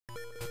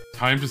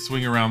Time to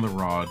swing around the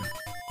rod.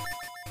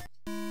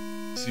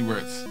 See where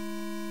it's...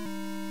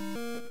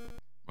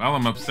 Well,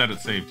 I'm upset it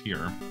saved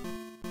here.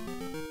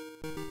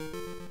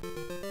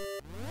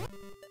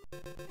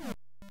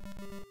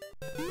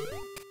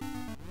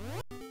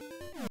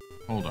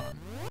 Hold on.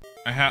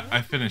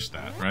 I finished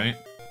that, right?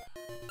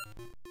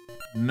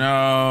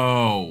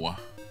 No.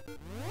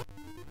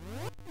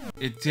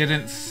 It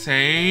didn't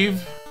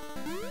save?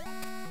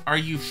 Are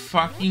you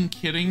fucking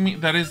kidding me?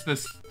 That is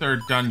this third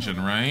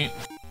dungeon, right?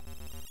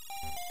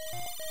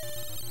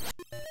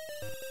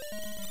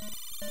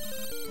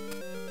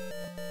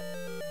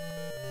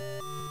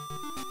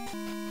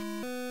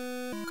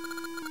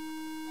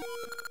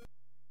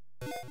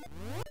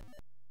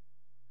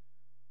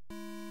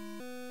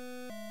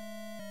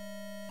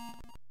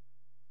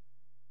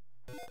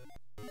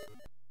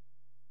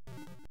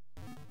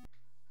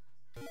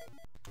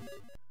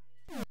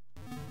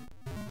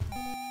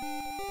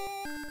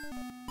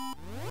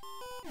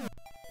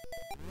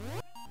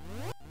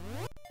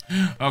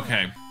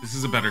 Okay, this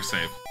is a better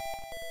save.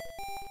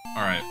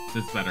 Alright,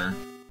 that's better.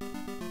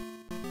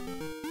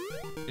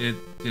 It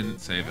didn't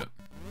save it.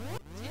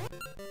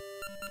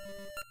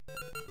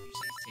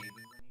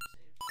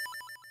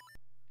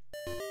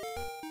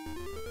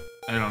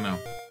 I don't know.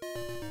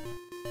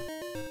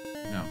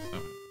 No,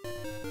 stop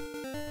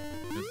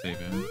it. Just save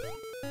him.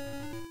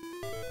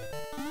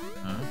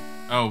 Huh?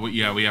 Oh,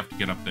 yeah, we have to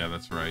get up there,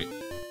 that's right.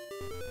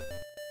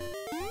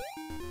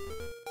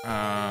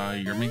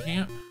 You're making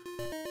it?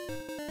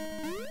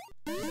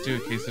 Do a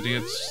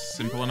quesadilla. It's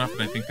simple enough,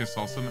 and I think there's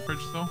salsa in the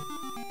fridge still.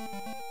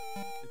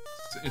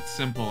 It's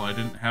simple. I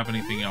didn't have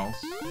anything else.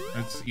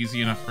 It's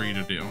easy enough for you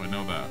to do. I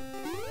know that.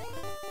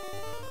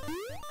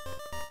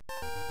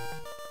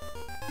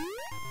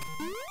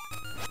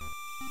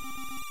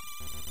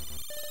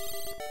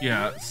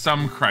 Yeah,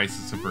 some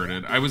crisis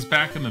averted. I was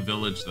back in the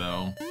village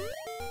though.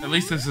 At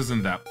least this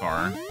isn't that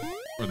far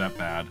or that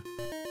bad.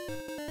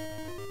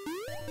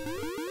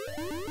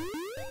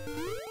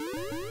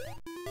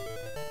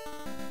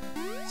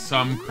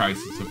 Some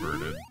crisis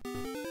averted.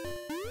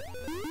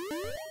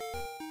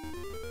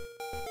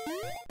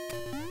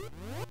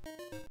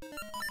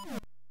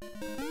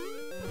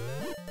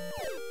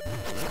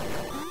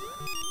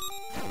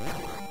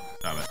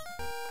 Stop it.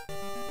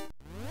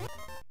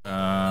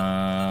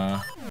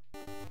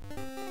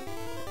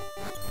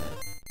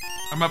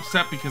 I'm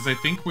upset because I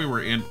think we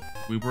were in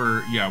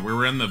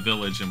the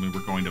village and we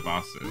were going to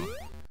Vasu.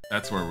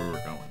 That's where we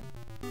were going.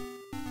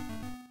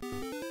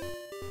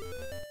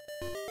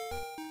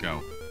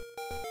 Go.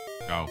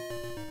 Go.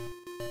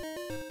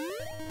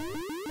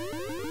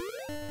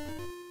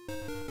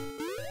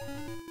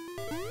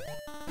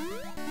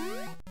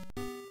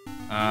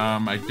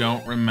 I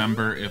don't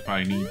remember if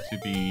I need to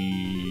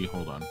be...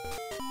 Hold on.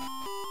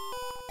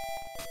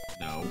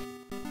 No.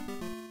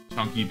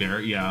 Chunky bear,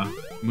 yeah.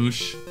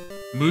 Moosh.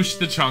 Moosh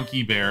the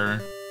chunky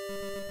bear.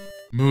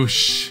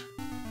 Moosh.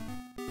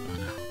 Oh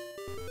no.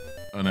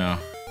 Oh no.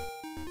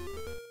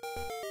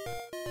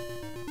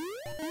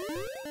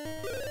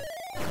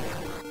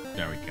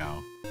 There we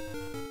go.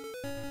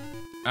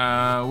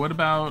 What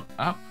about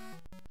up?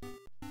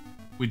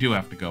 We do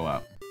have to go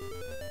up.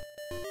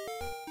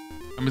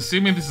 I'm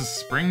assuming this is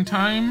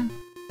springtime?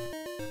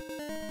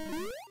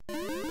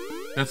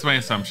 That's my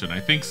assumption. I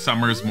think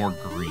summer's more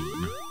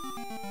green.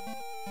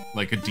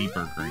 Like a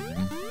deeper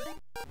green.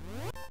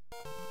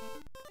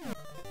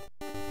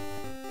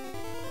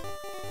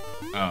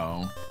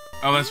 Oh.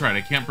 Oh, that's right.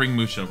 I can't bring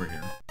Moosh over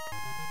here.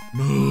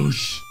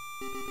 Moosh!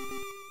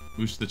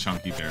 Moosh the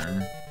chunky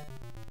bear.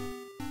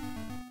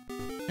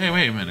 Hey,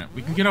 wait a minute.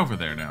 We can get over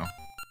there now.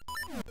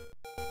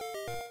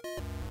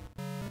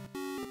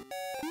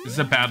 This is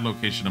a bad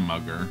location to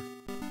mug her.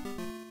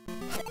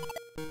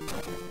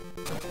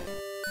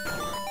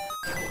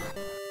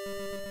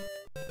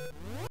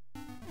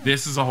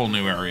 This is a whole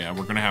new area.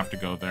 We're gonna have to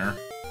go there.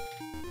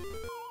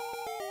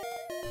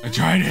 I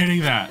tried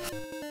hitting that.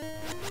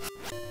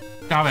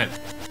 Stop it.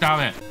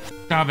 Stop it.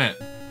 Stop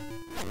it.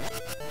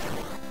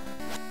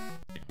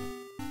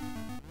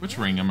 Which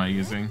ring am I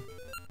using?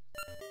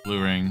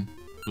 Blue ring.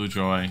 Blue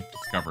joy.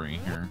 Discovery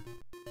here.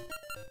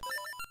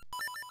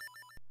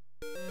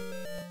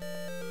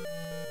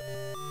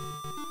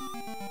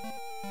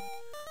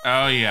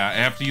 Oh yeah, I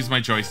have to use my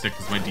joystick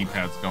because my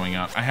D-pad's going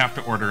out. I have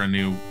to order a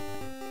new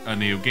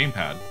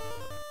gamepad.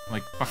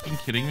 Like, fucking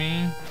kidding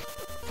me?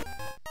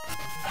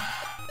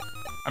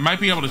 I might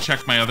be able to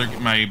check my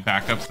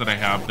backups that I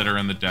have that are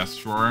in the desk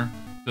drawer.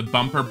 The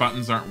bumper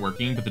buttons aren't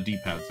working, but the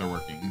D-pads are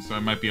working, so I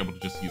might be able to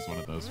just use one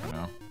of those for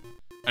now.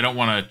 I don't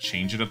want to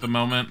change it at the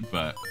moment,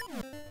 but...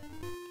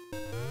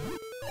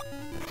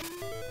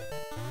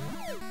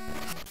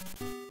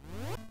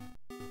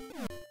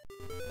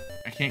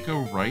 I can't go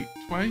right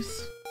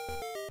twice?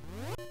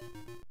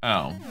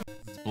 Oh,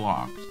 it's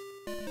blocked.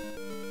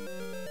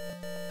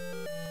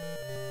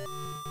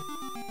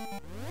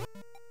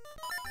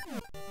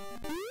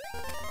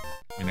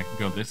 I mean, I can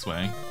go this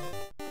way.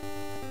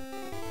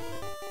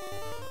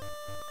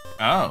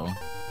 Oh.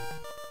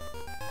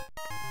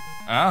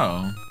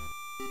 Oh.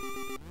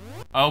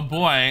 Oh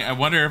boy, I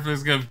wonder if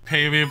it's gonna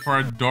pay me for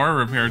a door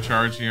repair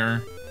charge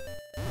here.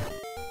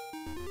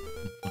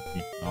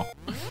 Fucking hell.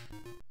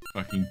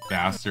 Fucking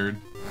bastard.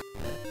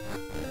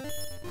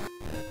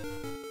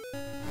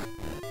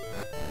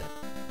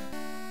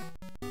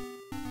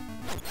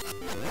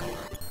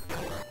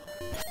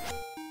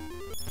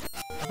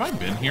 Have I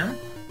been here?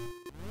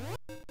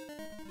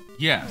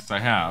 Yes, I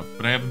have,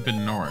 but I haven't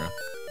been north.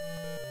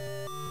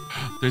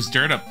 There's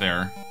dirt up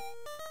there.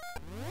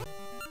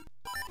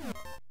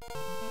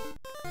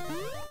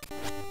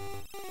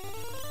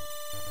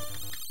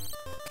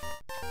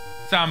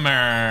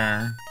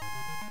 Summer!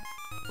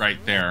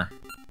 Right there.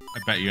 I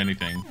bet you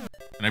anything.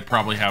 And I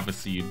probably have a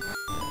seed.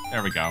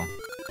 There we go.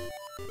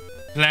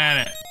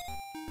 Planet!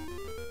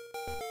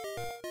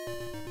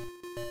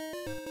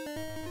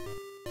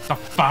 The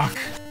fuck?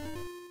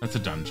 That's a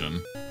dungeon.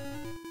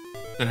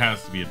 That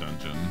has to be a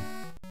dungeon.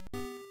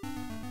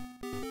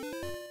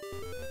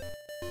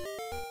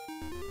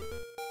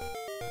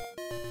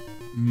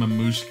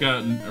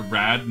 Mamushka,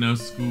 rad, no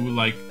school,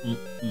 like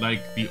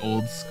the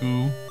old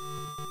school.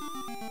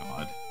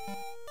 God.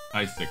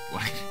 I sick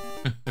like.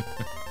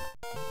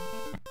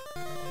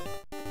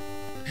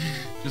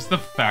 Just the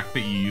fact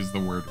that you use the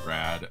word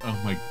rad. Oh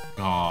my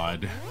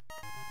god.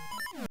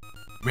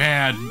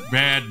 Rad,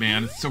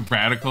 man. It's so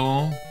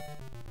radical.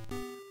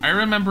 I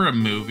remember a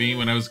movie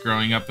when I was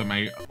growing up that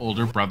my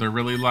older brother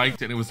really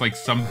liked, and it was like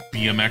some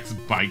BMX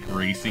bike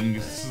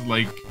racing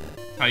like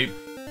type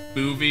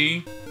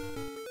movie.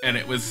 And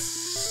it was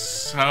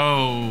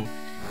so...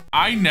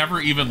 I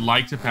never even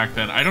liked it back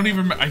then. I don't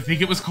even... I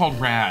think it was called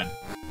Rad.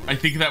 I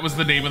think that was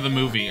the name of the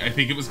movie. I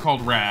think it was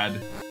called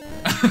Rad.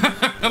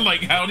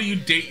 Like, how do you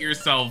date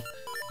yourself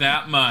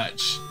that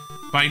much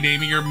by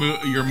naming your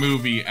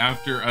movie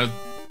after a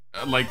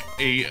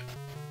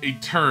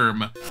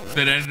term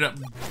that ended up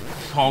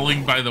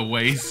falling by the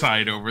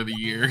wayside over the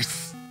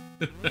years?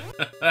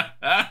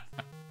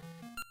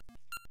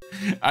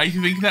 I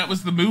think that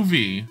was the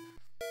movie.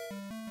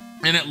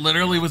 And it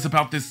literally was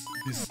about this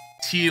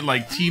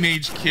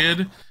teenage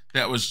kid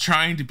that was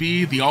trying to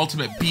be the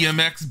ultimate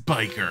BMX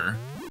biker.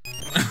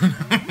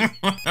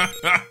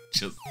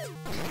 Just,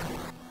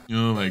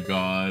 oh my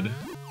god.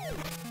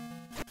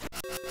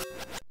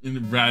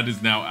 And Rad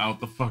is now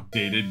out the fuck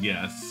dated,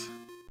 yes.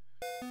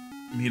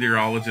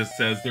 Meteorologist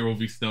says there will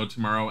be snow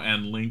tomorrow,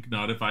 and Link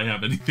not if I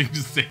have anything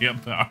to say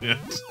about it.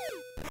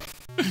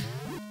 Give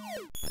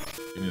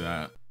me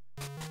that.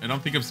 I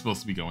don't think I'm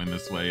supposed to be going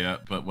this way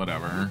yet, but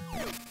whatever.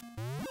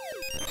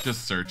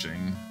 Just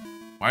searching.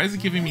 Why is it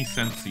giving me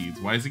scent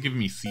seeds? Why is it giving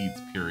me seeds,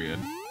 period?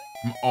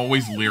 I'm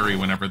always leery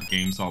whenever the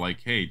game's all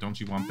like, hey, don't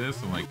you want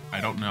this? I'm like, I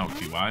don't know,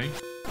 do I?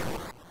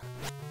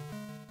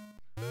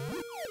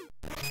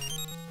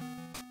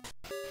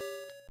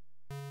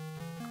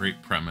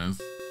 Great premise.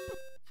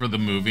 For the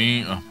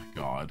movie, oh my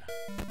god.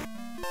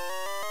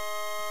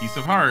 Piece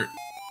of heart.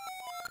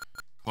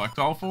 Collect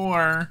all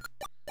 4.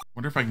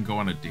 Wonder if I can go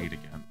on a date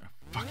again.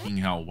 Fucking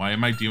hell, why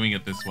am I doing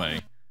it this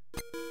way?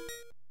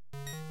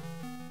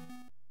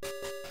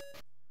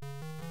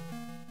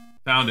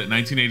 Found it,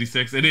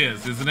 1986. It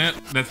is, isn't it?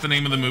 That's the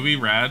name of the movie,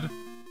 Rad?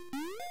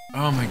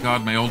 Oh my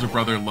god, my older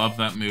brother loved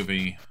that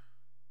movie.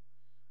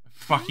 I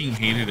fucking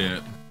hated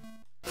it.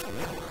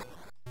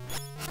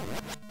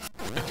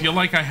 I feel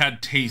like I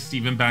had taste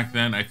even back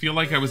then. I feel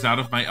like I was out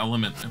of my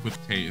element with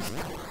taste.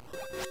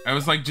 I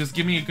was like, just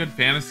give me a good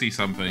fantasy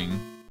something.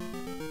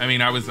 I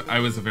mean, I was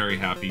very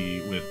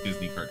happy with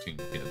Disney cartoon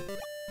kid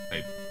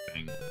type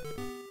thing.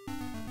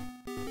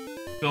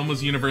 Film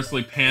was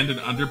universally panned and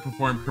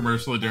underperformed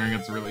commercially during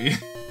its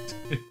release.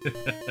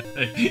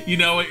 You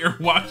know what you're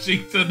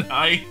watching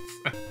tonight?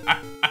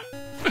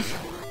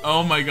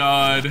 Oh my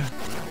god.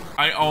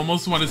 I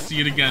almost want to see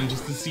it again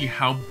just to see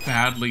how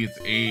badly it's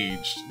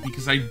aged,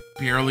 because I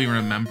barely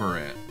remember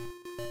it.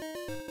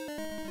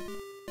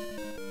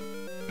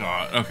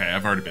 God, okay,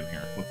 I've already been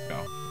here. Let's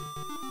go.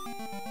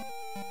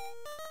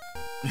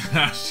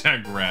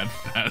 Hashtag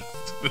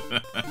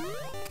Radfest.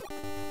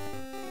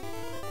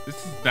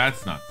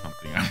 That's not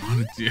something I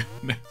want to do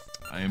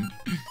next time.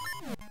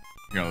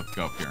 Here, let's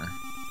go up here.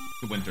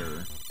 The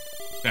winter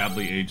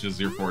badly ages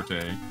your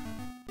forte.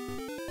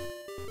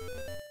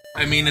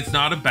 I mean, it's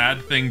not a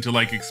bad thing to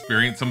like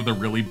experience some of the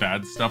really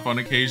bad stuff on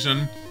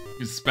occasion,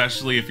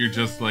 especially if you're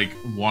just like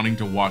wanting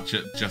to watch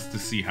it just to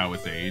see how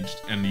it's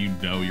aged and you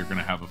know you're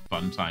gonna have a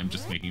fun time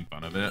just making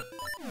fun of it.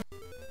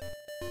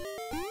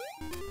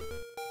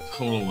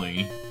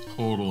 Totally.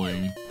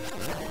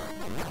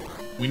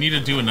 We need to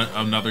do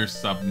another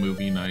sub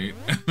movie night.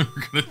 We're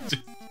gonna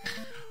just...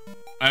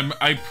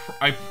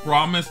 I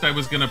promised I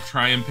was gonna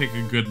try and pick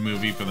a good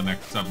movie for the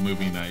next sub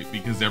movie night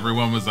because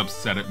everyone was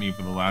upset at me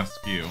for the last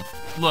few.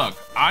 Look,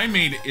 I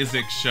made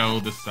Isaac show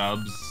the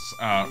subs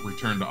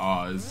Return to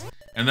Oz,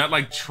 and that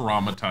like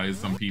traumatized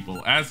some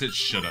people, as it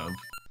should have.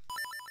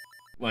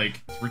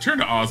 Like, Return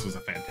to Oz was a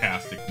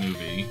fantastic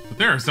movie, but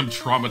there are some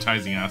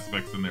traumatizing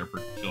aspects in there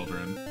for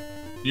children.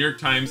 New York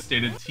Times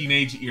stated,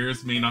 teenage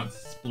ears may not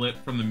split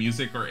from the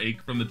music or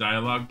ache from the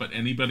dialogue, but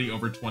anybody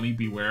over 20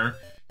 beware.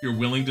 You're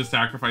willing to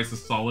sacrifice a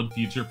solid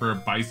future for a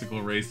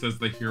bicycle race, says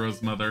the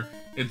hero's mother.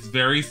 It's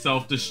very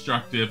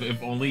self-destructive.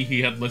 If only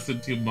he had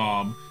listened to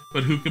Mom.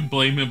 But who can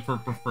blame him for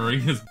preferring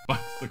his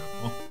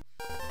bicycle?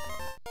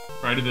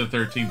 Friday the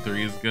 13th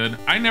 3 is good.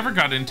 I never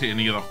got into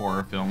any of the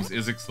horror films.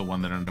 Isaac's the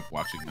one that ended up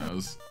watching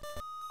those.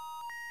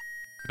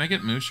 Can I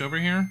get Moosh over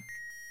here?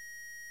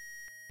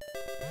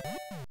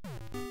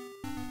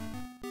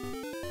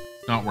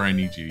 It's not where I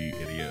need you, you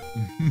idiot.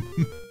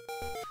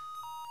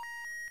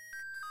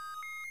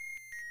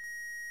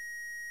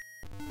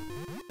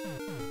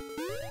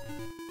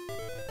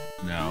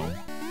 No.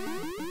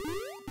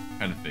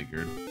 Kind of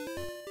figured.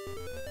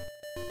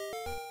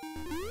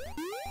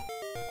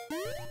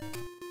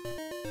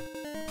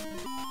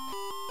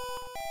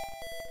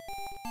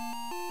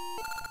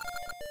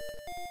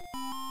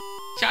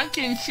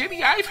 Junkin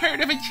City, I've heard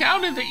of a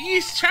town in the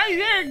east. Try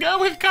there, go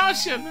with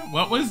caution.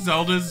 What was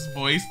Zelda's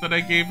voice that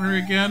I gave her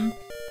again?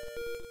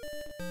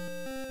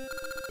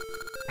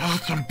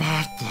 Welcome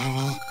back,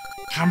 Dilly.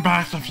 Come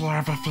back to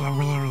Florida.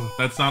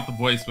 That's not the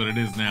voice, but it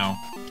is now.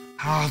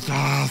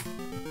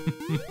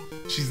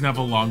 She's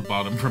Neville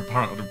Longbottom from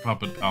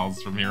Puppet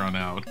Pals from here on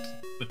out.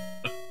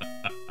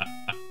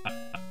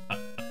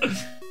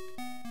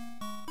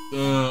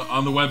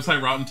 On the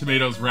website, Rotten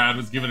Tomatoes, Rad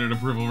was given an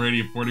approval rating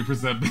of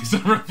 40% based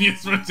on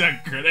reviews from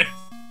 10 critics.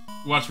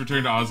 Watched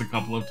Return to Oz a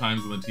couple of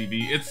times on the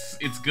TV.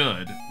 It's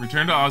good.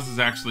 Return to Oz is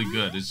actually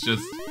good. It's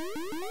just,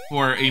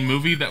 for a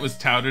movie that was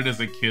touted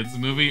as a kid's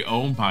movie,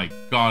 oh my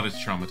god, it's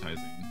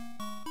traumatizing.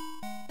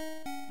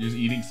 You're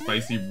eating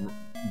spicy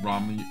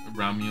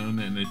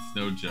ramyun and it's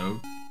no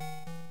joke.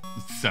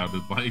 It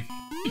sounded like.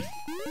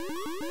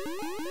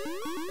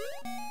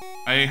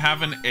 I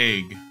have an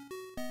egg,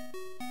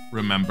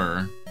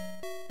 remember,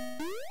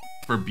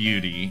 for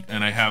beauty,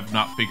 and I have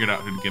not figured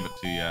out who to give it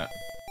to yet.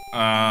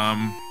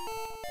 I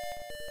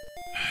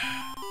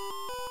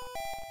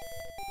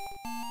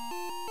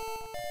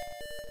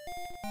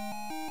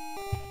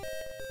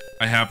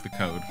have the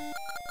code.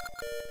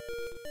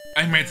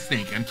 I'm Red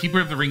Snake. I'm Keeper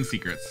of the Ring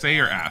Secrets. Say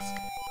or ask?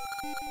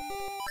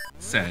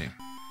 Say.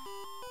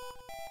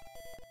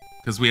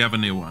 Because we have a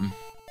new one.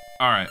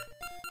 Alright.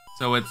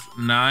 So it's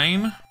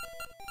 9...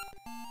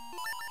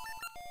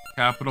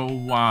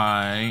 capital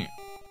Y...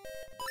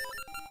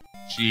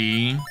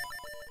 G...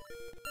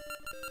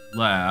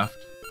 left...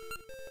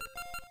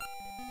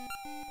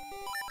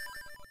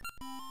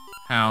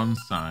 pound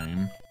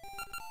sign...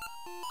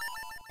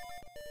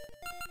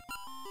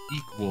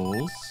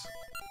 equals...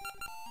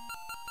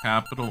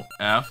 capital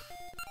F...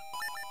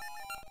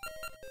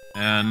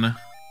 N...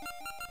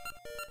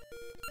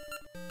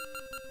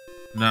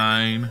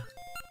 9...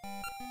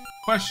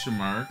 question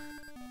mark...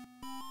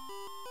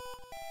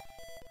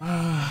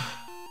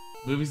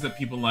 movies that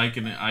people like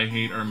and I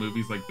hate are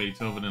movies like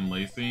Beethoven and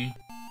Lacey.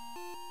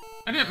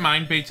 I didn't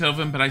mind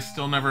Beethoven, but I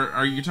still never...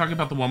 Are you talking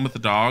about the one with the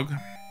dog?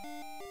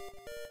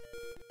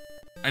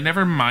 I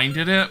never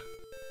minded it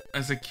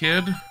as a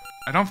kid.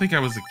 I don't think I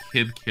was a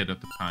kid at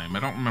the time. I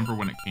don't remember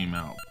when it came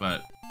out,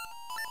 but...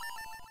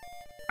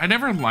 I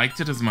never liked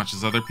it as much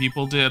as other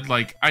people did.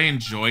 Like, I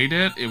enjoyed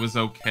it. It was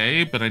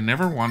okay, but I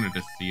never wanted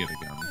to see it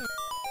again.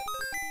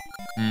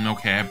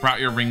 Okay, I brought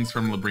your rings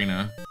from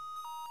Labrina.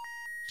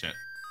 Shit.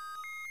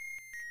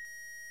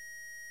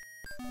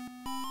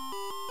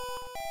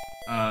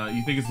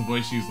 You think it's the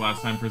voice she used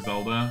last time for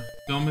Zelda?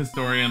 Film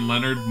historian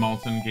Leonard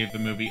Maltin gave the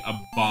movie a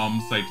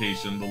bomb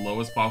citation, the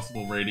lowest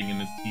possible rating in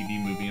his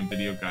TV, movie, and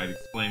video guide,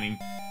 explaining,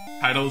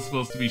 title is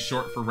supposed to be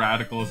short for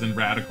radical as in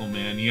Radical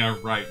Man. Yeah,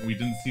 right. We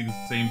didn't see the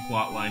same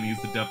plot line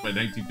used to death by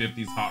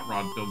 1950s hot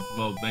rod films as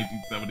well as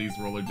 1970s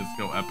roller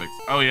disco epics.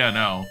 Oh yeah,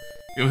 no.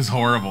 It was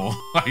horrible.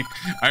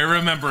 I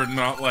remember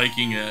not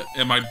liking it,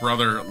 and my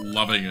brother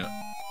loving it.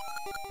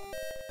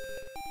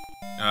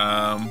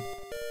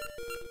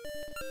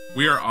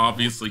 We are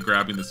obviously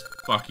grabbing this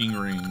fucking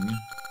ring.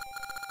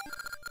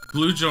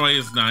 Blue Joy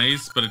is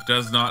nice, but it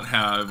does not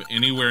have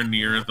anywhere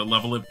near the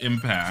level of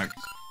impact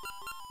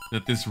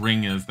that this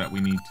ring is that we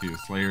need to.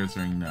 Slayer's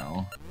ring,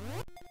 no.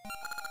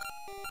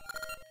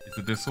 Is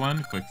it this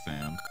one?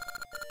 Quicksand.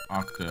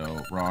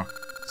 Octo, rock,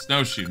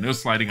 snowshoe, no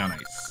sliding on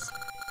ice.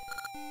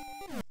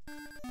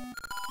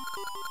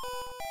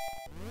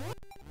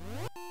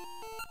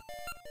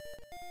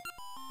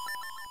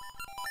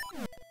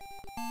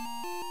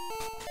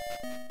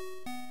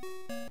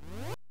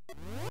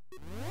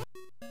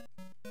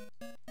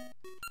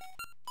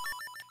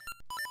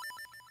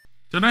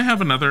 Don't I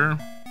have another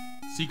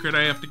secret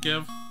I have to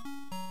give?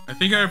 I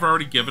think I've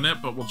already given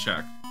it, but we'll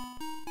check.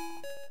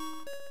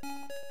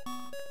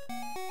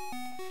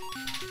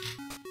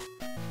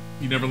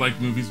 You never liked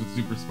movies with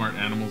super smart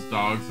animals,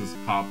 dogs as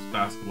cops,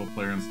 basketball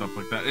player, and stuff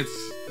like that.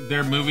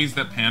 They're movies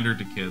that pander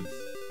to kids.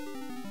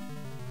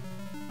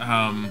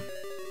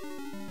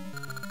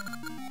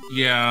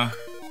 Yeah.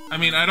 I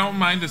mean, I don't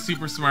mind the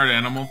super smart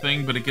animal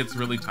thing, but it gets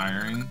really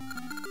tiring.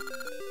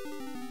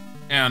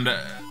 And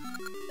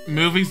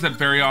movies that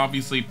very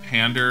obviously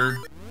pander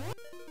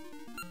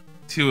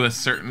to a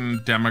certain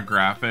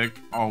demographic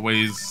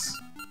always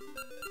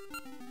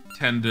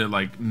tend to,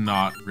 like,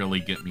 not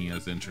really get me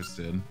as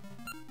interested.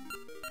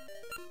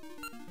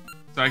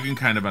 So I can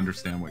kind of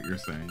understand what you're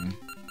saying.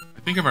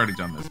 I think I've already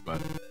done this,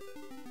 but...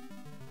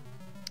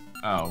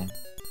 Oh.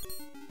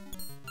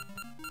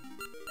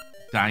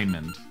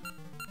 Diamond.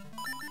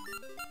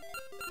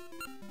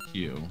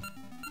 Q.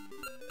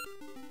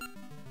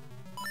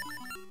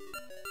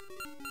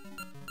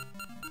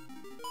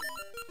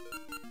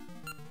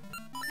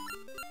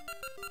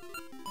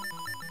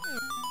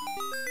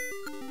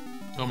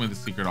 Told me the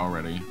secret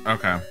already.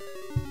 Okay.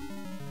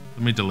 Let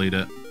me delete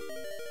it.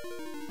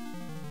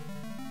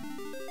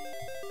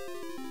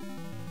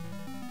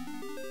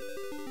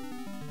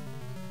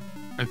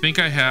 I think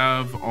I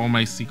have all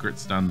my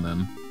secrets done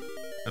then.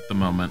 At the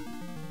moment.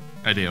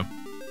 I do.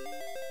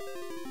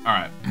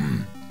 Alright.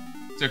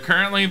 So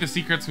currently the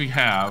secrets we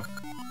have.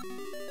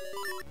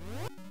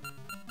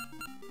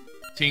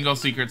 Tingle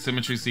secret,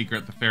 Symmetry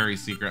secret, the Fairy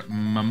secret,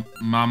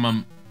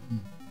 Mamamoo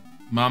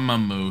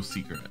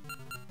secret.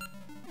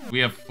 We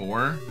have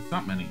 4? It's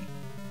not many.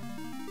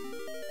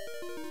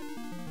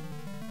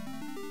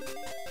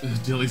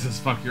 Dilly says,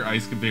 fuck your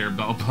ice conveyor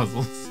belt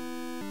puzzles.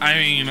 I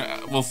mean,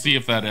 we'll see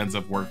if that ends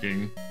up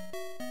working.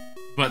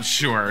 But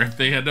sure, if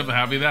they end up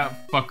having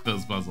that, fuck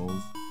those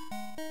puzzles.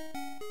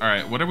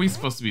 Alright, what are we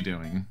supposed to be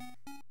doing?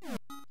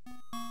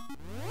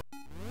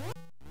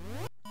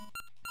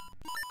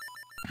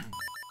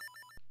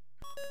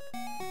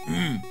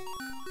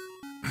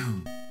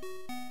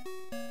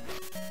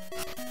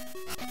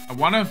 I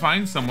want to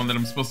find someone that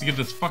I'm supposed to give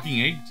this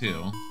fucking egg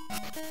to.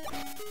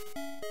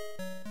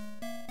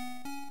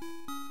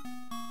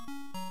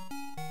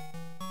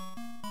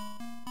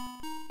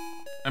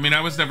 I mean, I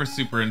was never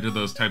super into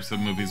those types of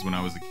movies when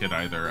I was a kid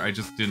either. I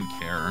just didn't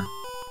care.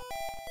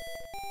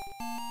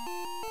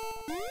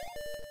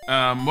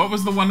 What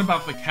was the one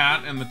about the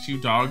cat and the 2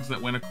 dogs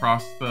that went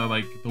across the,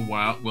 like, the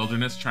wild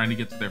wilderness trying to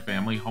get to their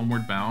family?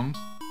 Homeward Bound?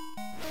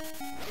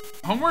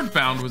 Homeward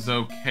Bound was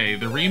okay.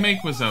 The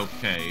remake was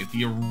okay.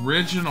 The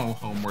original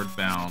Homeward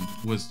Bound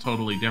was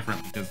totally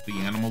different because the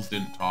animals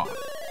didn't talk.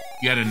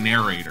 You had a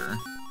narrator.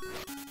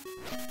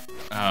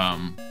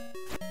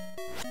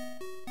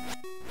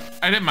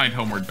 I didn't mind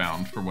Homeward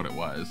Bound for what it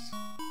was.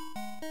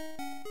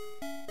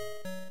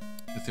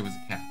 Because it was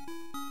a cat.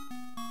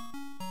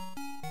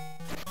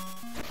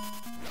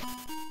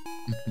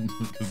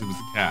 Because it was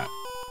a cat.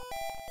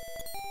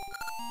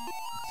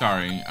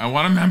 Sorry, I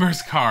want a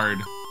member's card.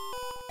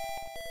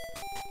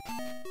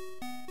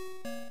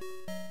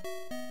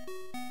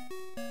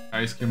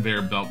 Ice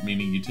conveyor belt,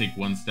 meaning you take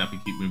 1 step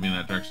and keep moving in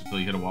that direction until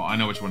you hit a wall. I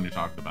know which one you're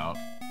talking about.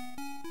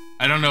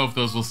 I don't know if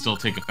those will still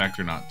take effect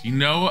or not. Do you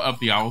know of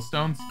the owl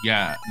stones?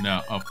 Yeah,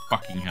 no. Oh,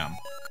 fucking him.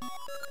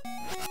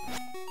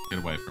 Get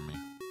away from me.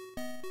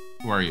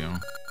 Who are you?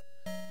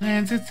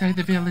 Lands inside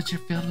the village are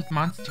filled with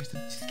monsters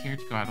and too scared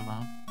to go out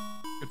alone.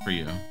 Good for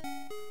you.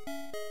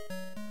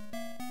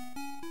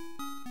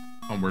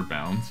 Homeward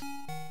Bound.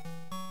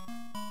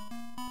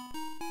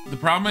 The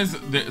problem is,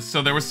 that,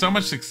 so there was so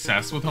much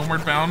success with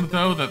Homeward Bound,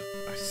 though, that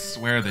I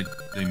swear they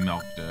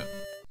milked it.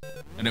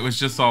 And it was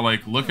just all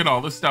like, look at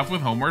all the stuff with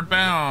Homeward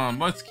Bound.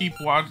 Let's keep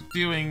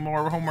doing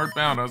more Homeward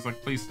Bound. I was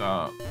like, please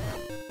stop.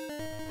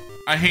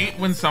 I hate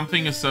when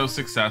something is so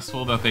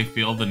successful that they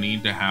feel the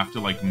need to have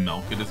to, like,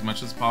 milk it as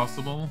much as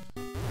possible.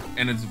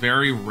 And it's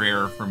very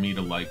rare for me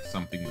to like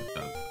something that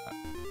does that.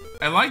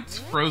 I liked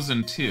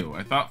Frozen 2.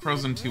 I thought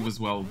Frozen 2 was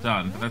well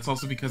done, but that's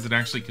also because it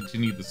actually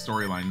continued the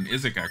storyline, and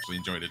Isaac actually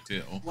enjoyed it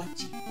too. What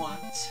do you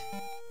want?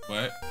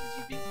 What?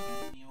 You've been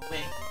keeping me away.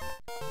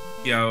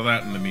 Yeah, well,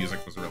 that and the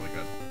music was really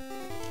good.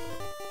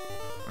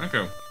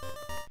 Okay.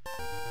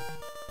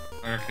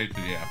 Okay,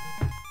 yeah.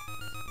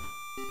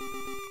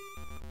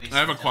 I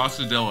have a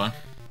quesadilla.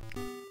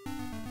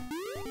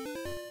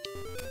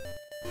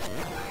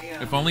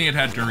 If only it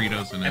had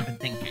Doritos in it. I've been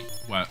thinking.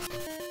 What?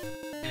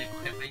 I'm gonna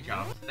quit my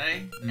job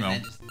today and No.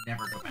 then just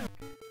never go back.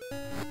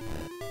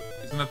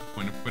 Isn't that the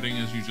point of quitting,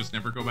 is you just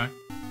never go back?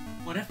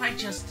 What if I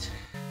just...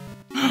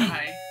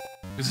 Hi.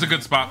 This is a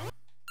good spot.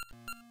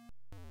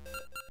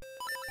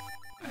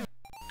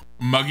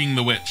 Mugging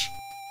the witch.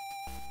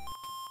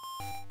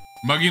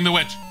 Mugging the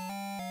witch.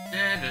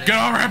 Get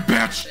over it,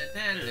 bitch!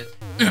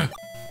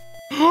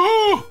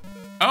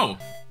 Oh.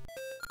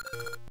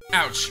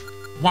 Ouch.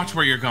 Watch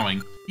where you're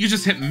going. You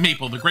just hit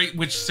Maple, the Great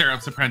Witch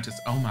Syrup's apprentice.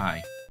 Oh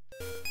my.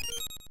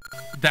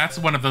 That's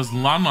one of those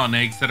Lon Lon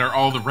eggs that are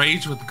all the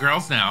rage with the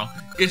girls now.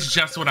 It's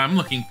just what I'm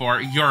looking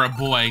for. You're a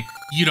boy.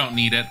 You don't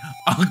need it.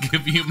 I'll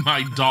give you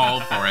my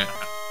doll for it.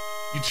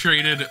 You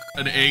traded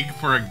an egg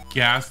for a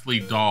ghastly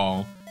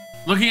doll.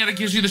 Looking at it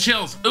gives you the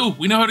chills. Ooh,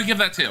 we know who to give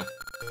that to.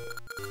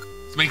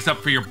 This makes up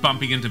for your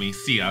bumping into me.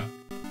 See ya.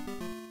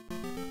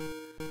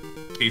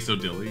 Queso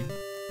Dilly.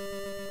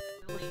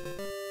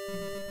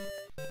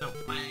 No,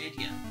 my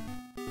idea.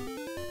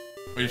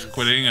 Are you just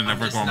quitting and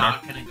never going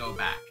back? I'm just not gonna go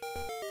back.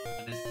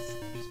 I'm gonna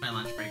use my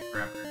lunch break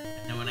forever.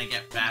 And then when I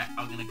get back,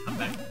 I'm gonna come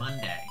back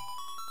Monday.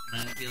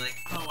 And I'm gonna be like,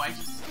 oh, I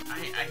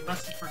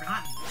must have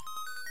forgotten.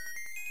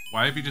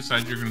 Why have you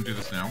decided you're gonna do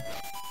this now?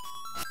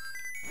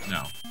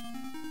 No.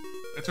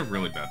 That's a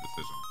really bad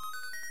decision.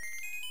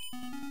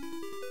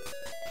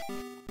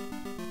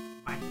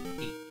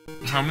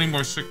 How many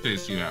more sick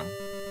days do you have?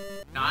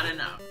 Not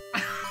enough.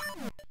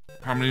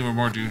 How many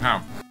more do you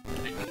have? I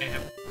think I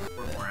have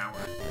 4 more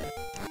hours.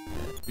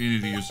 You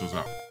need to use those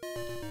up.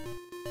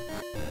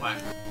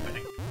 What?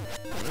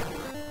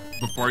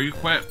 Before you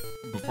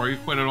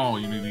quit at all,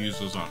 you need to use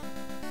those up.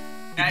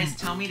 Guys,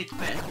 tell me to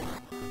quit.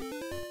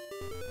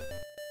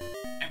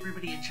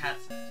 Everybody in chat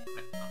says to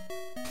quit.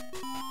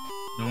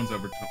 No one's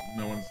ever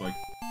no one's like...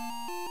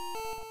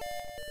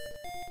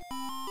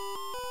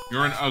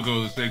 You're an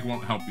Uggo, this egg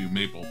won't help you.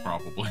 Maple,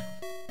 probably.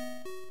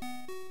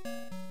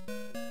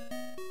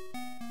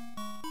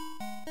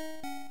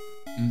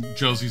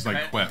 Josie's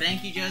like, quit.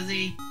 Thank you,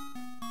 Josie.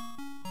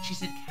 She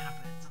said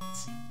Kappa, it's on the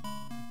same.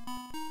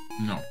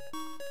 No.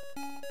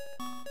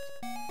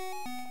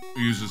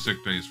 Use the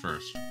sick days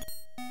first.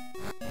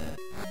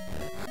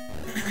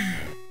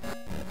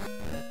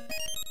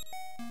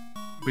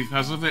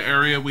 Because of the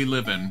area we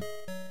live in,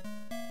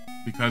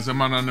 because I'm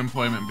on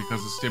unemployment,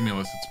 because of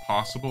stimulus, it's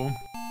possible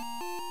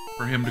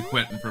for him to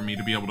quit and for me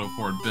to be able to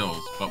afford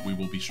bills, but we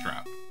will be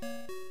strapped.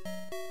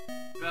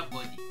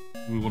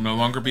 We will no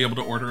longer be able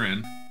to order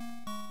in.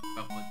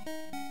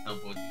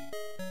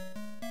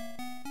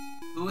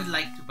 Who would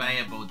like to buy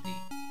a body?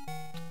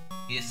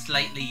 He is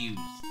slightly used.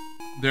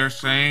 They're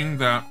saying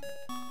that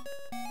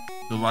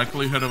the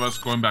likelihood of us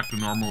going back to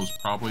normal is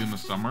probably in the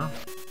summer,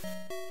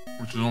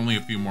 which is only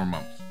a few more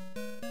months.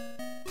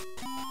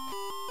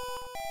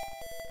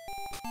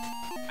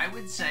 I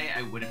would say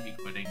I wouldn't be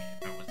quitting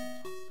if I wasn't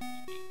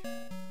constantly being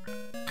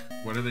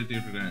crap. What did they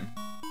do today?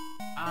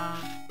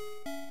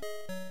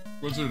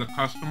 Was it a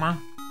customer?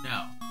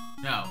 No.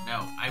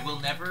 I will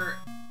never...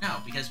 No,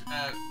 because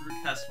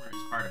rude customer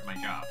is part of my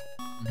job.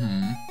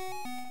 Mm-hmm.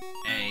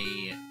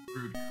 A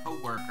rude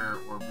coworker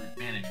or rude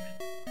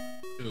management.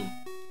 Ooh.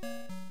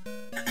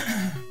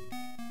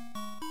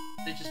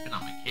 They've just been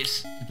on my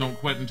case. Don't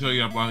quit until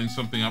you have lined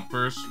something up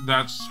first.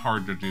 That's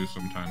hard to do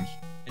sometimes.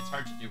 It's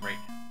hard to do right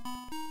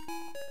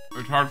now.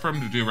 It's hard for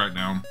him to do right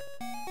now.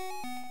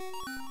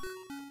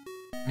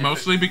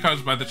 Mostly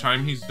because by the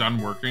time he's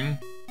done working,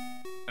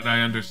 and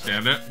I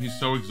understand it, he's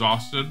so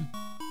exhausted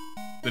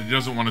that he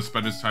doesn't want to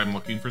spend his time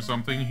looking for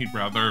something. He'd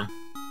rather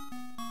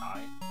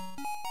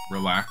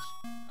relax.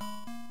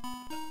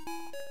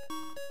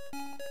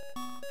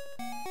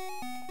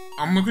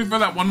 I'm looking for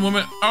that one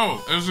woman.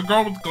 Oh, there's a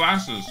girl with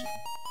glasses.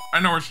 I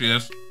know where she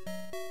is.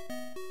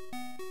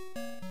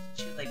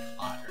 She like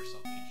hot or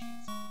something.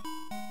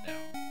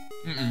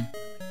 She's down.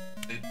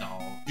 The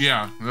doll.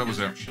 Yeah, that was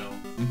it.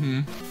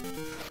 Mm-hmm.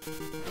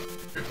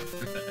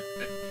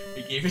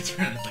 He gave it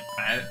to her and it's like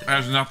that. It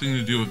has nothing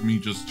to do with me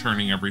just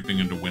turning everything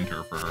into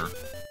winter for her.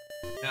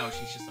 No,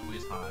 she's just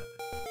always hot.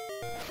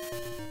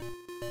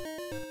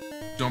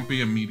 Don't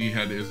be a meaty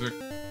head, is it?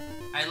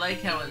 I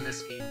like how in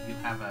this game you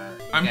have a...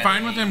 I'm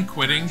fine with him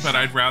quitting, but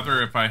I'd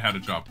rather if I had a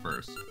job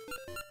first.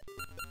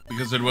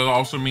 Because it will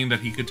also mean that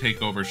he could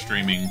take over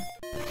streaming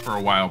for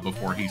a while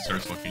before he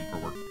starts looking for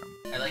work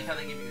again. I like how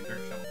they give you a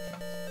dirt shovel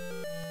shots.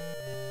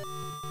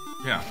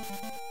 Yeah.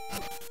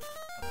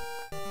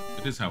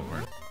 It is how it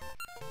works.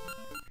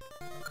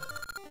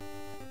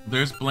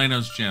 There's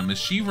Blano's gym. Is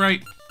she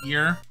right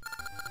here?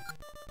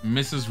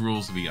 Mrs.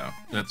 Rules Via.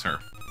 That's her.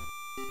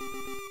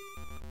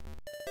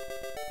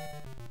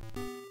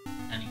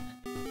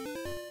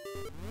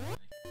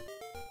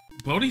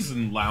 Bodhi's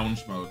in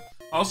lounge mode.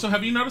 Also,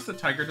 have you noticed that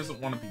Tiger doesn't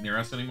want to be near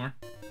us anymore?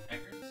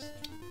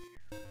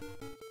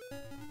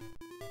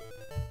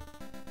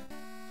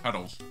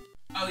 Cuddles.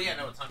 Oh yeah,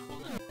 no, it's not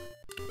cold anymore.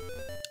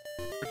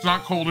 It's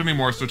not cold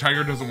anymore, so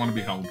Tiger doesn't want to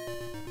be held.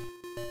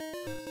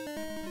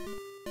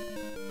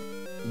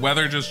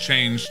 Weather just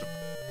changed.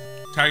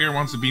 Tiger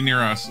wants to be near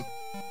us,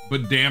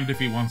 but damned if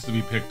he wants to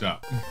be picked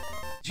up.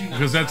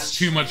 Because that's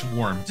too much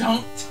warmth.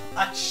 Don't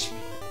touch me.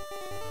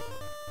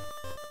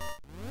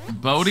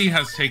 Bodhi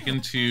has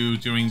taken to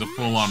doing the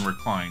full-on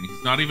recline.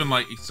 He's not even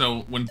like...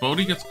 So, when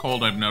Bodhi gets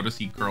cold, I've noticed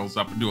he curls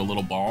up into a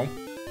little ball.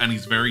 And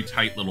he's very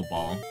tight little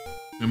ball.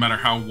 No matter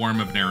how warm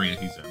of an area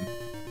he's in.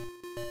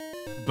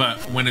 But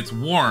when it's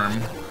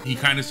warm, he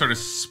kind of sort of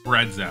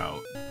spreads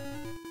out.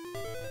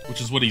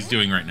 Which is what he's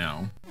doing right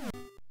now.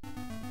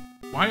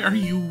 Why are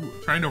you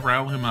trying to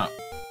rile him up?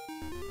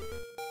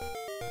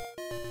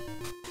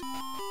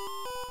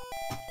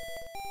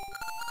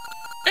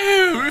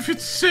 Oh, if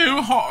it's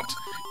so hot!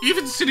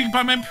 Even sitting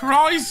by my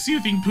prize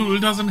soothing pool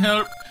doesn't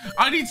help.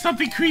 I need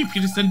something creepy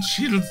to send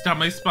chills down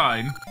my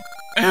spine.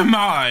 Oh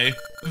my,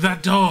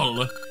 that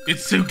doll.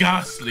 It's so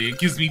ghastly, it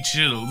gives me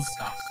chills.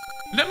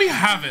 Let me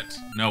have it.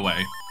 No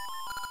way.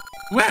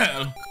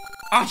 Well,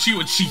 aren't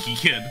you a cheeky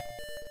kid?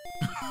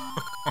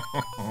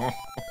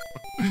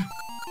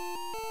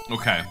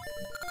 Okay.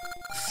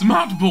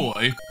 Smart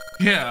boy.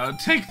 Here,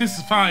 take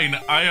this fine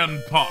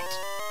iron pot.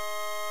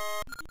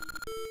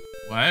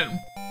 What?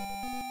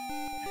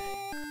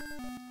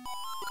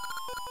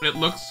 It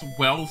looks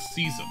well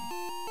seasoned.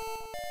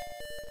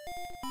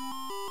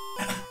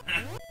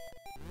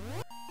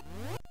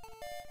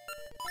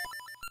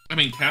 I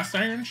mean, cast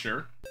iron,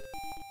 sure.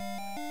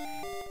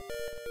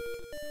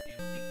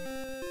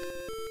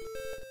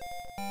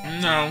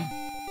 No.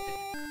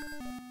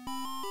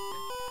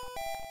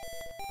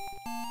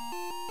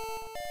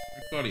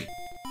 Buddy.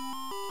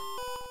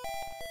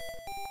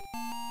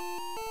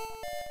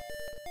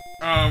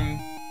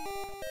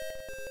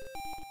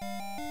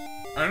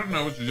 I don't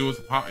know what to do with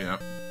the pot yet.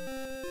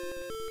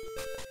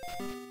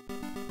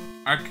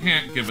 I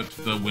can't give it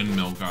to the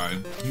windmill guy.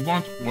 He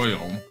wants oil.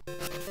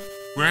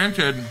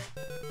 Granted,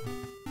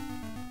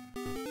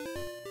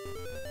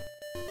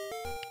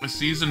 a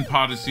seasoned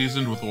pot is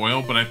seasoned with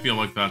oil, but I feel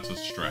like that's a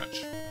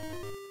stretch.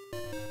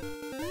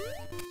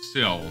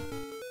 Still.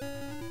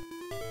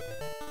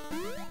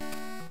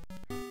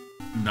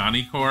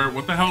 Nani core?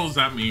 What the hell does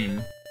that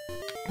mean?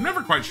 I'm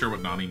never quite sure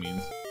what Nani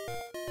means.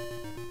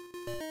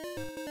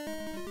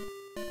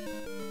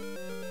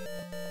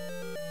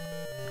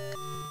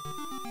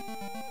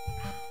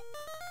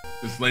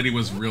 This lady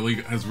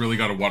has really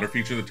got a water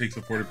feature that takes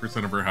up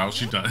 40% of her house.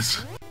 She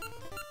does.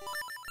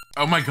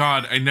 Oh my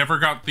god, I never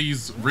got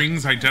these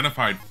rings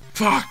identified.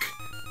 Fuck!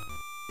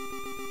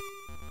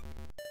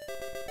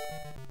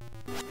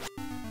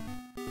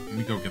 Let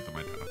me go get them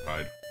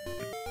identified.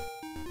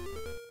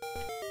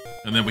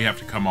 And then we have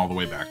to come all the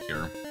way back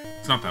here.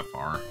 It's not that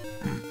far.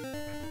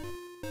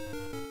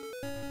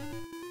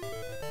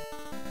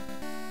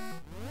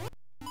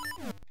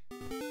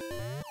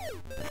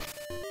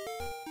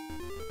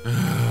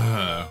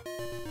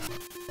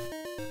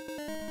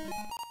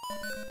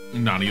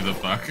 Nani the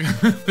fuck.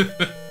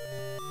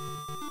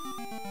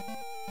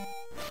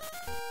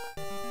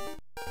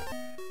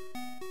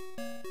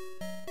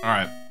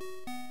 Alright.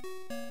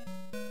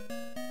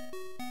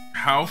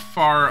 How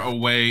far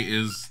away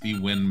is the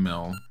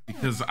windmill?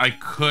 Because I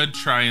could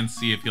try and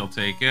see if he'll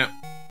take it.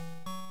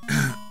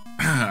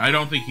 I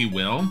don't think he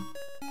will.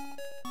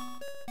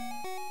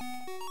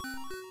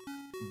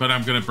 But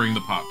I'm gonna bring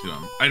the pot to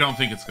him. I don't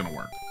think it's gonna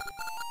work.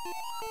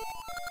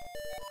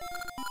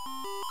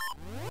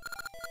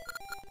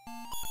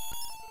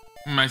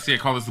 I see. I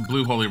call this the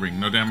blue holy ring.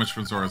 No damage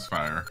from Zora's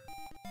fire.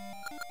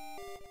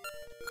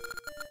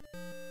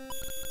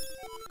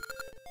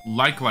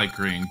 Like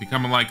ring.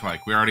 Become a like.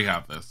 We already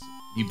have this.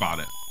 He bought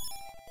it.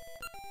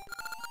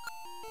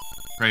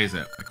 Praise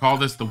it. I call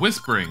this the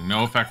whispering.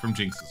 No effect from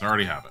jinxes. I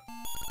already have it.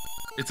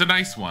 It's a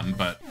nice one,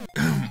 but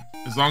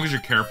as long as you're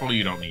careful,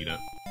 you don't need it.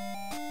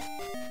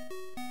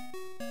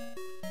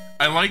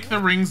 I like the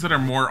rings that are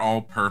more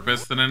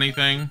all-purpose than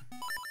anything.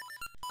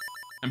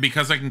 And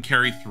because I can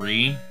carry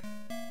 3...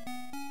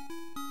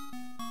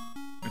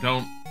 I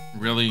don't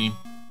really...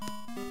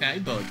 Hi,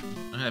 Bodhi.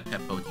 I have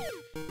pet Bodhi.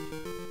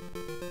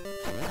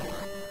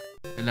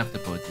 I love the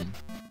Bodhi.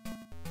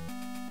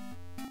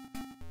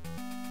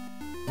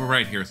 We're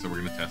right here, so we're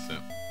gonna test it.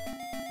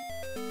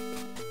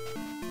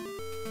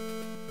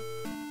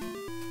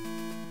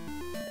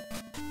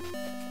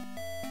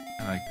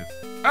 I like this.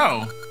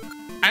 Oh!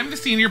 I'm the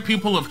senior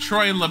pupil of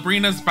Troy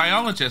Labrina's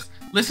biologist.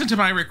 Listen to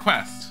my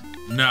request.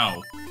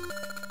 No.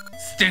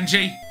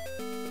 Stingy!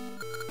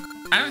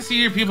 I'm the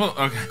senior pupil...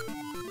 Okay.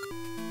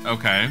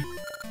 Okay.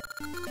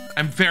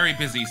 I'm very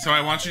busy, so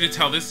I want you to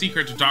tell this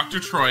secret to Dr.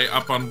 Troy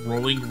up on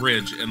Rolling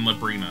Ridge in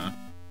Labrina.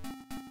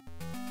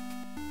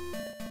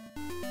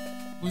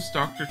 Who's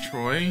Dr.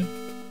 Troy?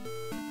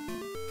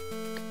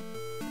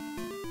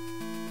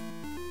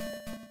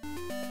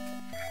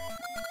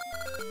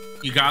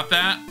 You got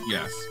that?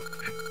 Yes.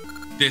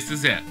 This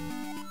is it.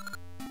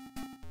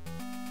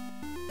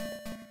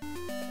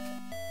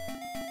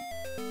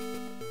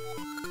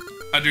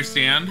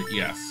 Understand?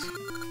 Yes.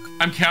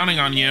 I'm counting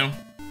on you.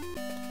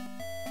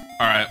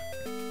 Alright.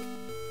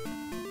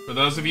 For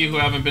those of you who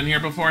haven't been here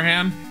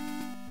beforehand,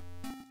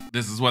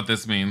 this is what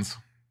this means.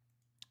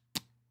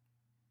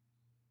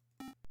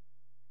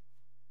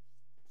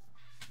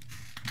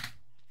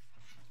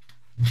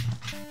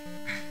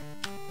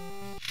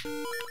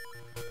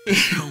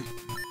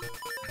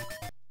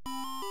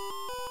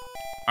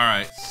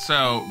 Alright,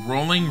 so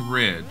Rolling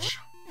Ridge.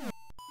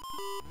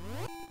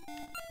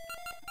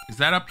 Is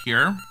that up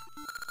here?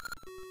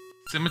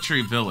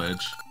 Symmetry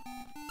Village.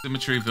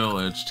 Symmetry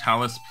Village,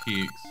 Talus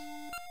Peaks.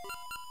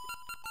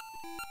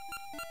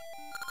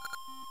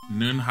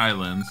 Noon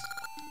Highlands.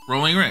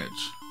 Rolling Ridge.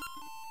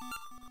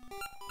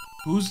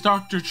 Who's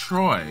Dr.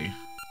 Troy?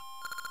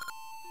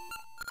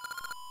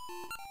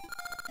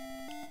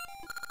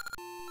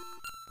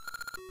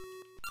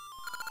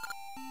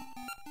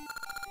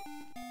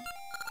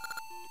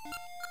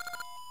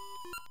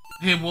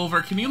 Hey,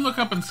 Wolver, can you look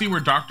up and see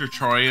where Dr.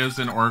 Troy is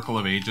in Oracle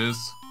of Ages?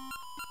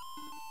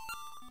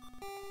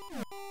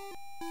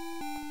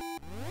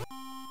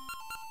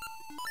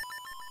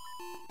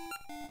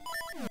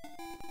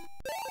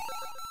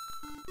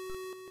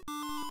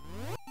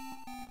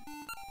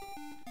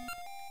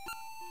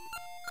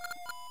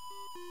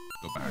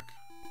 Go back.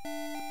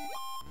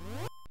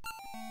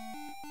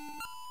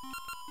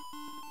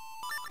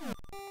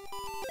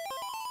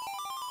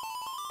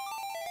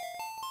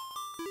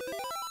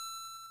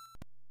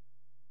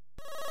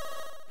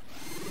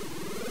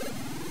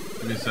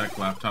 Give me a sec,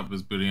 laptop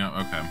is booting up.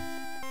 Okay.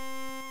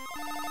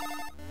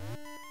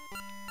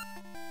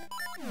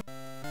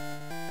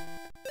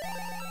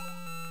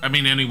 I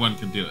mean, anyone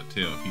can do it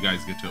too, if you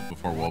guys get to it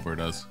before Wolver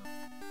does.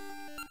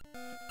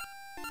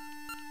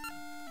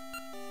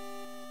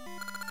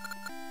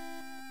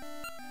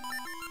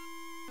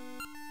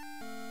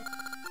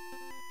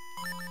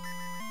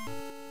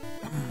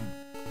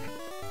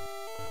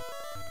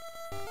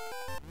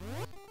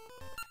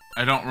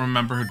 I don't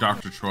remember who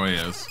Dr. Troy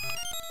is.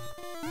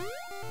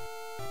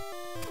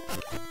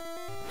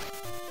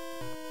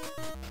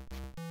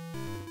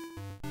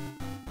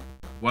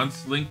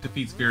 Once Link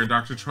defeats Fear,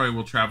 Dr. Troy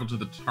will travel to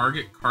the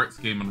Target Carts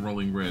game on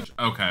Rolling Ridge.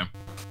 Okay.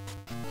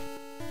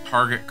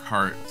 Target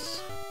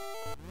Carts.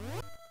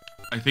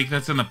 I think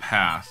that's in the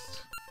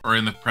past. Or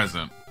in the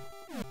present.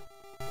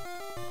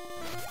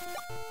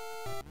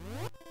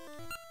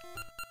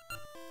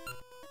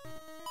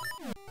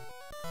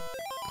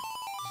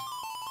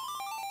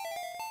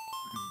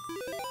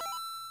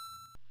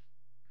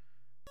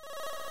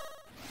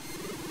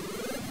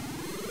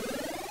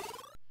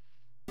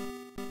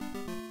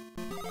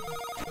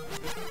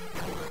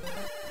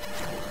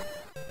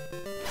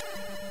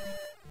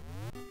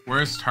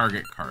 Where's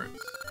Target Carts?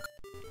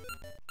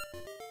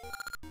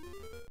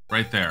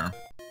 Right there.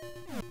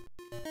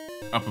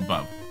 Up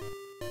above.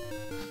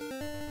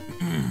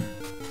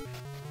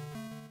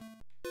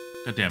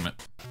 God damn it.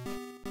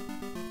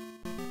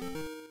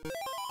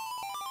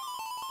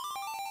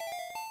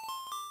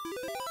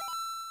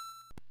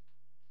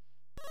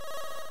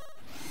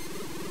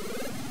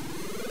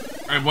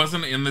 I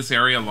wasn't in this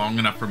area long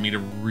enough for me to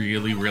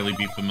really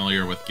be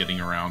familiar with getting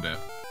around it.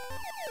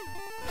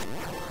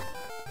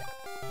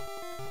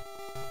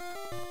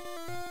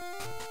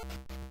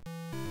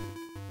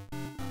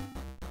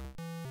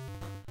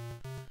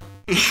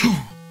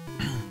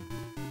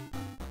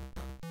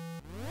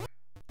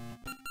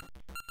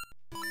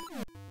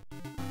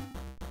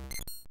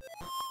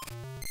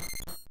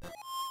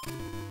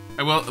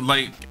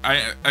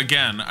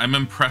 I'm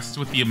impressed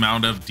with the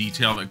amount of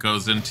detail that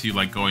goes into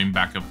like going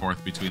back and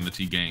forth between the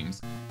two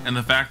games. And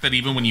the fact that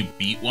even when you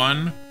beat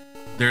one,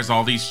 there's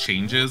all these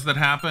changes that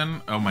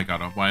happen. Oh my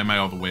god, why am I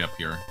all the way up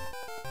here?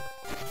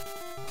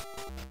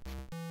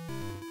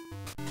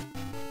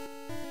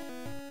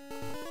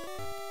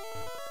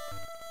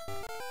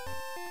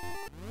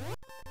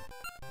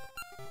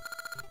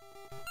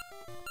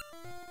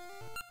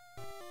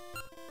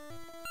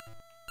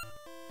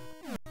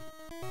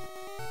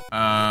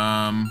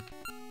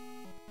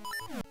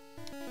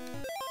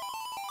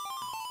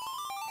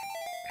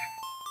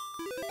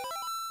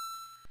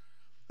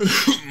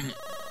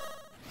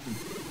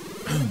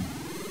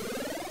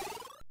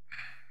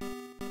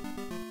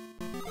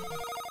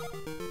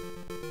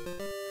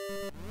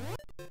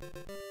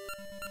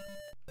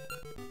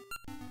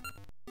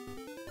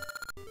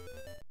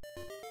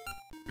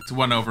 It's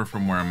one over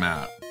from where I'm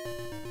at.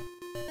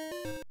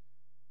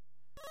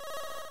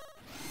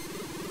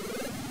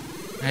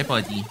 Hi,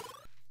 buddy.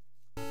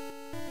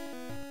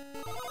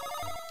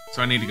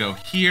 So I need to go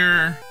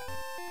here,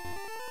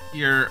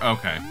 here,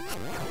 okay.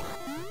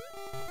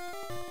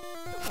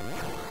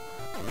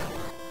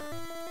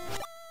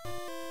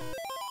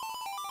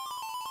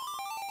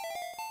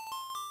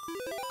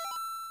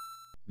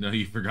 No,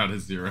 you forgot a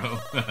 0.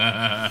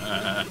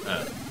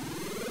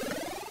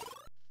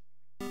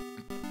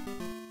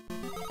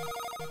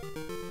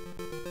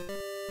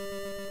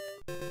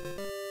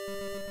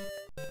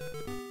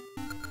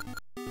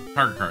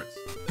 Target cards.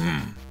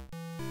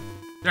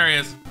 There he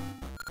is.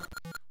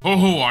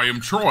 Oh, I am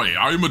Troy.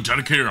 I am a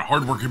dedicated and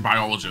hardworking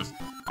biologist.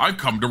 I've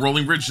come to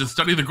Rolling Ridge to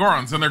study the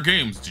Gorons and their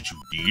games. Did you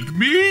need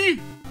me?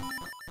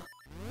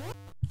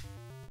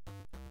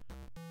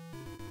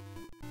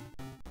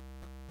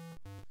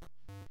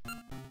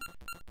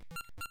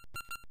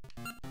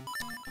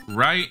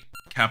 Right,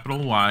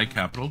 capital Y,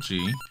 capital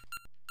G.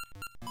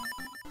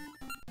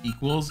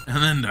 Equals,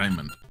 and then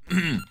diamond.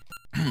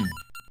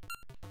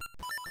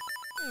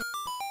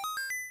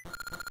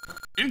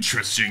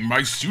 Interesting.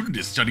 My student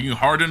is studying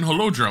hard in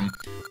Holodrum.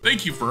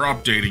 Thank you for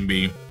updating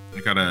me. I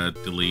gotta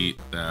delete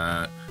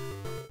that.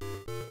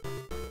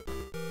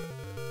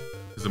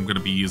 Because I'm gonna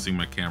be using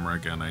my camera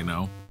again, I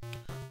know.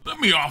 Let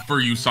me offer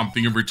you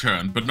something in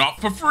return, but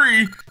not for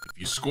free. If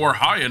you score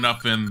high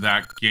enough in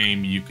that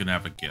game, you can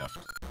have a gift.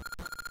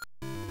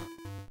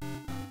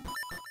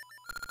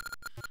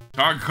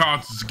 Target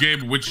Carts is a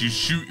game in which you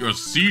shoot your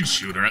seed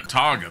shooter at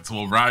targets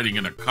while riding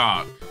in a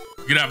cart.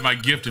 You can have my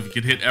gift if you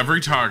can hit every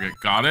target.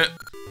 Got it?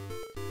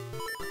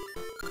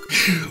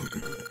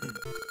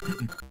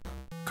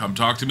 Come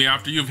talk to me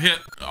after you've hit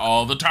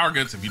all the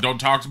targets. If you don't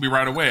talk to me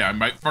right away, I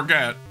might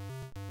forget.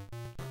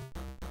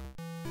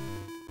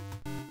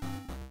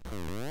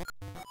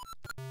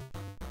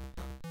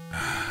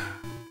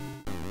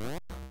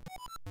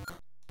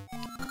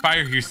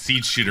 Fire your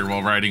seed shooter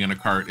while riding in a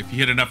cart. If you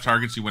hit enough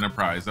targets, you win a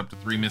prize. Up to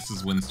 3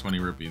 misses wins 20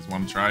 rupees.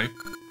 Want to try?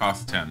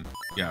 Cost 10.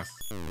 Yes.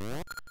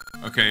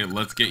 Okay,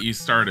 let's get you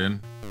started.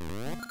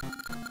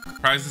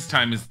 Prize this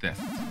time is this.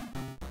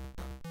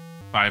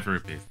 5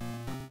 rupees.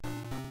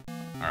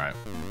 Alright.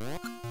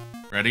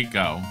 Ready?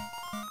 Go.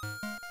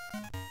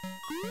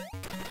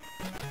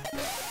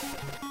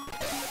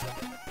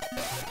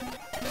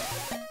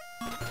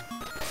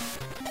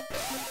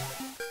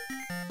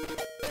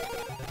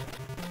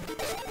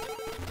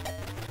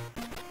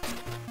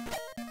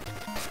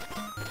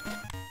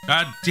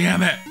 God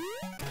damn it!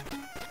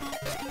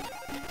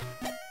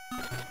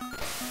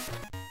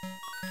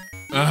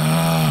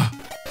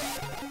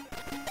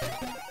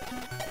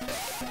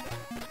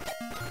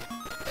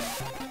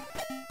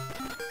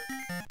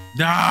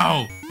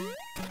 No!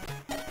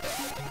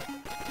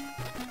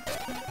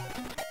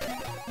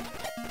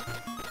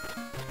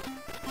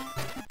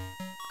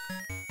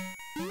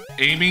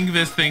 Aiming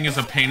this thing is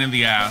a pain in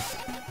the ass.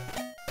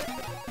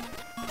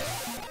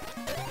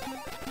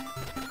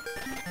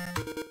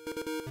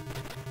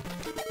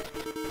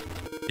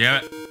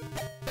 Damn it.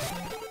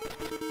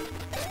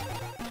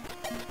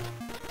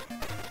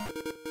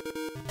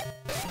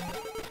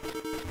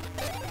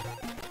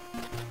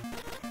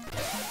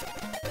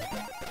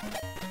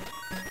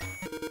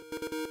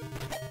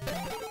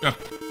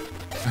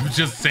 I'm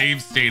just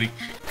save stating.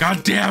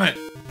 God damn it!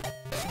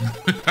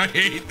 I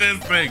hate this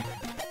thing.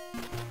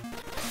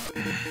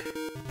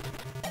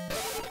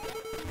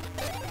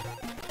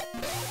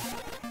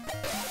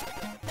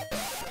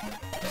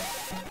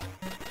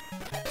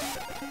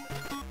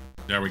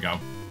 There we go.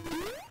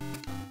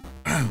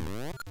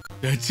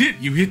 That's it.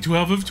 You hit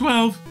 12 of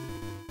 12.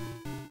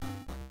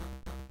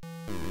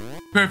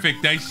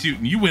 Perfect. Nice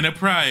shooting. You win a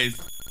prize.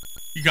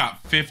 You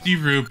got 50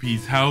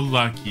 rupees. How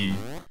lucky.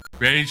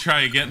 Ready to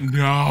try again?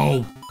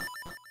 No.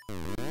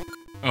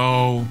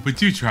 Oh, but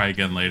do try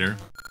again later.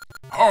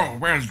 Oh,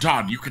 well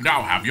done. You can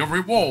now have your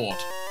reward.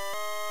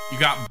 You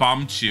got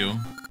Bombchu.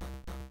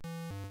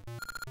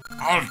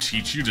 I'll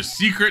teach you the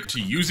secret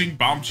to using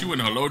Bombchu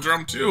and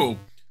Holodrum too.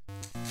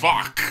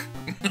 Fuck.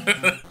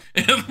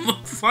 It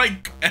looks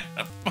like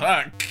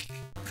fuck.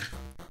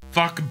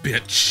 Fuck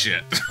bitch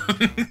shit.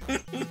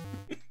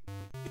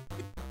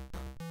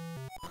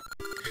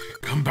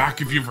 Come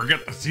back if you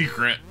forget the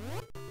secret.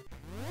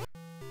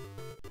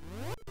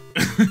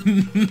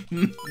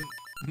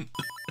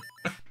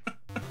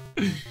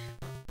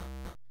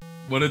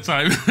 What a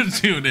time to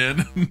tune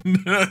in.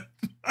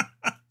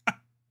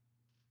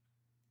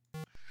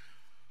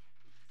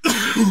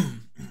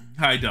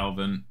 Hi,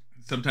 Delvin.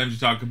 Sometimes you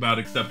talk about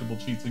acceptable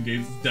cheats in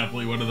games. It's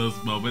definitely one of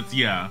those moments.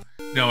 Yeah.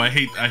 No, I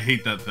hate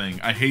that thing.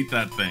 I hate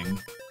that thing.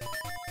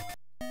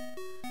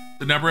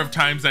 The number of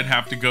times I'd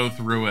have to go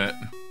through it.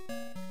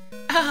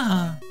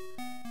 Ah.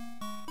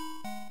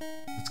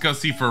 Let's go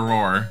see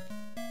Furore.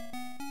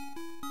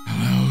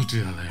 Hello,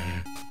 Dilly.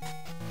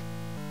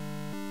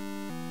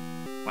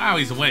 Wow,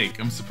 he's awake.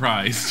 I'm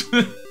surprised.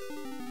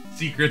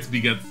 Secrets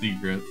beget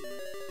secrets.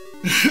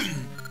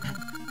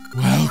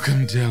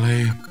 Welcome,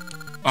 Dilly.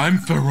 I'm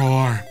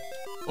Furore.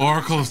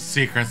 Oracle of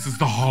Secrets is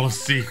the Hall of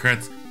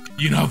Secrets.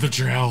 You know the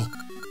drill.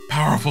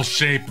 Powerful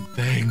shape and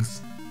things.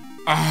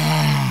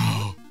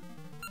 Oh.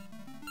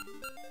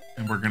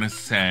 And we're gonna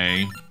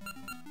say...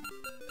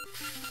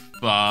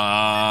 Fup.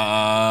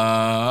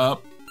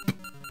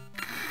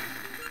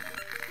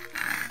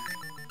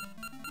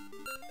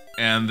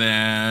 And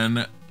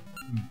then...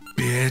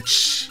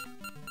 Bitch.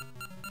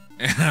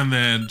 And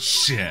then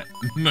shit.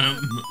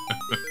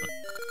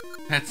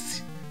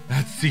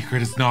 That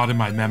secret is not in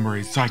my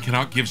memory, so I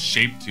cannot give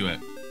shape to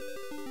it.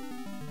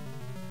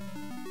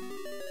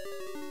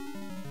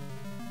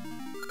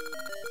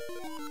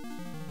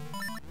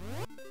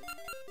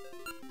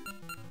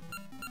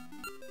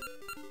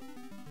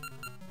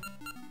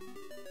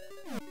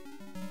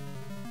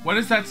 What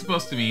is that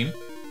supposed to mean?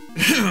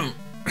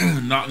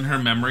 Not in her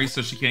memory,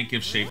 so she can't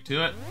give shape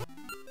to it?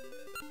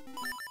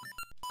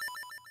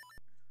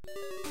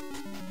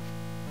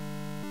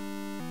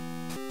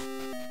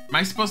 Am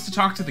I supposed to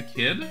talk to the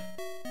kid?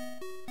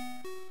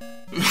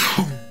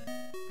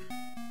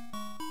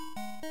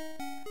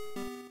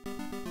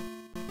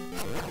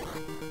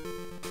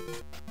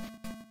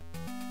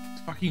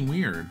 It's fucking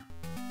weird.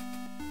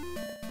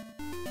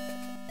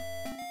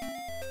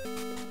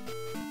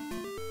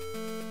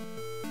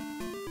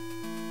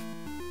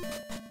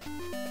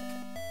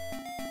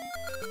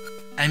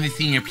 I'm the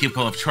senior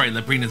pupil of Troy,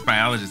 Labrina's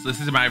biologist.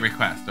 Listen to my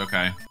request,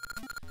 okay?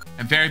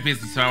 I'm very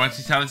busy, so I want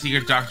you to tell the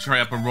secret Dr.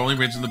 Troy up on Rolling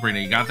Ridge in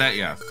Labrina. You got that?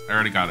 Yes. I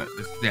already got it.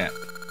 This is it.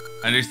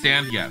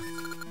 Understand? Yes.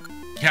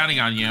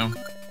 Counting on you.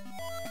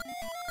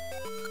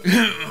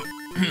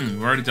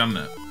 We've already done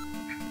that.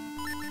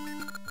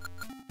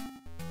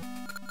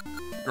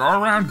 Go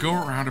around, go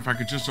around. If I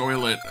could just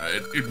oil it,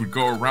 it would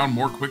go around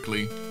more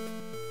quickly.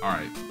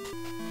 Alright.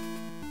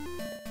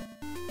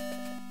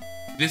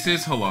 This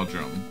is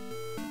Holodrum.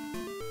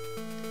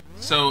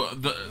 So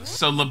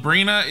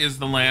Labrina is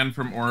the land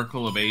from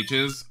Oracle of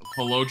Ages.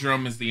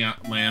 Holodrum is the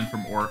land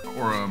from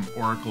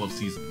Oracle of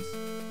Seasons.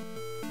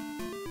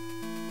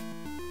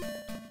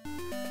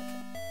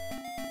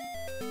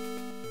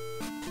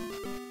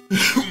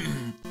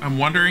 I'm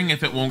wondering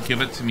if it won't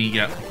give it to me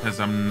yet because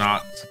I'm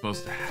not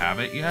supposed to have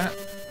it yet.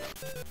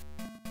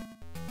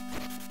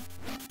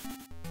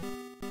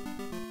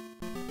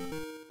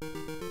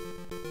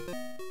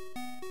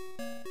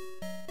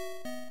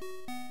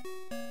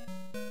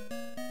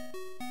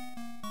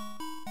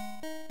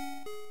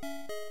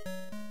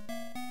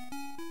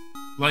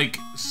 Like,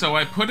 so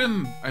I put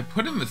in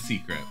the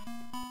secret.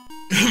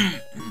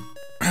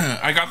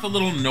 I got the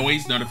little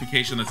noise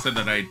notification that said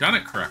that I had done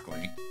it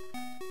correctly.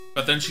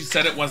 But then she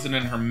said it wasn't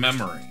in her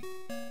memory.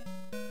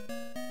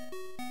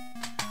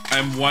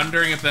 I'm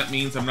wondering if that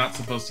means I'm not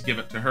supposed to give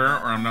it to her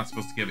or I'm not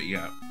supposed to give it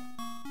yet.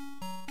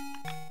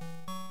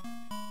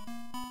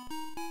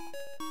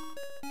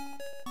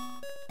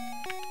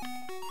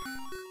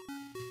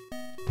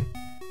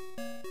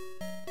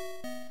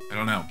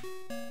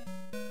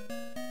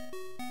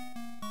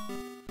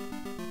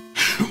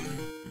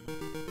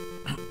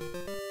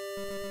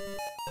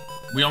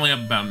 We only have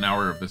about an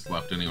hour of this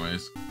left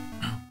anyways.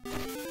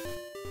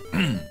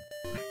 I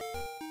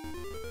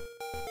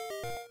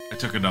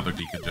took another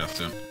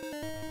decongestant.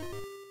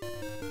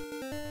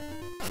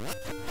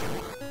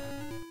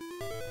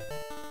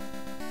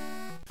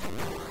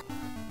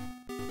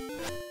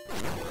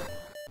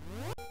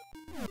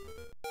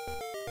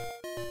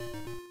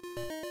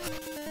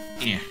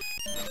 Yeah.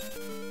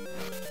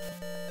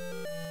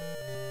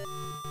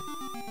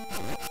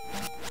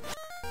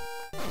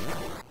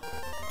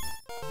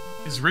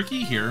 Is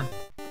Ricky here?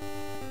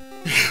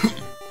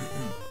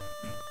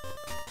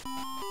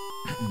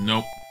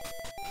 Nope.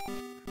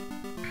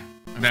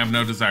 I have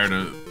no desire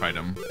to fight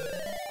him.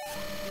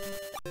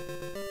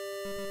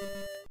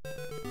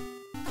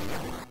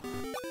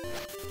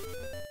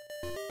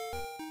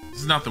 This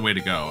is not the way to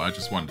go. I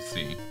just wanted to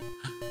see.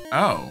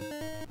 Oh.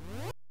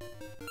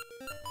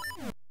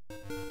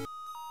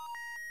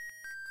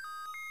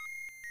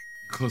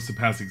 Close to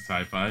passing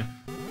sci-fi.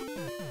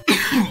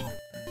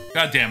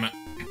 God damn it.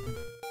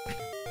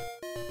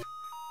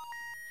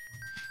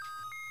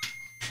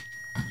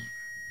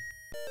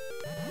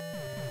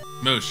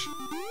 Moosh.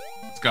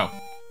 Let's go.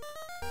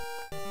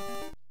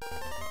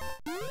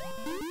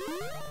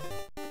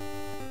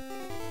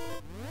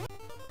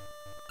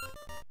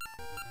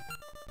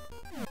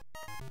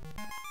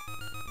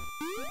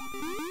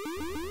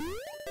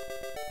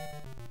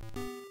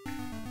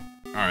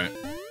 All right.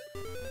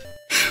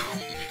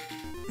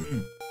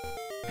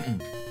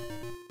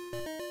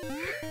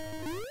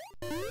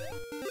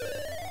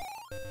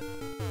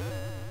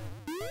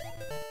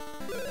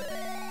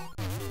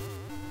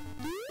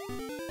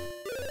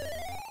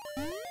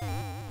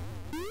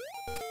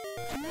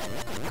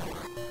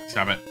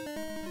 Stop it.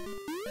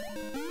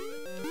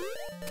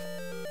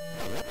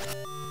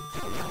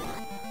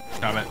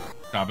 Stop it.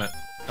 Stop it.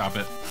 Stop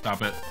it.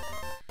 Stop it.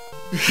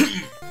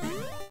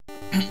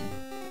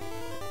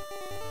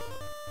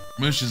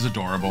 Moosh is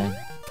adorable.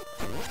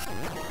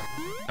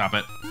 Stop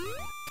it.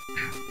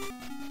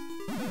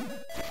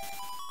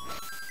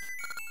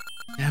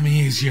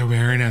 Amnesia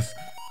awareness.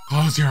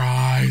 Close your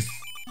eyes.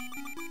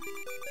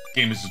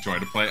 Game is a joy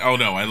to play. Oh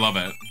no, I love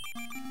it.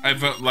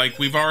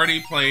 We've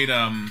already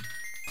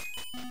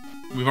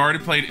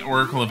played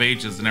Oracle of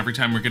Ages, and every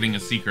time we're getting a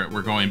secret,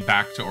 we're going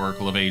back to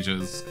Oracle of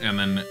Ages and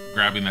then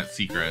grabbing that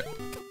secret.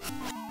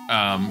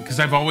 Because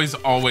I've always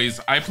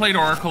I played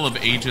Oracle of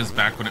Ages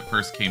back when it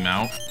first came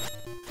out,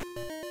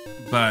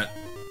 but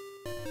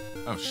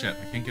oh shit,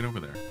 I can't get over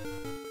there.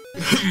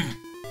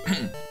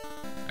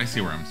 I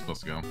see where I'm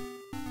supposed to go.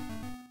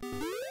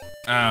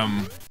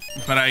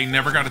 But I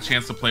never got a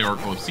chance to play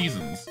Oracle of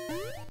Seasons,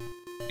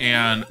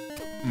 and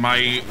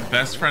my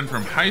best friend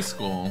from high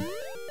school,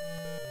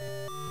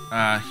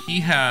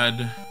 he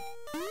had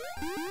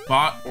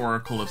bought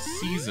Oracle of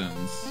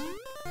Seasons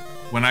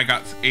when I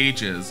got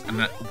Ages,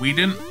 and we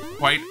didn't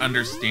quite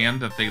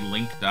understand that they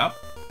linked up.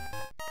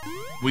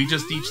 We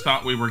just each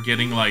thought we were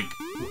getting like,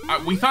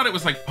 we thought it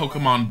was like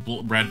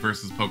Pokemon Red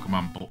versus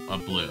Pokemon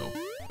Blue.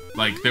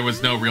 Like there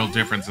was no real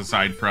difference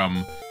aside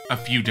from a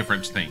few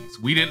different things.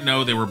 We didn't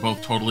know they were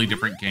both totally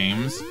different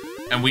games,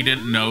 and we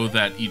didn't know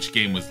that each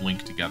game was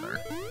linked together.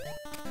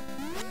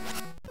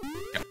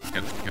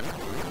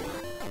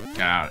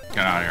 Get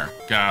out of here.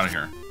 Get out of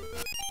here.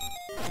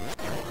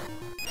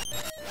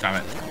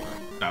 Stop it.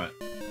 Stop it.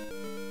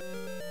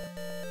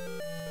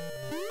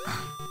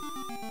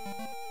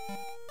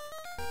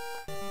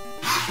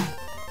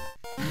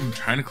 I'm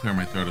trying to clear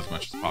my throat as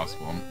much as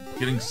possible. I'm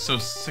getting so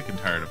sick and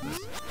tired of this.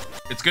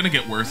 It's gonna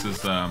get worse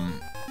as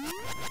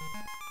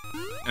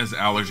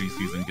allergy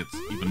season gets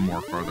even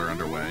more further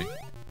underway.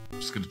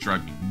 It's just gonna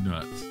drive me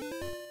nuts.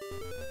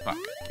 Fuck,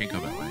 can't go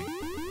that way.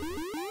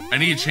 I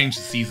need to change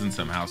the season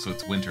somehow so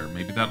it's winter.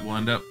 Maybe that will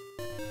end up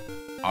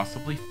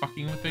possibly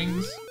fucking with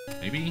things?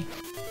 Maybe?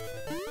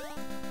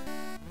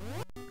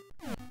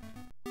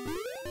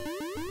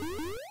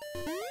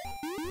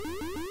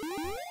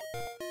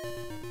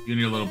 You and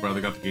your little brother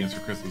got the games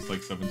for Christmas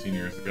like 17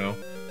 years ago.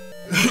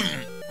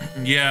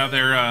 Yeah,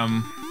 they're,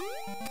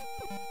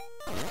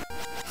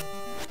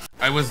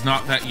 I was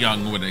not that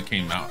young when it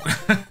came out.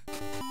 I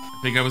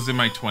think I was in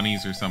my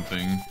 20s or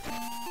something.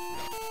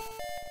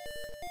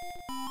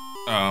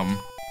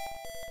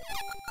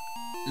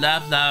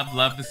 Love, love,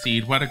 love the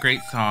seed. What a great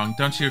song.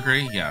 Don't you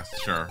agree? Yes,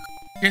 sure.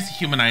 Here's a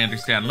human I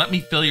understand. Let me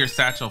fill your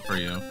satchel for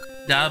you.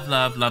 Love,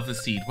 love, love the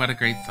seed. What a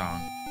great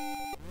song.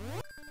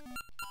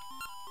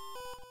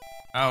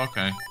 Oh,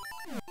 okay.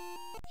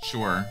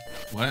 Sure.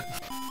 What?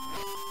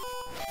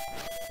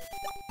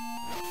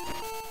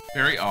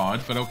 Very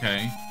odd, but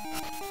okay.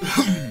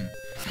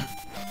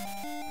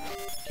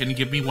 Can you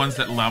give me ones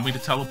that allow me to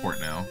teleport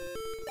now?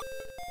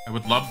 I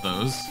would love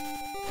those.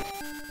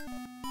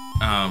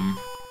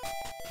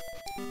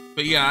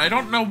 But yeah, I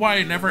don't know why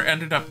I never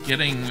ended up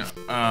getting,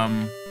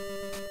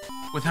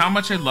 with how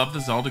much I love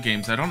the Zelda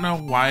games, I don't know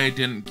why I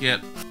didn't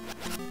get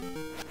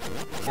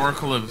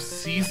Oracle of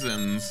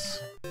Seasons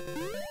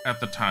at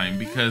the time,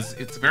 because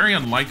it's very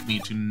unlike me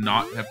to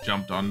not have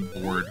jumped on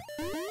board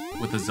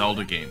with a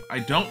Zelda game. I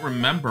don't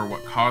remember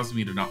what caused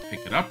me to not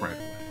pick it up right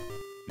away.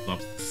 He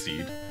loves the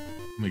seed.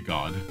 Oh my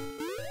god.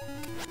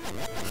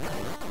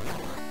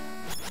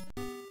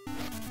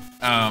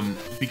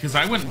 Because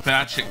I went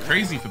batshit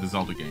crazy for the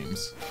Zelda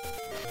games.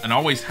 And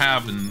always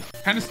have, and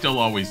kind of still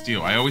always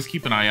do. I always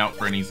keep an eye out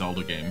for any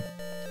Zelda game.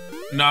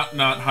 Not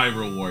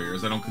Hyrule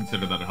Warriors. I don't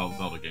consider that a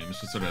Zelda game. It's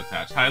just sort of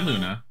attached. Hi,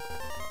 Luna.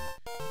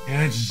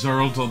 Yeah, it's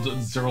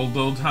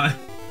Zelda time.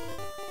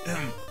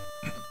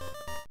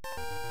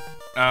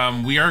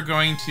 We are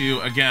going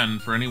to, again,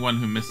 for anyone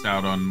who missed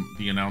out on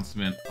the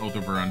announcement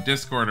over on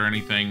Discord or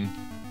anything,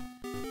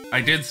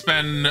 I did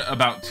spend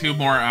about 2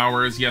 more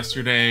hours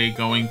yesterday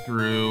going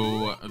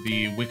through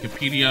the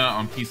Wikipedia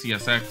on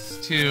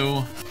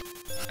PCSX2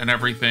 and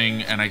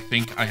everything, and I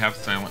think I have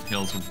Silent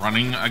Hills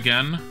running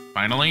again,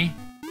 finally.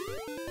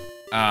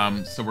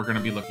 So we're going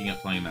to be looking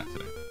at playing that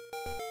today.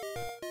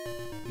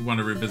 You want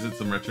to revisit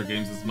some retro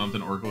games this month,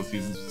 and Oracle of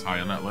Seasons was high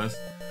on that list.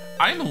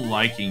 I'm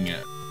liking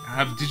it.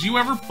 Did you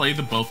ever play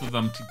the both of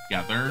them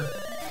together?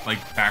 Like,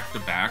 back to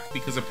back?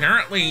 Because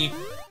apparently,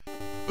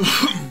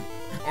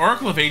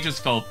 Oracle of Ages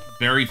felt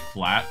very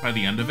flat by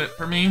the end of it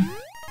for me.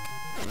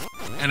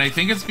 And I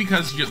think it's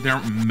because they're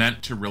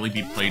meant to really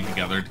be played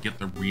together to get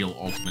the real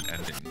ultimate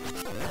ending.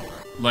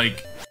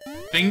 Like,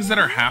 things that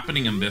are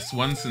happening in this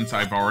one, since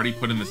I've already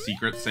put in the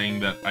secret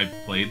saying that I've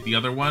played the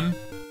other one,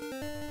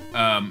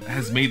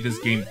 has made this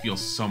game feel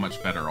so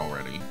much better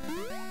already.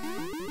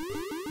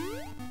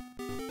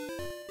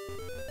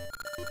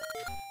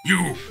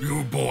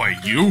 You boy,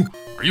 you?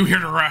 Are you here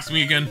to harass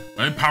me again?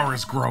 My power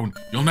has grown.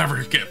 You'll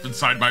never get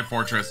inside my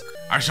fortress.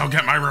 I shall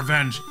get my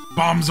revenge.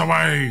 Bombs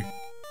away!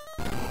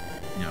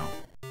 No.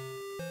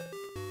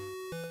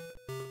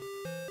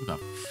 Who the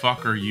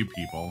fuck are you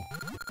people?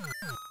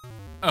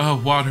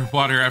 Oh,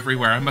 water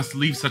everywhere. I must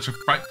leave such a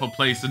frightful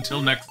place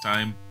until next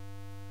time.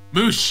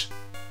 Moosh!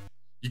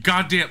 You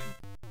goddamn...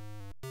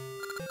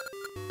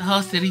 The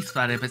whole city's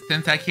flooded, but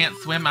since I can't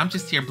swim, I'm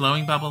just here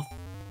blowing bubbles.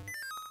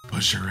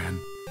 Push her in.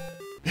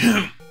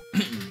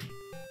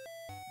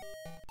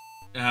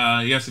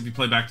 Yes, if you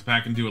play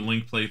back-to-back and do a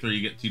Link playthrough,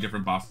 you get 2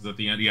 different bosses at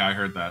the end. Yeah, I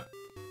heard that.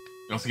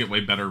 You also get way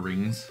better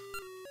rings.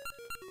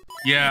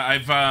 Yeah,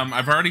 I've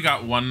already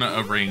got one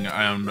ring.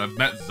 I've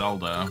met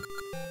Zelda.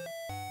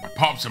 My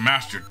pop's a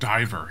master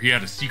diver. He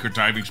had a secret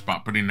diving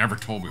spot, but he never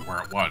told me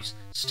where it was.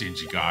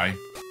 Stingy guy.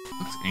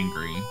 Looks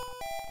angry.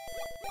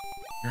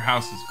 Your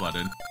house is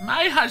flooded.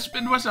 My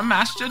husband was a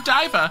master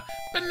diver,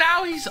 but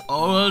now he's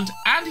old,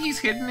 and he's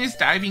hidden his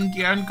diving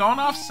gear and gone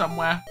off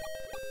somewhere.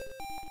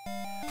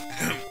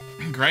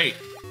 Great.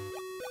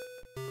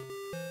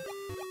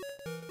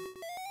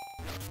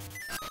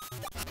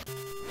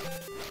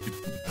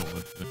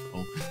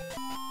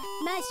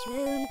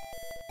 Mushroom.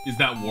 Is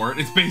that Wart?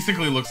 It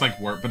basically looks like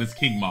Wart, but it's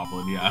King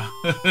Moblin, yeah.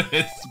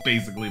 It's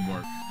basically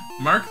Wart.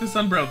 Mark the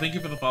Sunbro, thank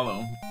you for the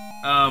follow.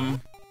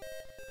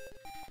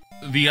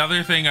 The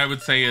other thing I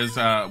would say is,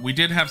 we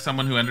did have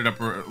someone who ended up...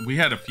 We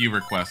had a few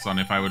requests on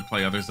if I would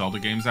play other Zelda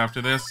games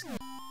after this.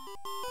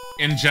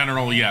 In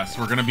general, yes,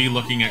 we're going to be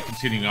looking at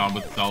continuing on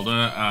with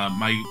Zelda.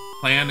 My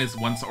plan is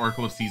once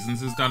Oracle of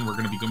Seasons is done, we're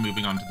going to be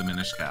moving on to the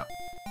Minish Cap.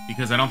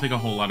 Because I don't think a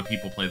whole lot of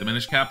people play the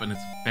Minish Cap, and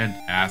it's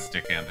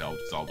fantastic handheld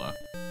Zelda.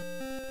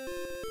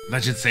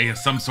 Legends say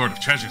some sort of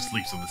treasure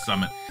sleeps on the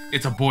summit.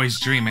 It's a boy's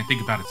dream. I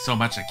think about it so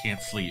much I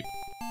can't sleep.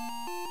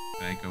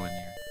 Did I go in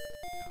here?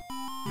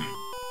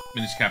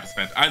 Minish Cap is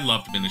fantastic. I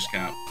loved Minish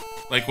Cap.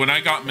 Like, when I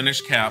got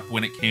Minish Cap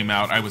when it came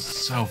out, I was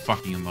so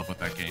fucking in love with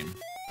that game.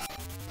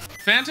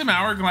 Phantom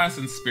Hourglass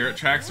and Spirit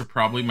Tracks are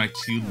probably my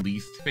 2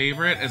 least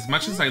favorite. As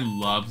much as I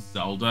love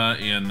Zelda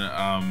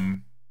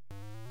in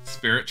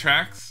Spirit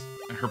Tracks,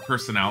 her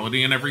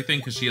personality and everything,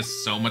 because she has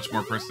so much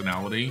more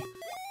personality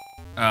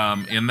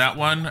in that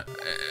one,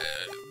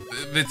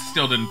 it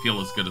still didn't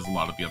feel as good as a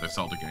lot of the other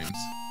Zelda games.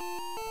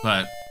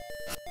 But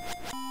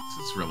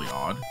this is really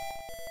odd.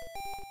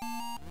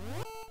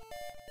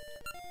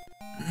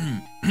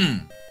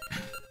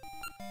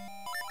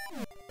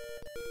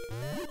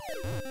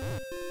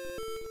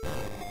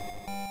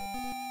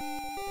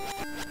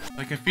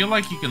 Like, I feel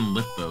like you can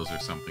lift those or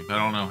something, but I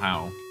don't know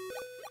how.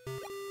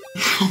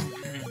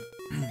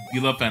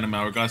 You love Phantom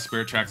Hourglass,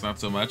 Spirit Tracks not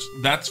so much.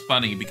 That's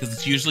funny, because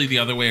it's usually the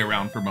other way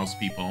around for most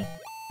people.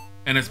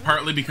 And it's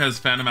partly because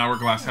Phantom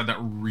Hourglass had that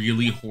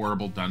really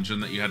horrible dungeon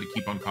that you had to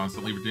keep on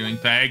constantly doing.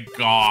 Thank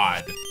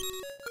God!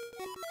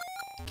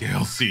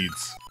 Gale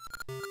Seeds.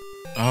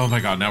 Oh my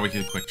god, now we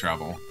can quick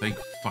travel. Thank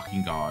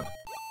fucking God.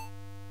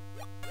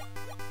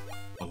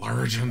 The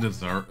Legend of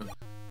The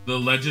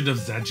Legend of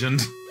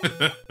Zegend.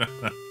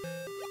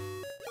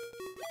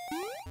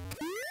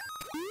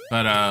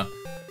 But,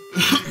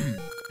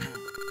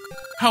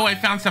 oh, I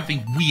found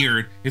something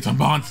weird. It's a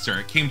monster.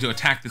 It came to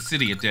attack the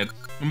city, it did.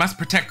 We must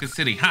protect the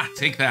city. Ha,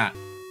 take that.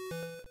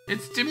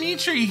 It's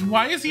Dimitri.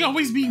 Why is he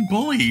always being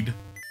bullied?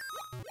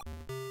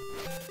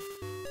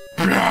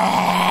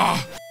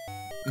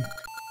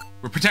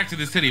 We're protecting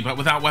the city, but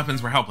without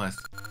weapons, we're helpless.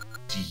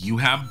 Do you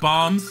have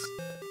bombs?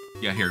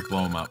 Yeah, here,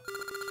 blow them up.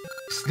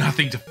 There's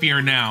nothing to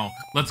fear now.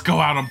 Let's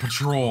go out on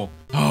patrol.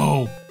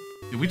 Oh.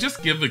 Did we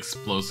just give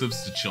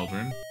explosives to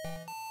children?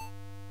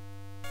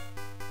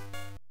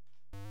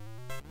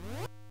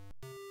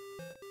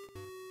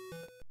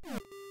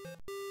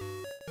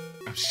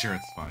 sure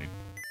it's fine.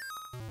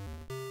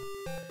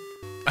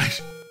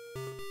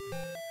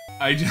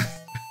 I just...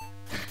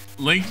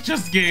 Link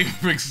just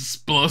gave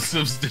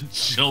explosives to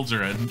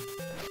children.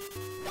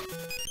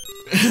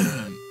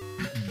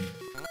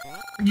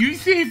 You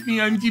saved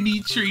me, I'm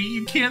Dimitri.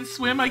 You can't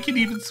swim, I can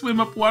even swim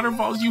up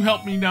waterfalls. You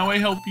help me, now I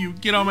help you.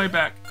 Get on my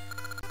back.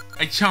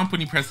 I chomp when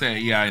you press A.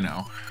 Yeah, I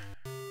know.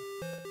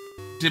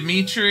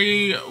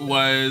 Dimitri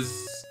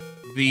was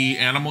the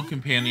animal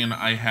companion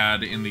I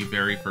had in the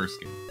very first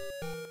game.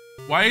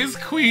 Why is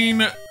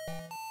Queen...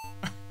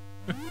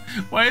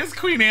 Why is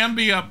Queen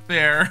Ambi up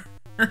there?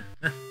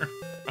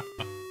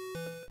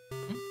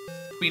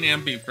 Queen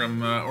Ambi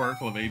from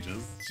Oracle of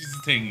Ages. She's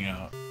just hanging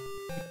out.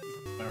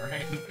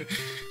 Alright.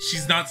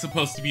 She's not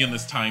supposed to be in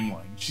this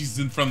timeline. She's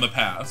from the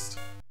past.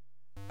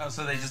 Oh,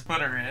 so they just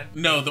put her in?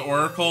 No, the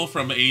Oracle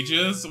from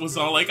Ages was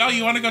all like, oh,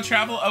 you want to go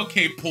travel?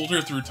 Okay, pulled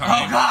her through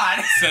time. Oh,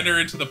 God! Sent her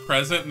into the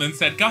present and then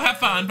said, go have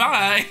fun,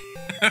 bye!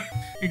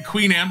 And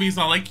Queen Ambi's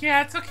all like,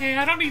 yeah, it's okay,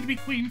 I don't need to be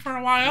queen for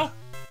a while.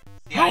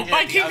 See, hope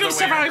my kingdom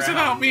survives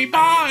without me,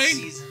 bye!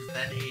 Seasons,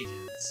 then ages,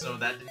 so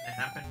that didn't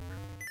happen.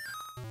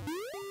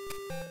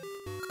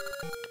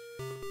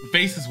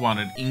 Faces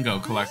wanted,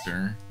 Ingo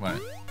collector. What?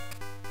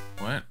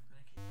 What?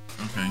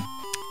 Okay.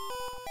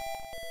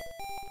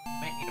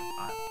 Might need a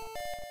pot.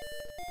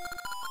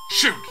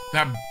 Shoot!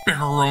 That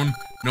Baron!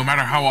 No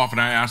matter how often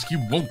I ask, he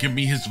won't give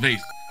me his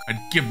vase. I'd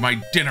give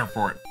my dinner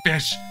for it.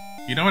 Fish!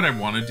 You know what I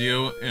want to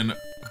do? In...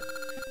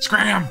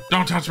 Scram!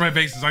 Don't touch my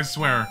vases, I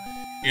swear!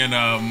 In,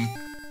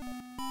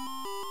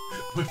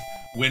 with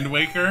Wind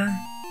Waker,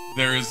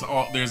 there's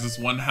this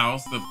one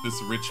house of this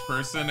rich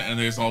person, and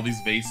there's all these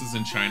vases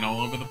in china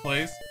all over the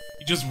place.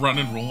 You just run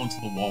and roll into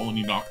the wall, and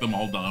you knock them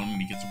all down,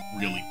 and he gets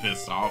really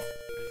pissed off.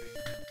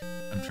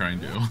 I'm trying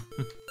to.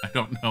 I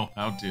don't know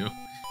how to.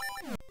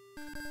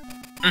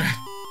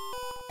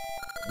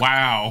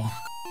 Wow.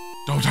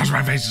 Don't touch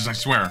my vases, I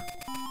swear.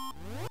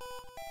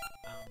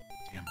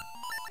 Damn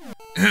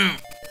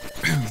it.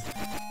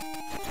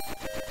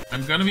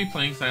 I'm gonna be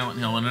playing Silent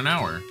Hill in an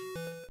hour.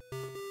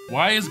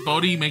 Why is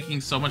Bodhi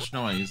making so much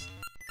noise?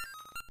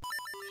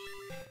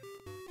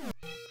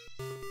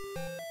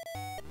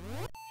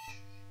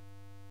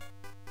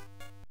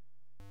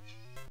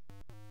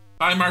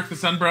 Bye, Mark the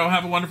Sun Bro.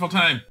 Have a wonderful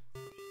time.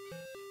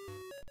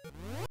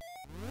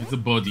 It's a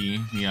Bodhi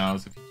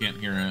meows if you can't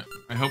hear it.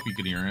 I hope you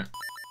can hear it.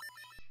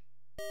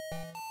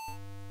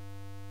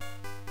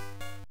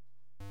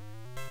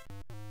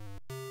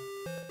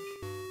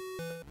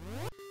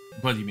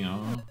 Buddy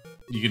meow.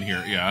 You can hear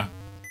it, yeah.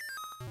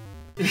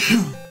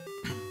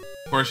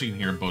 Of course you can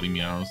hear Bodhi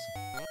meows.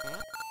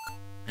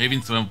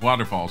 Even some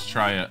waterfalls,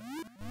 try it.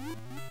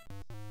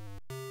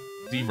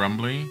 Is he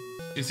rumbly?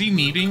 Is he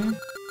kneading?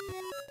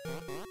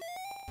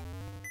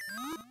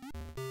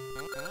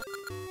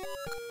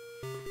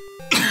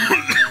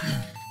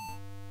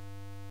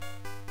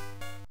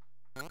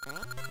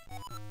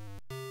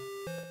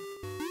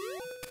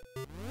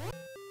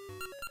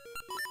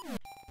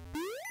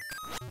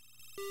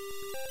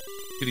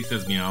 Kitty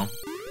says meow.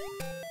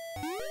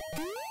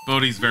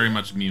 Bodhi's very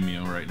much Mew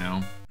Mew right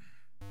now.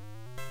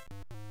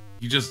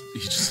 He just...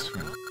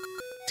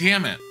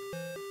 Damn it!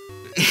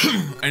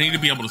 I need to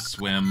be able to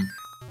swim.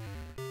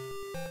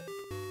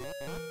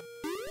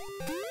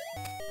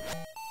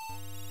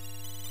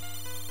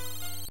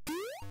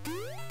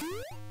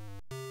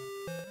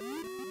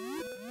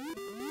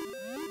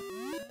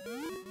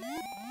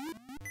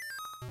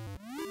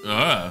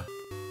 Ugh.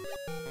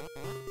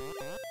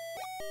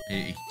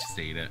 He just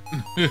ate it.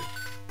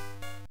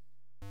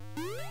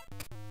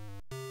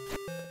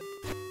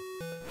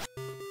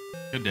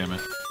 God damn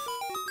it.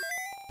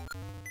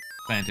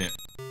 Plant it.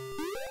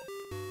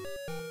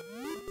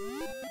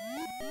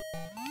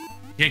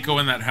 Can't go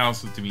in that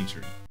house with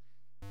Dimitri.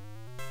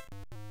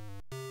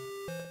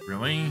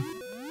 Really?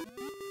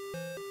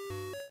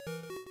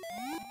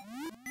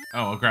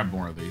 Oh, I'll grab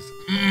more of these.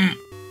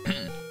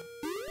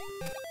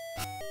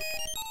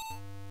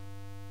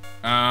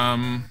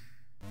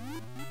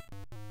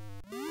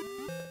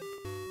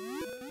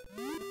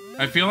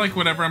 I feel like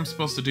whatever I'm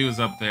supposed to do is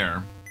up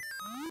there.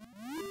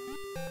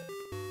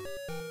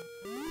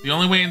 The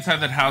only way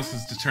inside that house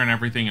is to turn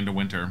everything into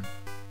winter.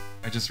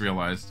 I just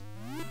realized.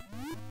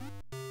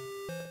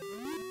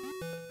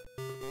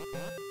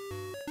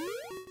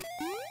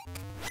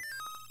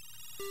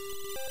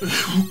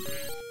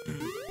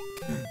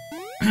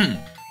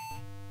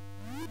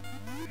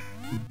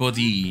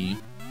 Buddy.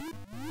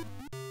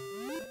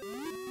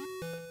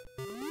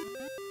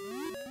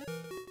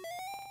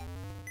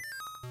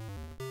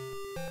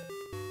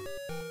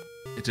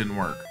 It didn't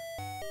work.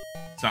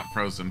 It's not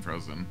frozen.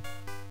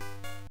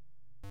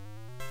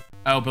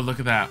 Oh, but look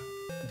at that.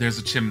 There's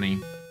a chimney.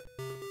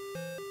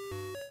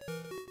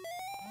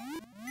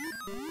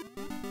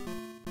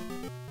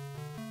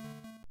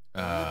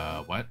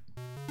 What?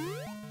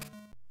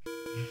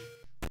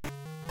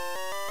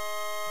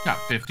 Got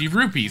 50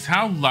 rupees.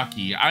 How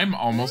lucky. I'm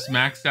almost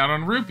maxed out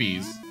on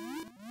rupees.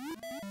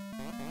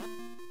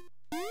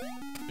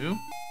 Who?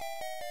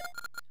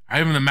 I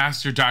am the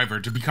master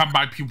diver. To become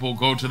my pupil,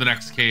 go to the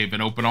next cave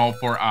and open all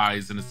 4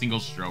 eyes in a single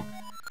stroke,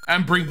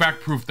 and bring back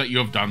proof that you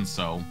have done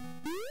so.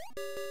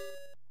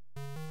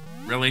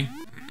 Really?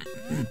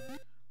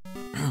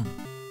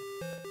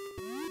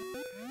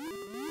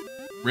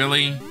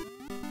 Really?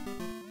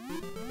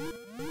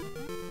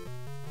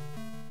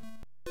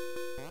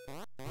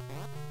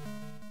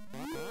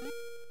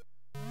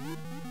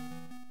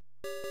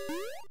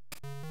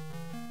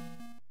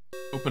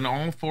 Open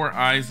all 4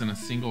 eyes in a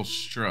single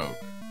stroke.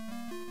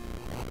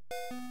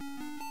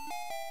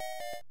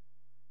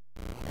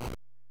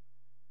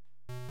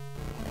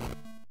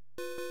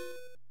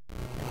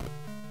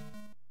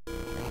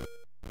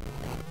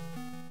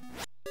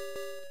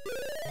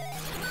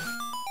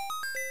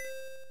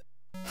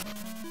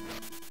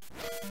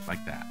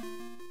 Like that.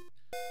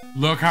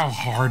 Look how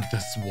hard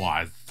this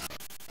was.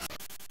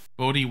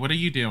 Bodhi, what are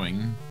you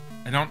doing?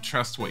 I don't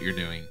trust what you're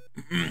doing.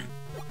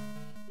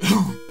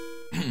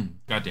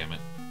 God damn it.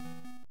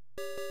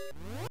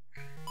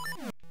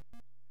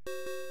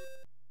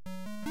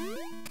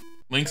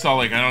 Link's all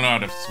like, I don't know how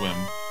to swim.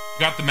 You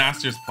got the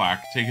master's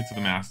plaque. Take it to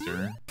the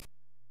master.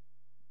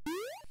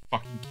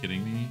 Fucking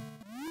kidding me?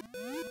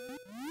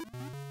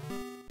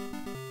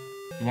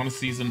 You want a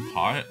seasoned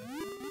pot?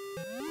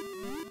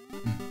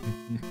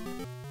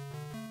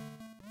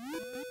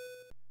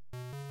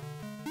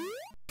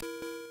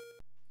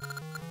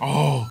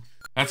 Oh,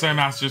 that's my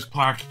master's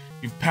plaque.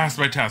 You've passed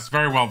my test.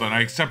 Very well done. I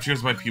accept you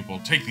as my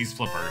pupil. Take these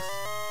flippers.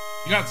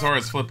 You got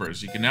Zora's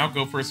flippers. You can now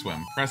go for a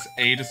swim. Press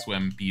A to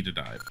swim, B to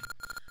dive.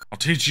 I'll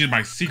teach you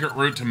my secret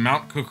route to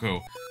Mount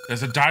Cuckoo.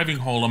 There's a diving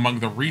hole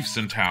among the reefs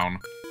in town.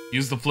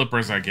 Use the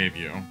flippers I gave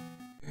you.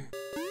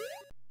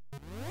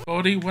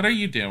 Bodhi, what are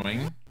you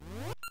doing?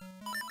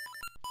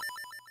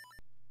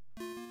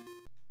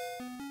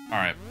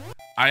 Alright.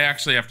 I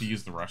actually have to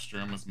use the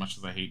restroom as much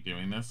as I hate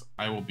doing this.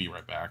 I will be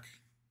right back.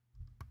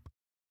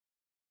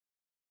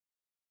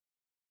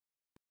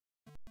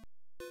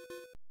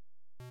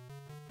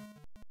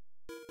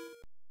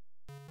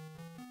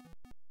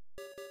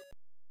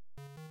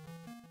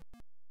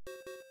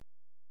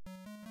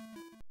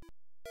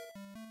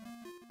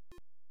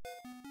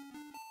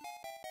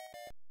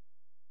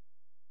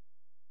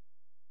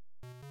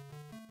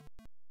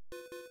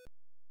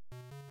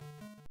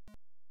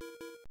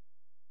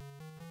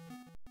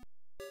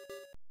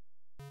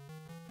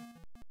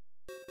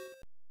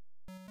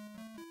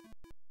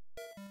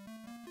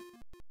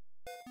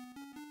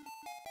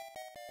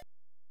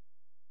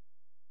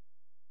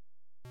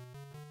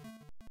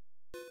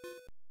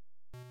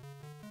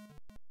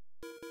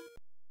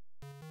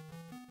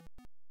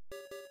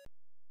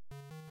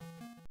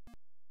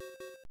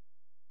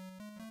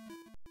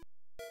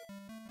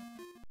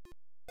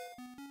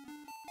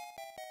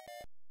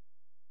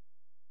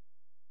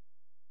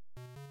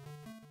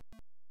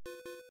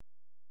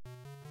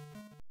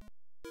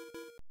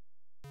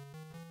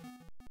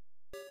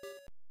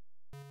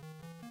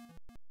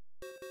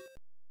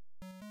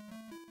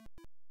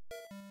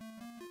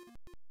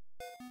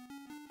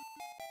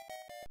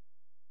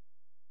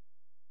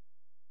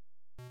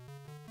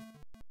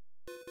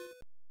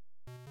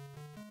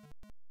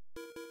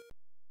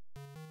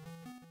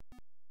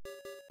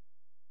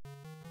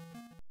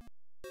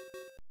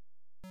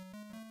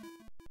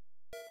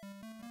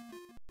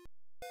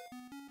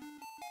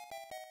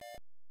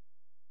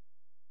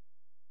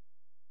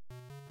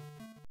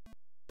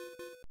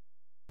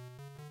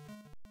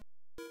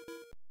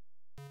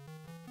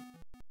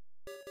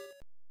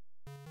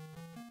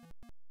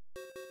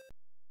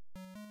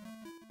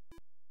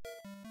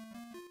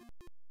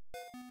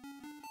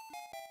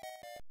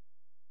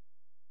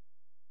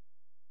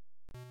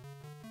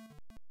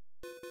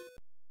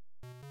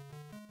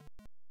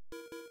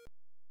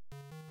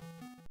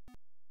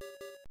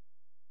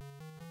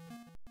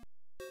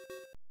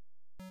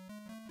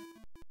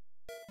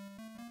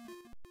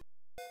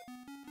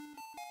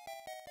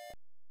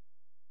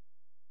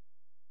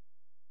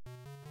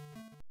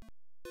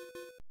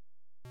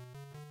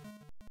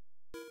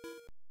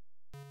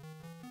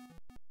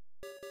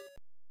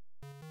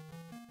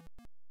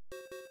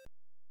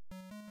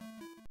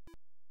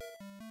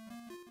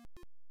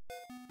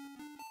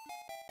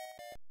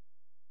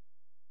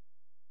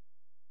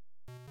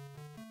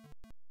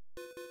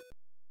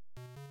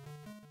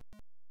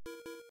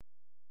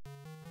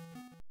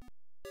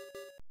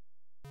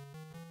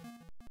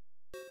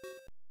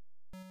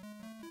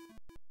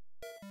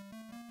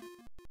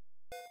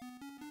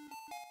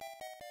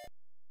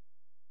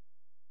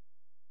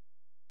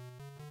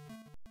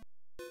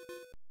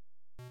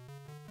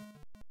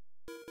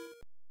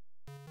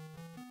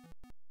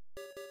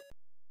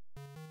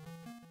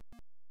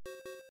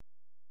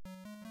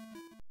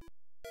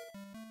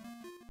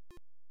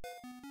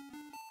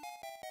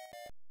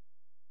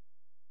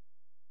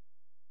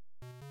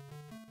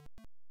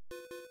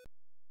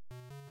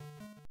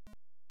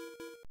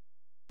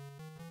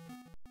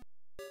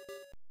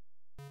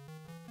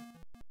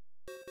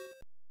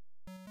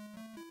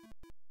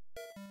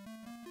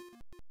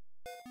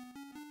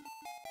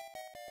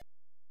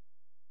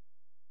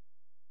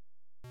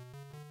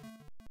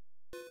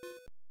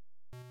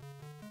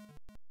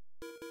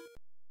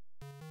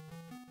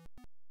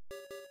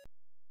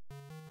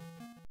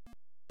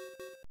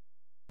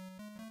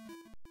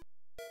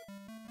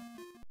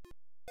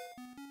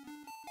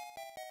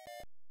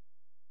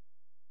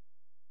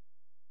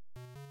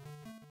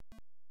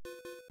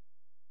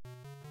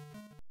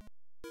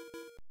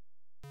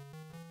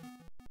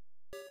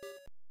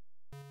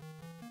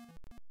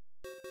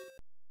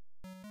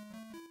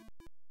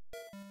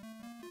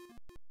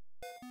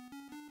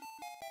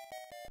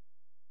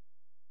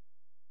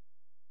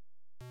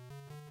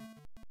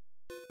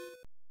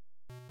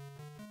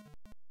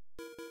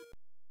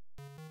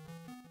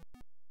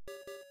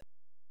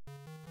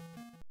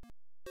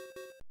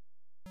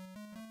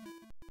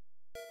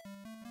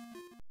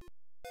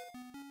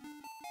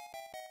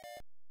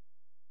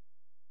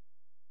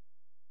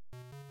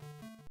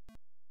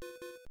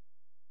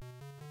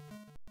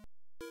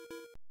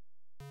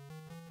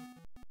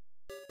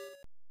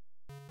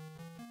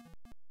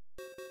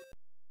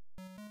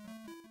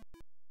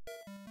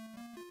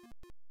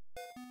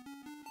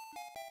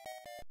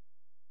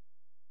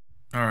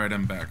 All right,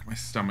 I'm back. My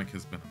stomach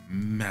has been a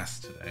mess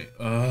today.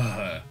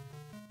 Ugh.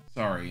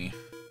 Sorry.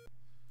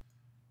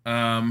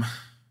 Bodhi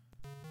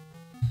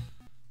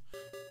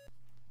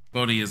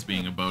is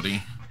being a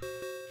Bodhi.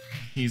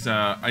 He's,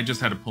 I just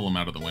had to pull him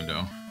out of the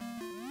window.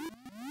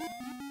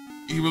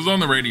 He was on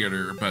the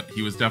radiator, but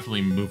he was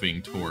definitely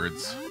moving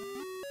towards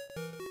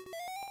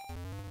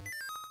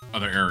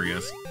other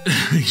areas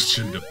he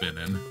shouldn't have been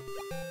in.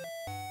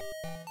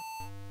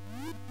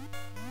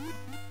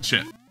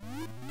 Shit.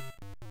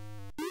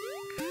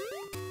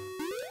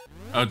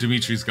 Oh,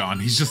 Dimitri's gone.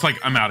 He's just like,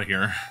 I'm out of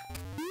here.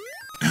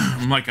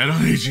 I'm like, I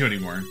don't need you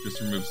anymore. Just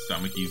remove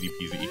stomach, easy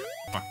peasy.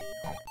 Fucking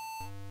hell.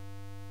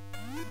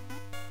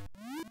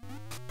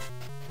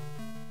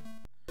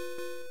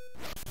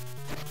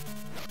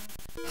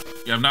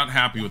 Yeah, I'm not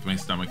happy with my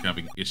stomach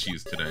having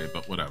issues today,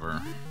 but whatever.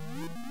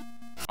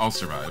 I'll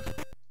survive.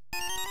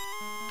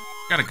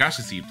 Got a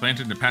gacha seed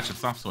planted in a patch of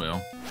soft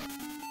soil.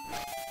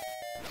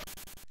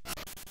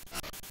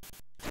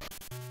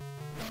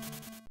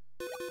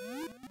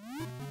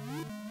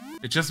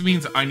 It just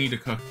means I need to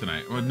cook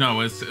tonight. Well,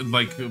 no, it's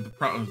like,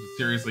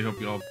 seriously,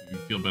 hope you all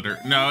feel better.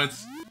 No,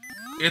 it's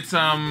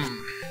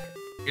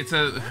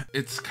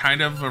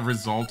kind of a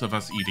result of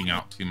us eating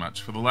out too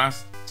much. For the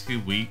last 2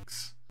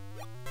 weeks,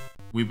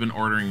 we've been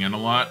ordering in a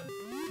lot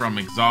from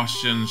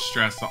exhaustion,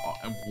 stress,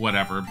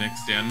 whatever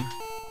mixed in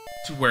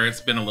to where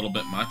it's been a little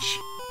bit much.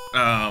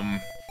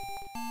 I'm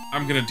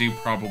gonna do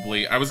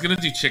I was gonna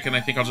do chicken. I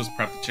think I'll just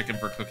prep the chicken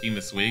for cooking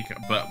this week,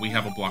 but we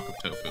have a block of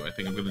tofu. I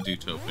think I'm gonna do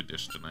tofu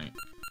dish tonight.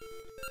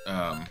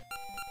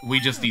 We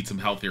just need some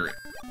healthier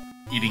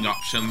eating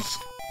options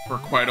for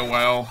quite a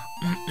while,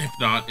 if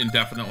not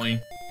indefinitely.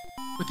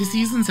 With the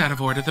seasons out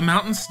of order, the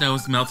mountain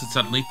snows melted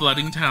suddenly,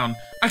 flooding town.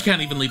 I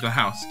can't even leave the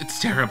house.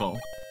 It's terrible.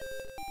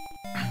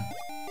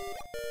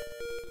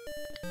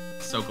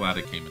 So glad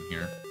it came in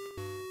here.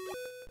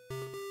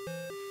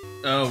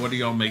 Oh, what are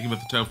y'all making with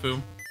the tofu?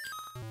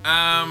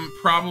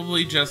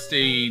 Probably just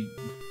a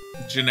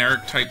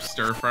generic type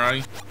stir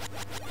fry.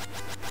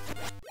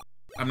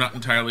 I'm not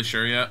entirely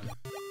sure yet.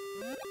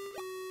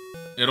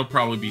 It'll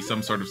probably be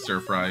some sort of stir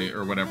fry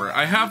or whatever.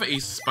 I have a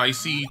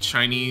spicy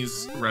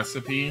Chinese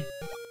recipe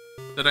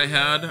that I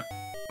had.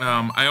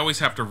 I always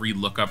have to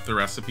re-look up the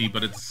recipe,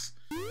 but it's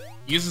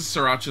uses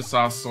sriracha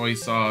sauce, soy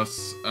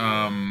sauce,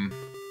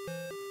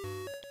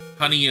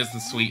 honey is the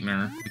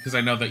sweetener, because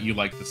I know that you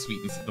like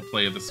the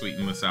play of the sweet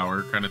and the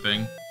sour kind of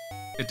thing.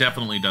 It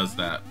definitely does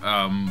that.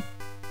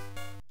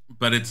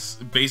 But it's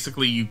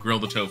basically you grill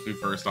the tofu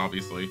first,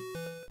 obviously.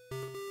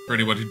 For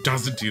anyone who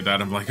doesn't do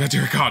that, I'm like, oh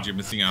dear God, you're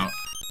missing out.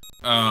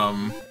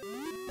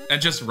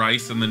 And just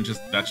rice and then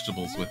just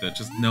vegetables with it.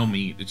 Just no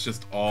meat. It's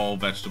just all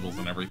vegetables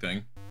and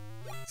everything.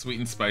 Sweet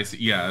and spicy.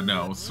 Yeah,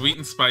 no. Sweet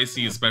and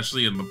spicy,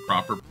 especially in the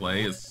proper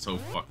play, is so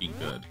fucking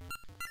good.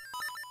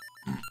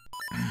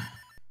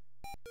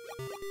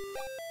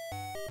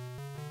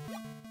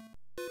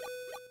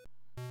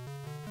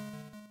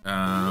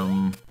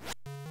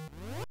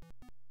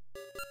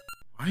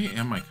 Why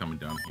am I coming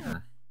down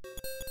here?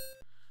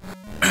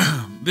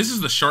 This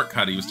is the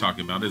shortcut he was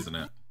talking about, isn't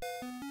it?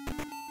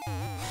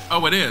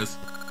 Oh, it is.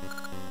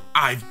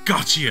 I've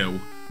got you!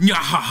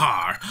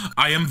 Nyahaha!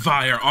 I am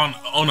Vire,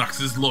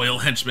 Onox's loyal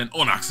henchman.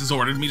 Onox has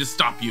ordered me to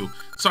stop you,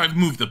 so I've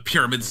moved the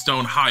pyramid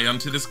stone high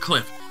onto this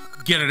cliff.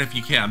 Get it if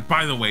you can.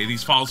 By the way,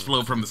 these falls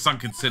flow from the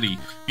sunken city.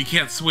 If you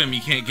can't swim,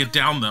 you can't get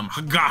down them.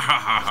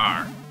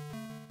 Ha-ga-ha-ha-ha!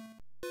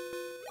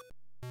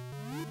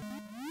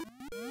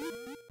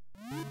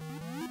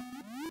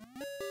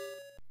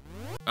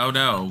 Oh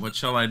no, what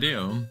shall I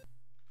do?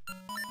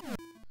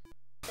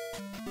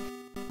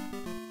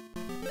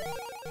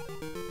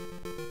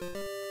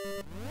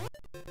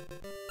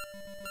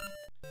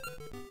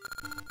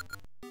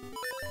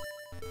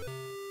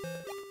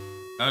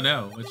 Oh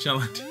no, what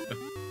shall I do?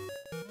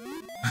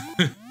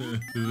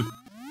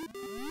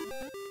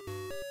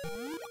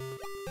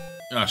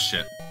 Oh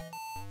shit.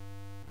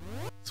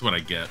 That's what I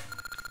get.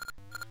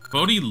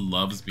 Bodhi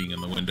loves being in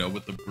the window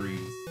with the breeze.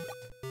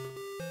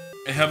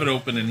 I have it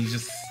open and he's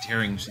just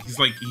staring.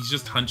 He's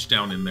just hunched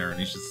down in there and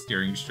he's just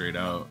staring straight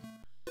out.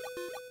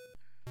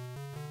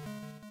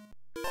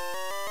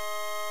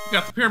 You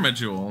got the pyramid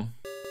jewel.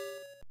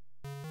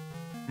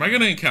 Am I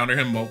gonna encounter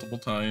him multiple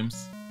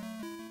times?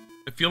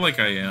 I feel like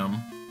I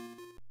am.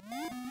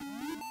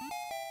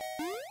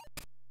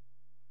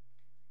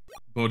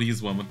 Bodhi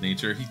is one with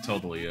nature. He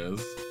totally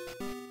is.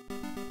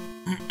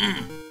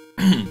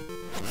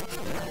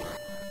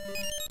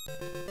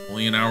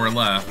 Only an hour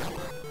left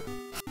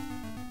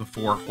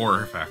before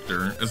horror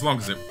factor, as long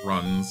as it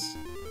runs.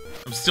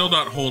 I'm still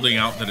not holding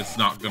out that it's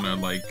not gonna,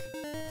 like,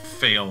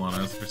 fail on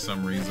us for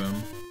some reason.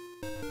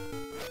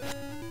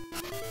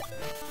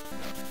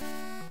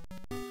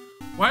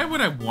 Why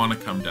would I want to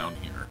come down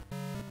here?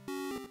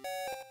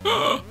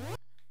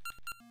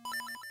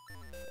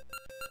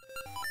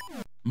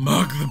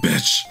 Mug the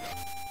bitch!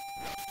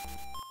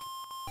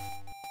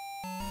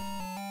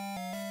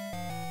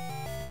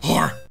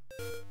 Whore!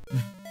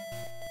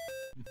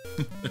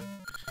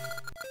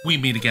 We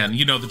meet again.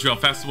 You know the drill.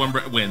 Fastest one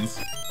wins.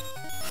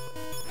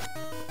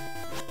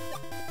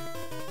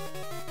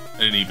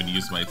 didn't even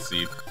use my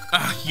seed.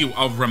 Ah,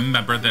 I'll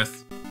remember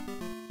this.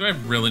 Do I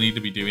really need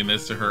to be doing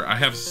this to her? I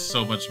have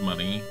so much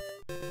money.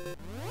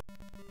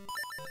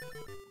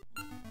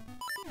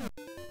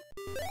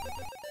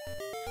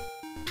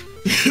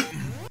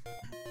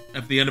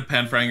 At the end of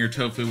pan frying your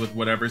tofu with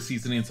whatever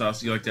seasoning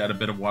sauce you like to add a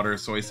bit of water or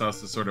soy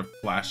sauce to sort of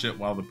flash it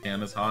while the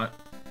pan is hot.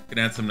 You can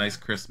add some nice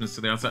crispness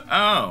to the outside.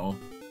 Oh!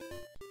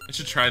 I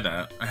should try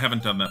that. I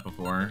haven't done that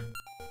before.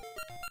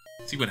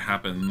 See what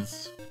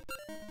happens.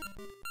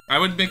 I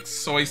would mix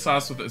soy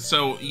sauce with it.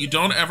 So you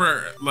don't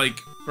ever, like,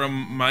 from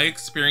my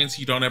experience,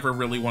 you don't ever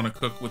really want to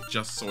cook with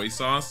just soy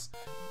sauce.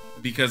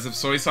 Because if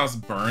soy sauce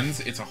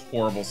burns, it's a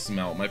horrible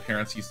smell. My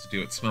parents used to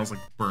do it. It smells like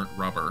burnt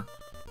rubber.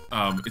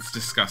 It's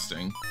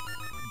disgusting.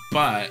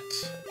 But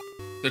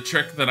the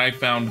trick that I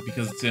found,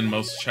 because it's in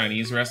most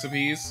Chinese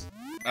recipes,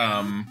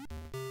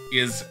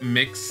 is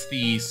mix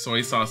the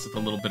soy sauce with a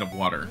little bit of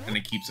water, and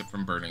it keeps it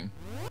from burning.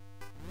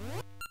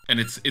 And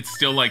it's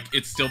still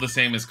the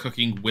same as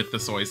cooking with the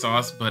soy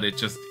sauce, but it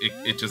just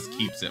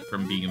keeps it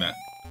from being that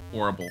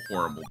horrible,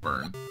 horrible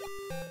burn.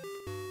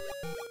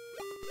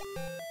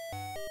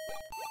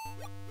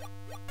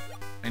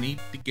 I need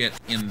to get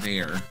in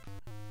there.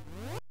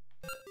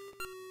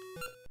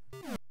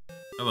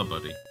 Hello,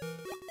 buddy.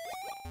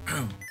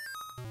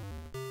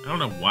 I don't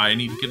know why I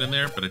need to get in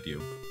there, but I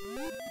do.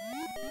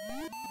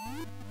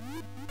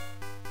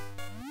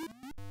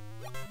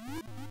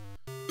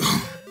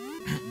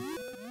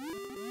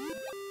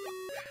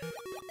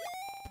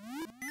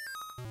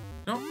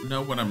 Don't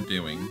know what I'm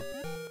doing,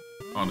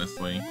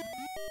 honestly.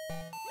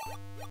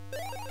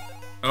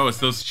 Oh, it's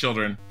those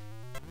children.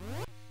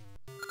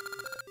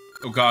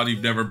 Oh god,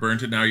 you've never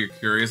burnt it, now you're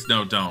curious?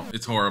 No, don't.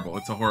 It's horrible.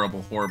 It's a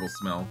horrible, horrible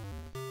smell.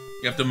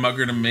 You have to mug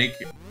her to make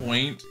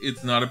point.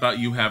 It's not about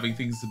you having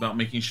things, it's about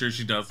making sure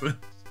she doesn't.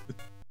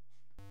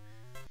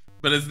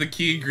 But as the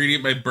key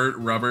ingredient by burnt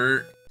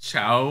rubber,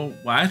 chow,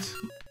 what?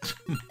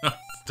 No,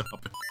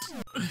 stop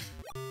it.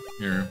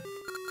 Here.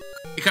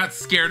 It got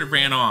scared and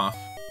ran off.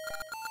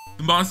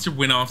 The monster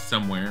went off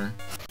somewhere.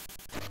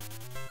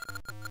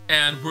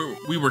 And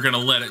we were gonna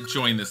let it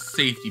join the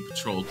safety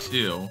patrol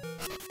too.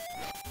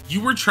 You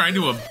were trying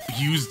to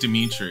abuse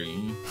Dimitri.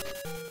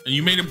 And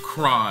you made him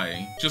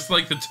cry, just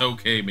like the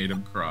Tokay made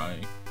him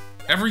cry.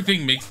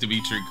 Everything makes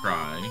Dimitri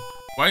cry.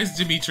 Why is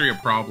Dimitri a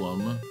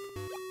problem?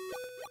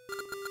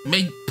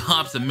 Made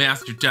Pops a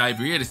master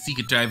diver. He had a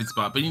secret diving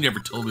spot, but he never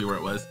told me where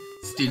it was.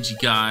 Stingy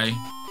guy.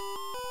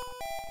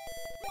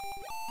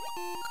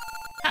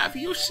 Have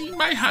you seen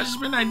my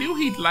husband? I knew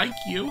he'd like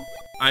you.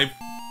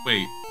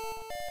 Wait.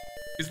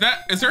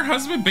 Is her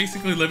husband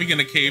basically living in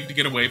a cave to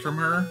get away from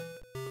her?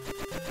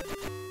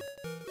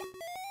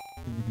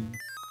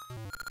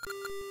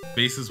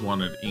 Bases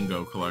wanted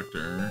Ingo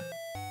collector.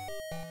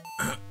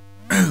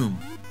 Ha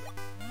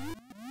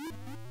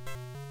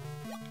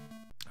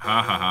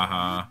ha ha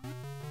ha.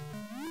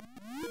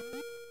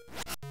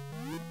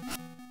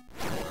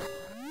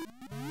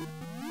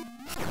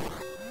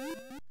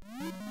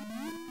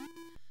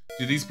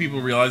 Do these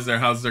people realize their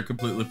houses are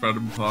completely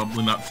flooded and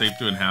probably not safe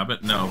to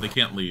inhabit? No, they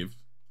can't leave.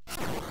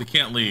 They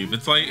can't leave.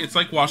 It's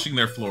like washing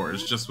their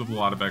floors, just with a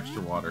lot of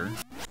extra water.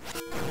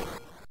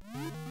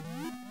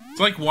 It's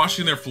like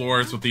washing their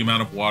floors with the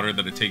amount of water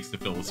that it takes to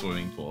fill a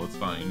swimming pool. It's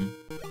fine.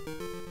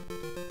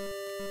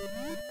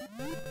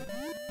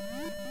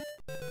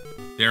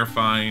 They're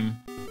fine.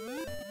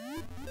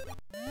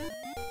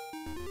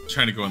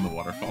 Trying to go in the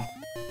waterfall.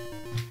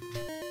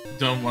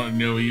 Don't want to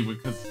know you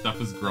because stuff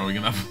is growing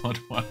in that flood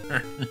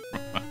water.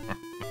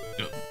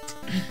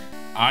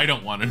 I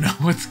don't want to know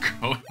what's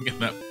growing in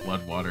that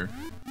flood water.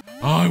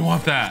 Oh, I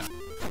want that.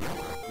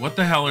 What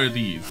the hell are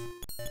these?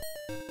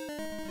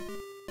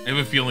 I have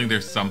a feeling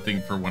there's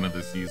something for one of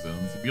the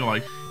seasons. It'd be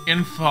like,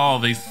 in fall,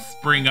 they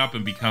spring up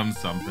and become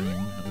something.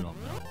 I don't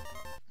know.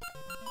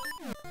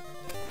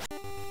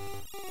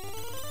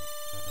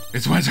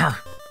 It's winter!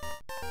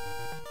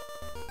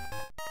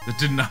 That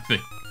did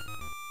nothing.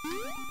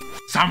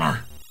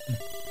 Summer!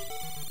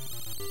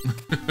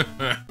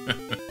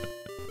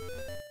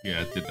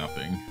 Yeah, it did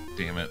nothing.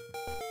 Damn it.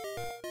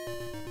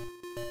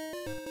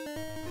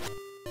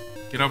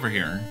 Get over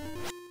here.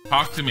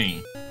 Talk to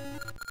me.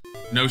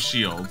 No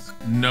shields.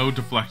 No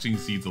deflecting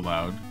seeds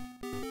allowed.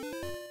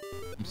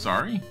 I'm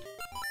sorry?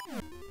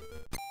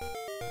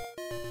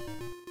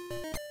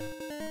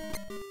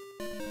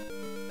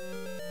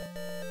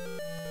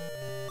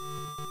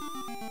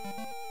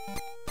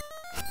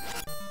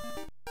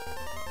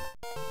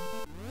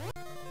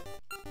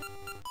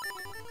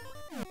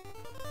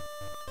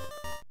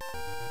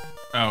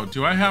 Oh,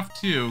 do I have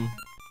to?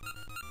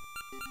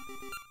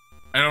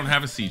 I don't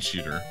have a seed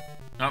shooter.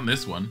 Not in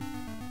this one.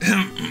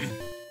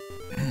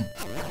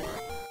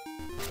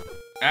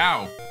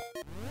 Ow!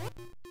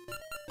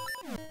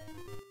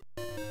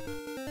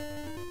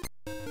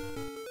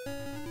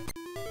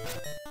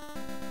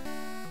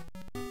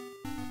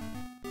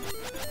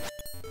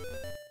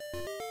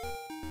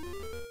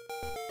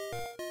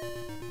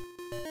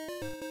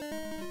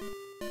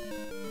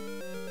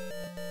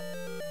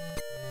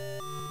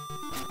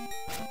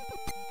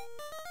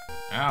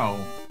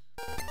 Ow.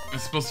 I'm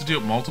supposed to do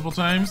it multiple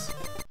times?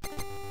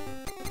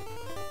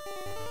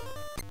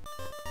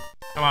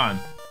 Come on.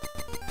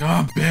 Come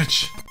on,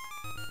 bitch!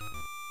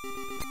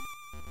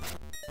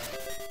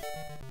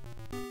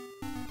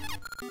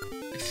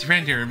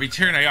 Surrender. In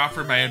return, I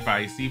offer my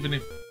advice. Even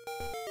if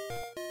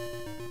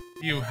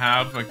you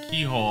have a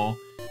keyhole,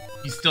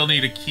 you still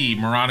need a key.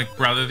 Moronic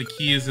brother, the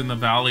key is in the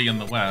valley in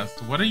the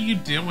west. What are you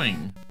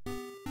doing?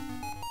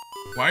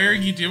 Why are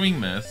you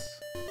doing this?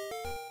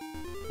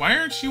 Why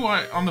aren't you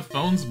on the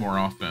phones more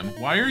often?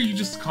 Why are you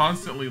just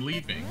constantly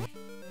leaving?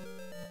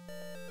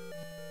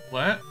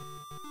 What?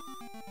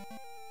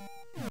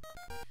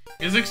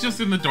 Isaac's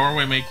just in the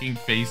doorway making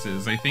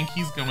faces. I think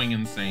he's going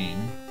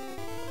insane.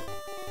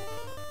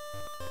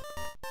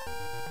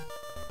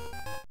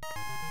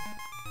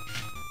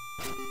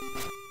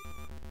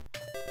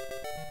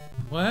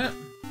 What?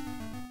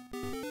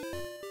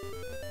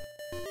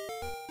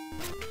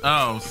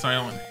 Oh,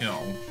 Silent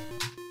Hill.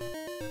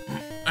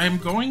 I'm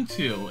going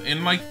to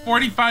in like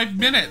 45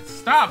 minutes.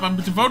 Stop! I'm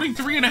devoting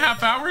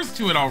 3.5 hours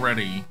to it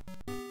already.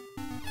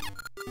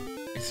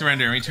 I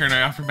surrender. In return,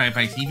 I offer my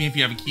advice. Even if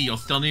you have a key, you'll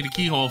still need a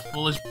keyhole.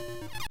 Foolish.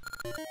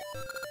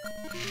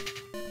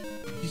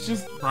 He's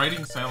just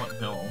writing Silent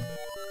Hill.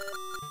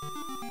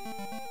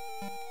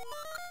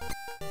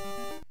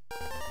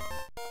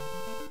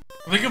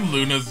 I think if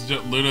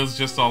Luna's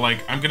just all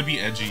like, I'm gonna be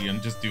edgy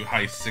and just do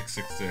high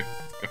 666.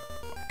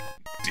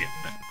 Damn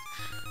it.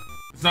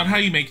 It's not how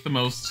you make the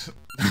most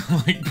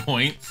like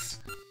points,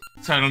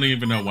 so I don't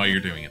even know why you're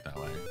doing it that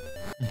way.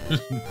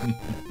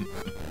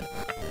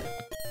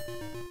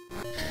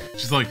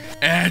 She's like,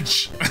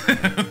 edge!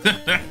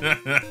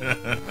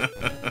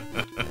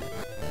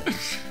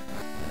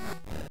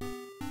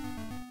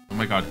 Oh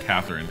my god,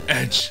 Catherine.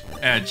 Edge!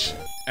 Edge!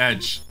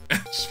 Edge!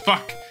 Edge!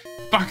 Fuck!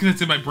 Fuck,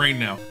 that's in my brain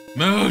now.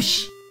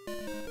 Moosh!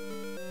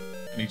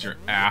 I need your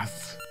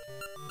ass.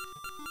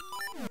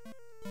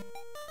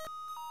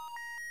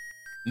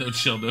 No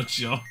chill, no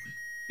chill.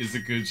 Is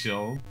it good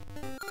chill?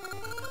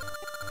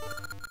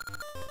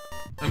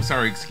 I'm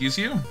sorry, excuse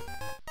you?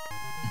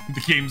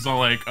 The game's all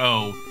like,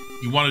 oh,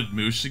 you wanted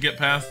Moosh to get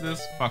past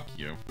this? Fuck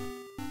you.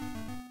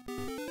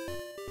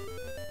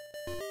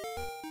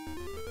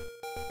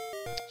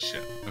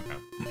 Shit, okay.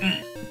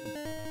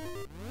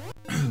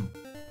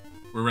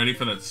 We're ready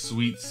for that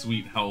sweet,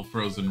 sweet hell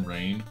frozen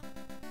rain.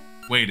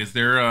 Wait, is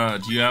there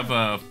do you have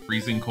a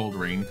freezing cold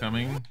rain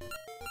coming?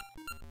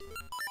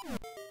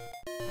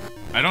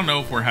 I don't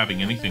know if we're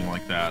having anything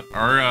like that.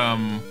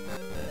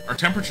 Our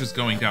temperature's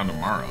going down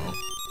tomorrow,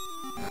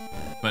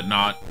 but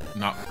not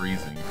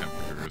freezing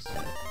temperatures.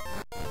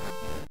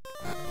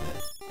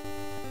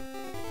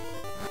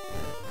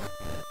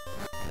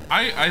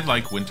 I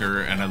like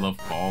winter and I love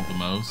fall the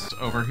most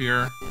over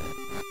here.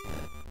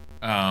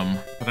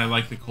 But I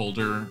like the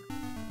colder,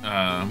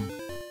 I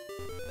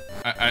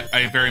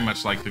very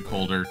much like the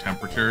colder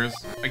temperatures.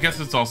 I guess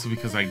it's also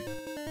because I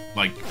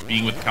like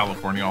being with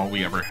California, all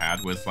we ever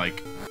had was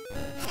like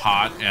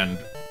hot and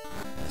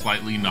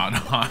slightly not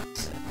hot.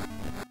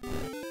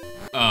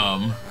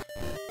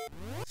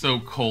 So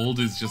cold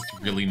is just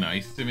really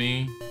nice to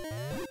me.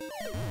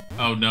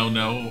 Oh no,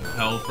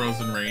 Hell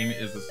Frozen Rain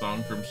is a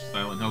song from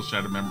Silent Hill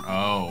Shadow Memory.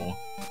 Oh,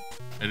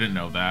 I didn't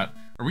know that.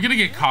 Are we gonna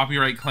get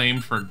copyright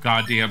claimed for a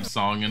goddamn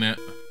song in it?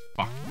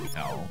 Fucking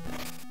hell.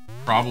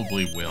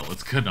 Probably will.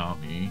 It's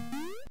Konami.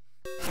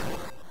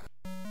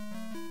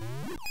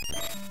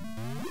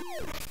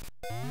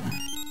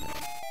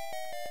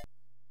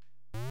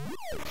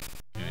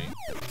 Okay.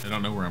 I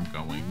don't know where I'm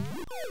going.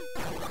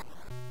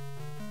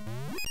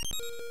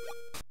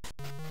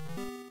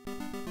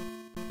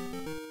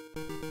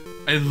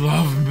 I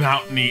love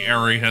mountainy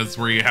areas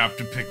where you have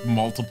to pick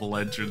multiple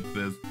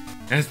entrances.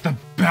 It's the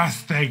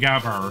best thing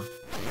ever.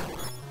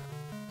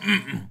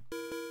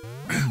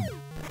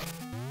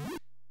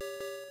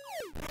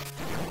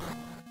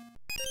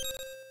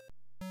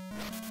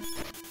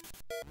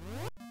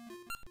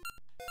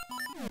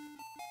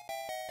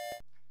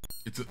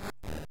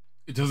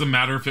 It doesn't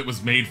matter if it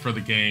was made for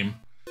the game.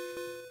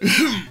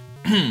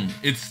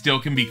 It still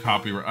can be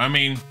copyright. I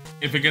mean,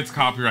 if it gets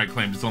copyright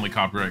claimed, it's only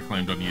copyright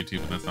claimed on YouTube,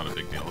 and that's not a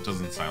big deal. It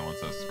doesn't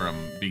silence us from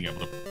being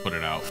able to put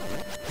it out.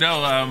 No,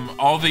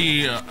 all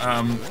the,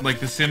 like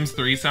the Sims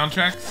 3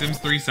 soundtrack, Sims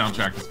 3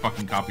 soundtrack is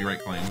fucking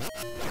copyright claimed.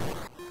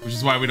 Which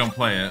is why we don't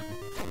play it.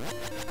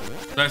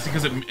 That's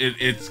because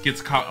it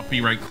gets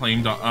copyright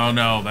claimed on, oh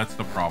no, that's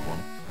the problem.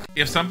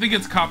 If something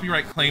gets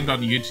copyright claimed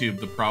on YouTube,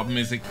 the problem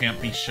is it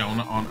can't be shown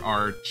on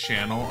our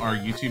channel, our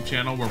YouTube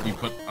channel, where we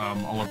put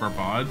all of our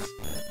VODs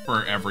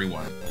for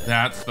everyone.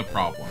 That's the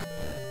problem.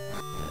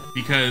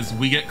 Because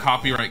we get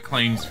copyright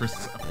claims for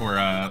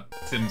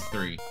Sims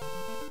 3.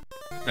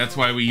 That's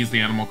why we use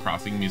the Animal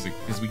Crossing music,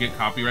 because we get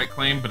copyright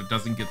claim, but it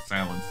doesn't get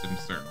silenced in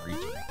certain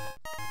regions.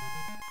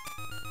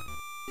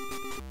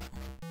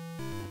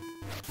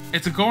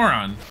 It's a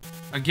Goron!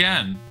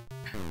 Again!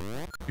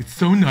 It's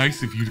so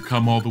nice of you to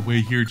come all the way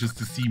here just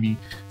to see me.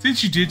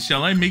 Since you did,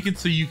 shall I make it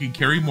so you can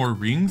carry more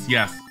rings?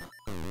 Yes.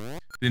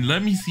 Then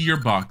let me see your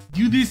box.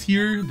 Do this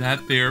here,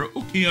 that there.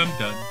 Okay, I'm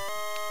done.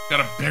 Got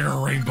a bigger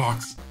ring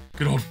box.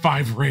 Good old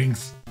 5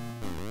 rings.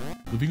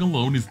 Living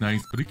alone is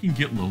nice, but it can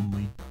get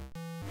lonely.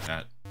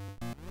 That.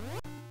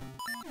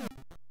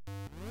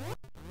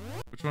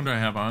 Which one do I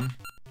have on?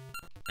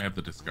 I have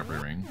the discovery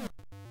ring.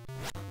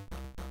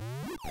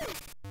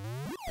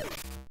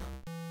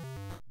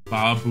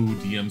 Babu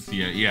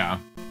DMCA, yeah.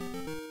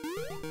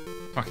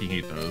 Fucking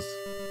hate those.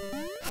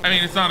 I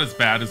mean, it's not as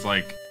bad as,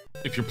 like,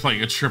 if you're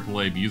playing a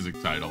AAA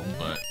music title,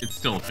 but it's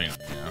still a pain in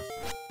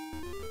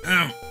the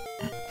ass.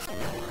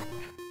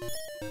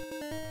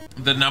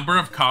 The number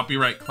of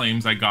copyright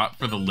claims I got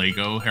for the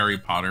Lego Harry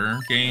Potter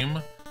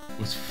game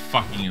was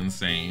fucking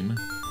insane.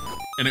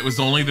 And it was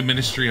only the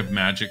Ministry of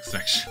Magic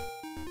section.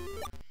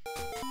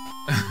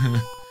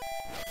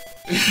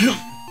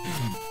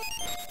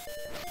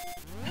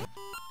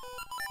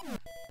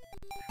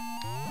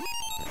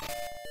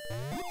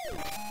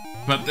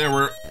 But there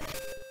were...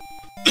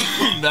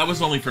 that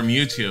was only from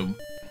YouTube.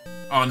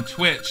 On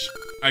Twitch,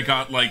 I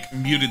got, like,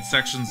 muted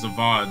sections of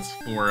VODs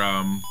for,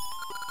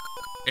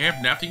 I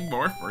have nothing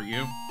more for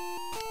you.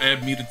 I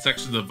have muted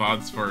sections of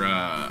VODs for,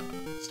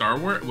 Star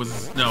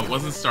Wars? No, it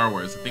wasn't Star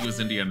Wars. I think it was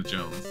Indiana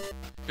Jones.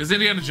 It was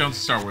Indiana Jones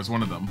and Star Wars,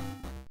 one of them.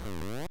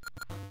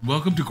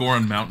 Welcome to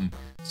Goron Mountain.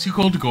 It's too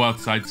cold to go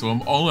outside, so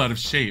I'm all out of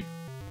shape.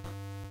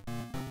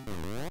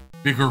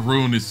 Bigger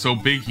Ruin is so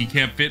big he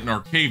can't fit in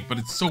our cave, but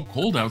it's so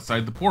cold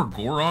outside. The poor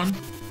Goron.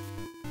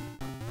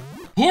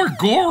 Poor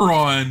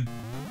Goron!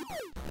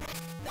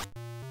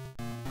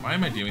 Why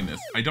am I doing this?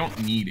 I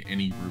don't need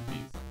any rupees.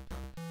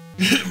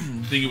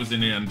 I think it was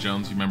Indiana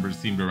Jones, you remember,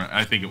 seemed to remember.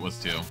 I think it was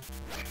too.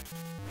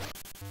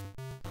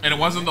 And it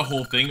wasn't the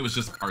whole thing, it was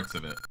just parts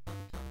of it.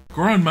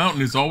 Goron Mountain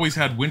has always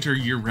had winter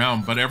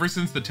year-round, but ever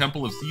since the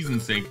Temple of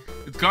Seasons sank,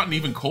 it's gotten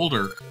even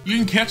colder. You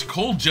can catch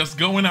cold just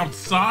going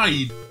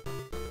outside!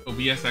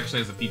 OBS actually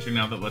has a feature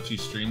now that lets you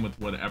stream with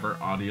whatever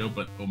audio,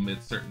 but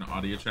omits certain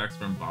audio tracks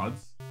from VODs.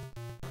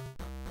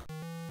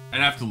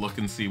 I'd have to look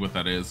and see what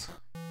that is.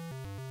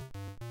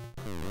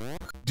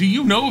 Do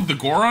you know of the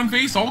Goron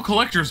vase? All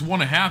collectors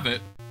want to have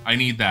it. I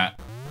need that.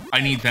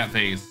 I need that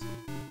vase.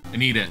 I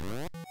need it.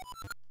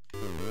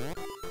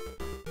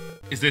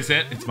 Is this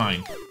it? It's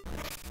mine.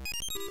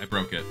 I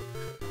broke it.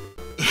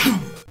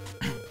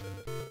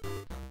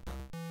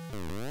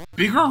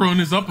 Big Haroon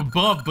is up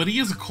above, but he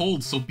has a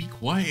cold, so be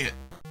quiet.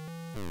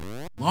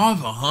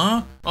 Lava,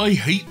 huh? I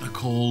hate the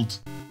cold.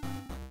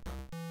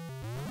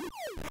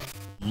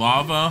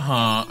 Lava,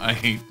 huh? I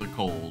hate the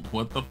cold.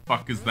 What the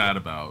fuck is that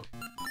about?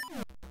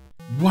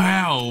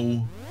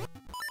 Wow!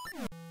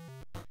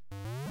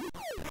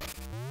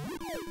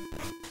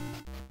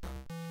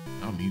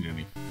 I don't need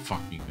any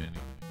fucking anything.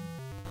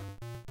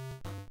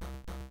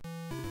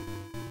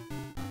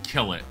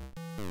 Kill it.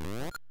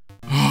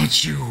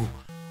 Achoo!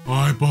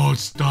 I bought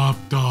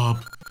stuffed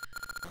up.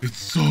 It's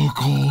so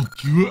cold.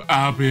 Do you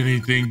have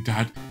anything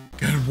that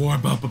can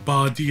warm up a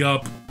body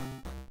up?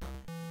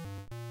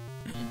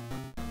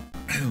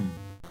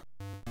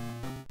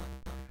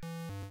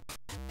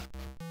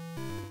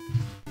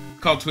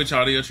 Called Twitch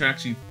audio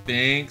tracks, you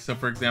think? So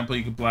for example,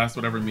 you could blast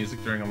whatever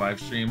music during a live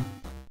stream,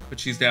 but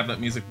choose to have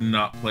that music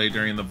not play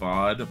during the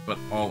VOD, but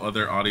all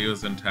other audio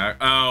is intact.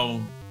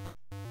 Oh.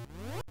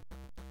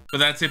 But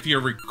that's if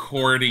you're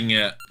recording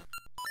it.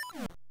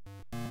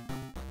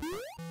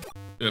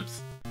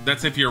 Oops.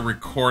 That's if you're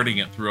recording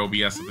it through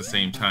OBS at the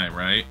same time,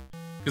 right?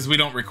 Because we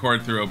don't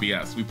record through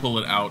OBS. We pull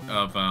it out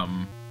of,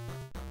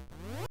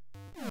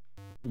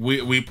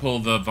 We pull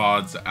the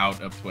VODs out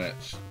of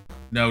Twitch.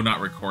 No, not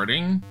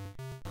recording?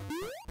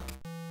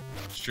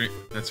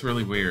 That's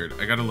really weird.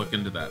 I gotta look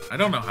into that. I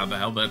don't know how the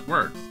hell that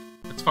works.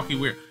 That's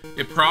fucking weird.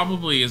 It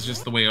probably is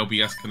just the way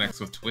OBS connects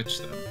with Twitch,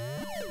 then.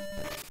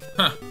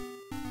 Huh.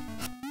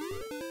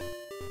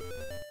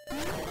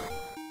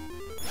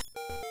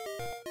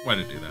 Why'd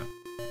it do that?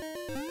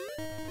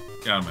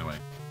 Get out of my way.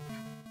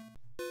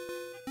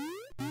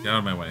 Get out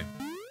of my way.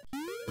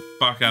 Get the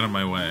fuck out of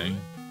my way.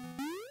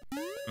 I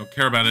don't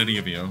care about any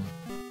of you.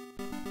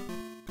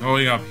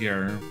 Going up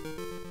here.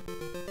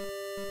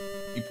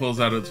 He pulls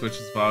out of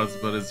Twitch's VODs,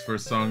 but it's for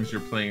songs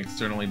you're playing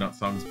externally, not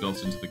songs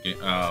built into the game.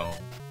 Oh.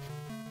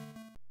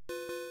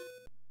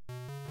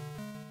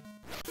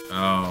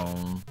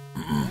 Oh.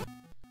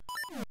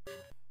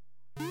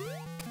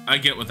 I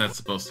get what that's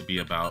supposed to be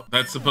about.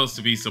 That's supposed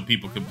to be so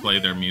people can play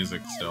their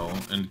music still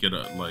and get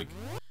a, like...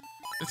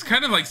 It's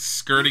kind of like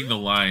skirting the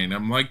line.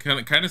 I'm like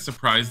kind of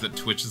surprised that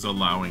Twitch is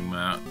allowing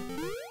that.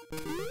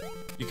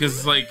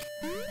 Because, like,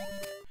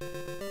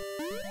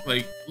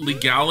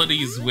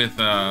 legalities with,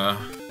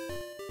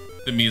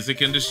 the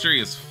music industry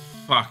is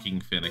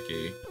fucking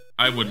finicky.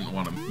 I wouldn't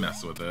want to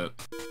mess with it.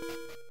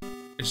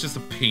 It's just a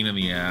pain in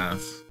the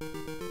ass.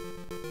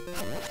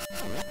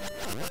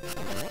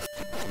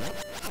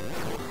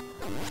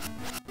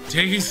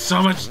 Taking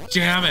so much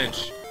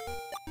damage!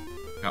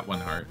 Got one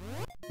heart.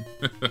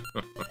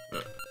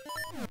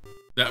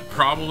 That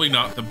probably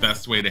not the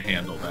best way to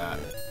handle that.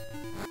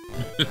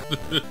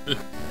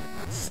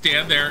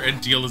 Stand there and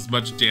deal as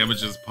much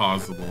damage as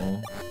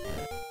possible.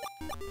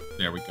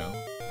 There we go.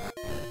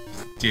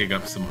 Just dig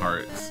up some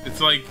hearts. It's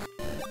like...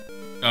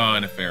 Oh,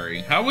 and a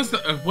fairy. How was the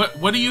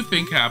what do you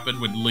think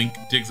happened when Link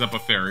digs up a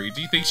fairy?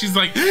 Do you think she's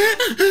like,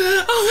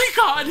 oh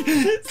my god,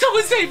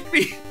 someone save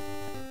me?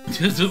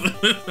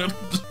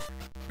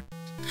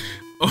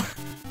 Oh.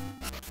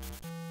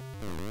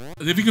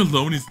 Living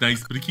alone is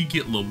nice, but it can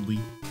get lonely.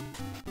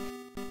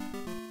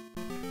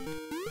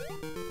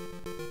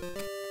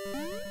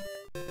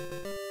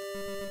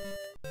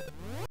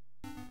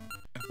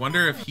 I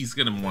wonder if he's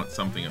gonna want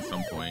something at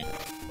some point.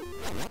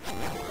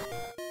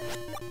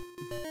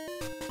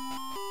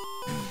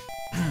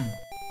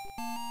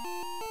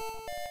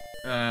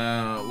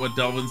 What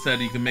Delvin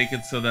said, you can make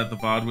it so that the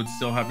VOD would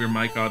still have your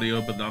mic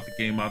audio, but not the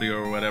game audio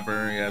or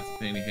whatever. Yeah, it's a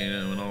pain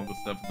and all the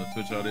stuff in the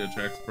Twitch audio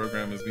tracks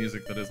program is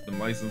music that has been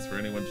licensed for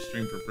anyone to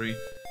stream for free,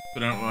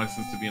 but aren't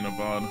licensed to be in a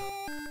VOD.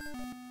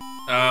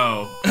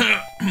 Oh.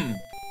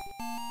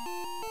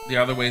 The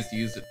other ways to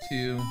use it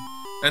too.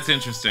 That's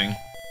interesting.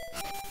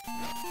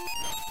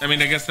 I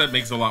mean, I guess that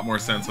makes a lot more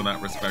sense in that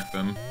respect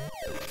then.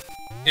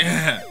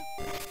 Yeah.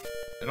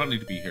 I don't need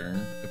to be here.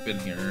 I've been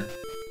here.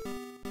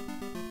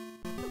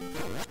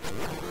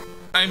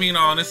 I mean,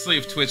 honestly,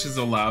 if Twitch has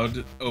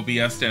allowed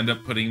OBS to end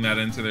up putting that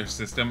into their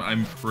system,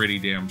 I'm pretty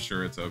damn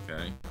sure it's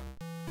okay.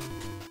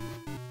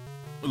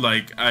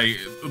 Like,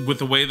 with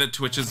the way that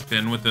Twitch has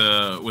been with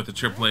the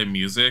AAA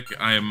music,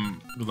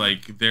 I'm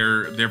like,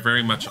 they're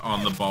very much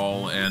on the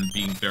ball and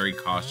being very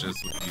cautious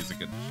with the music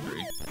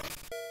industry,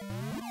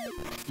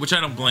 which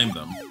I don't blame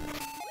them.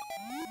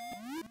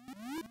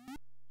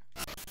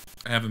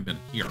 I haven't been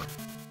here.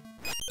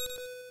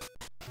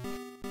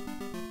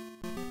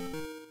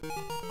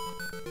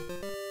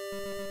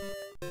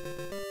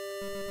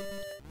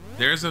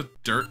 There's a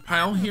dirt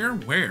pile here?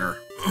 Where?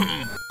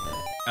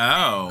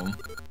 Oh.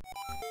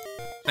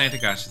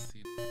 Plantagashi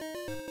seed.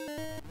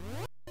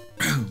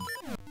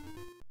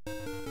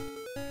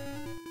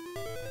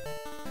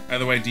 By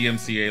the way,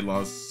 DMCA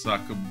laws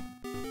suck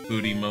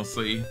booty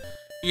mostly.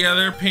 Yeah,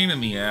 they're a pain in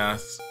the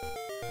ass.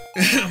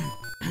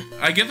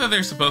 I get that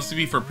they're supposed to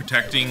be for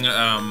protecting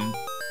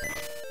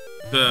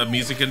the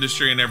music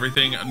industry and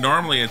everything.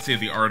 Normally I'd say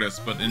the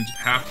artist, but in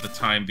half the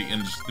time the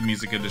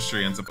music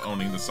industry ends up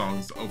owning the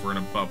songs over and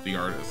above the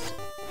artist.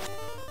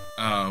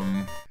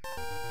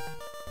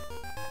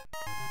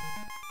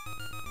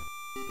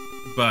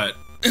 But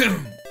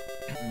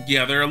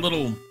yeah, they're a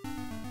little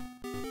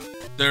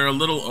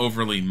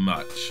overly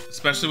much,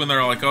 especially when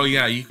they're all like, oh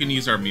yeah, you can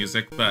use our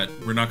music, but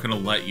we're not gonna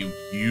let you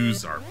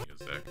use our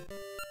music.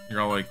 You're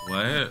all like,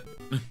 what?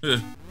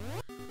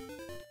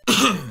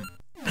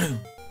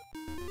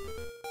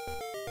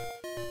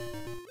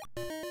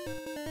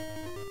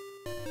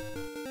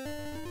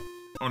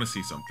 I want to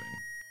see something.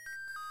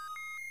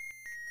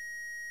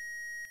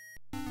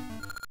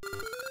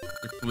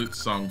 The flute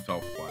song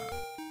fell flat.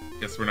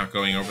 Guess we're not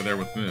going over there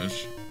with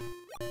Moosh.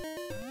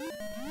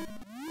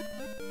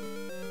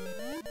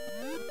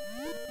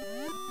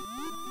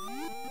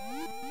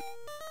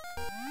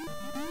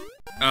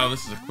 Oh,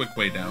 this is a quick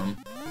way down.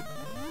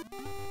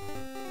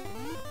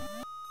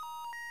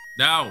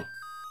 No!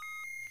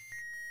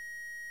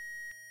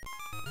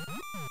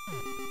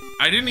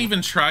 I didn't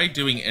even try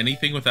doing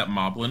anything with that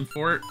Moblin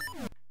fort.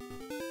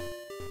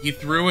 He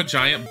threw a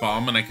giant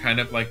bomb and I kind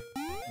of like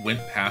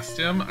went past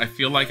him. I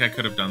feel like I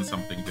could have done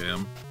something to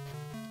him.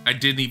 I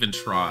didn't even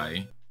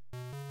try.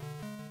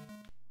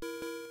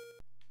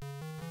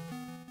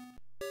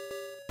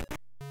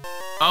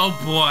 Oh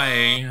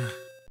boy.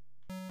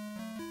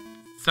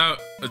 So,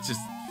 it's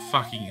just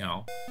fucking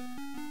hell.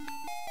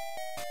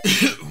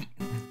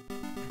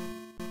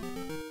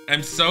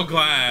 I'm so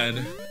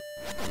glad.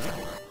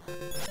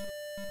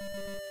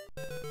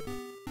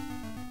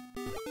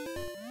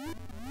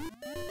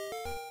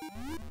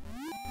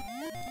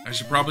 I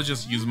should probably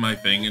just use my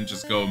thing and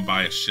just go and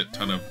buy a shit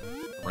ton of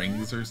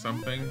rings or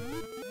something.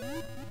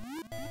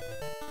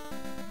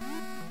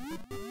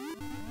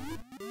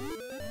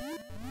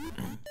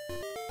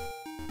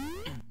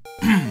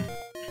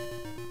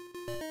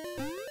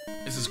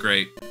 This is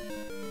great.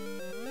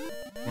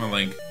 Come on,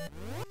 Link.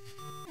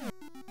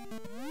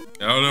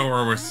 I don't know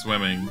where we're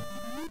swimming.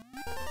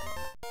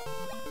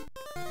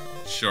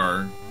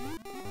 Sure.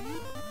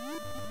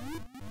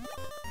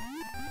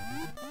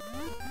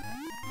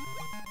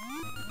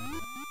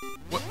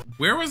 What?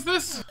 Where was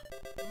this?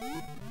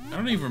 I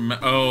don't even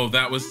remember. Oh,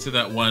 that was to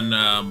that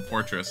one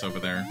fortress over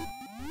there.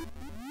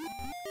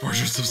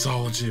 Fortress of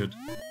Solitude.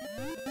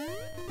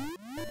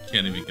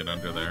 Can't even get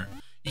under there.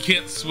 You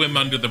can't swim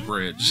under the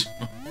bridge.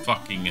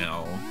 Fucking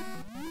hell.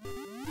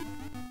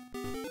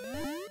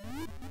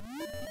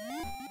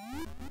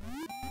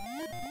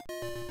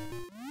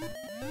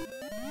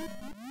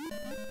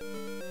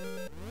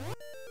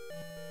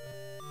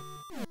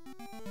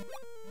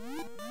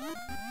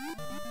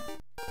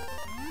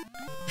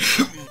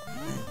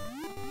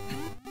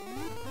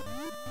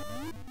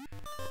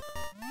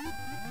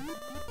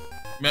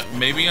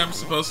 Maybe I'm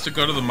supposed to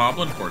go to the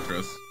Moblin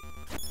Fortress.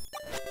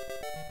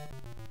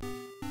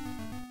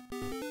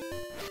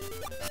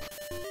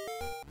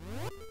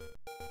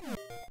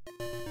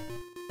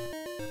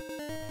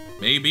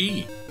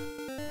 Maybe.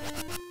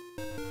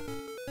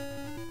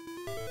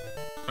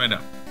 find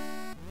out.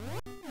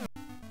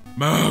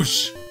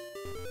 Moosh!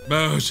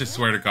 Moosh, I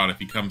swear to God, if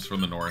he comes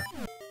from the north.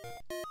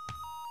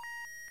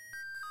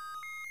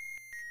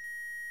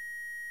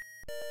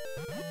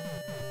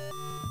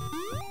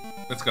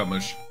 Let's go,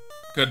 Moosh.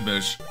 Good,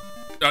 Moosh.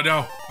 Oh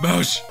no,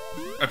 Moosh!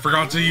 I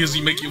forgot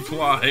to make you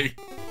fly.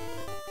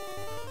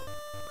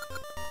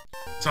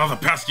 So the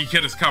pesky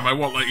kid has come. I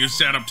won't let you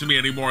stand up to me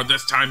anymore.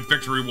 This time,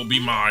 victory will be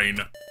mine.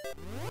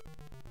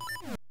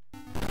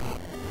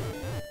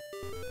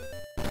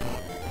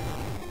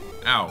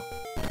 Ow.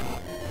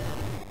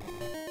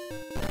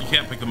 You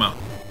can't pick them up.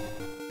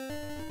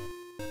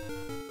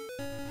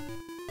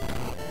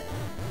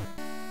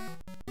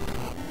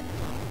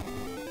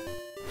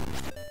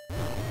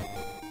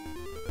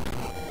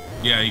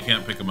 Yeah, you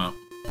can't pick them up.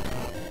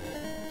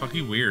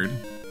 Fucking weird.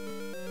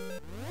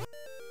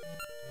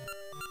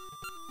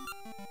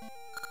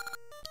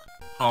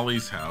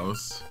 Holly's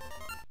house.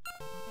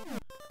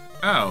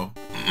 Oh.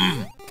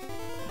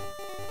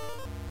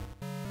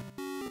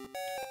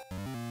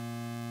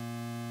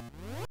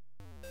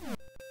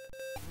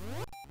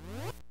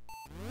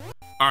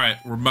 Alright,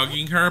 we're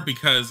mugging her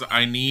because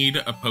I need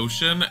a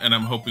potion and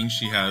I'm hoping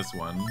she has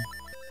one.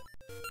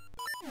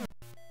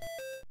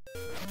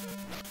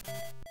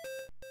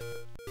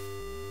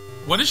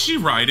 What is she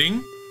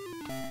riding?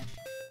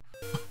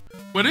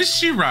 What is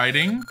she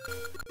riding?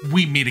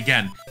 We meet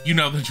again. You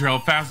know the drill.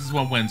 Fastest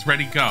one wins.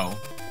 Ready, go.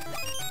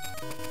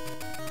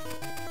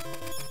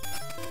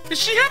 Does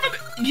she have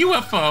a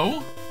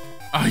UFO?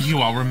 Oh,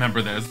 you all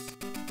remember this.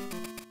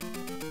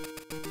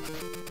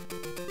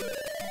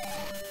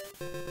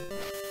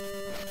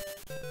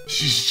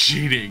 She's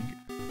cheating.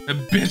 The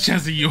bitch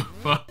has a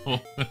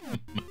UFO.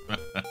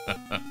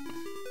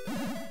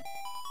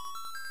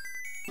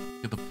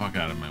 Get the fuck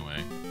out of my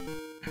way.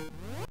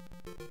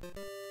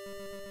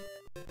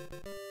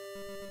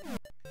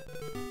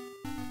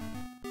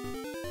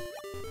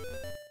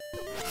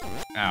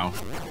 Ow.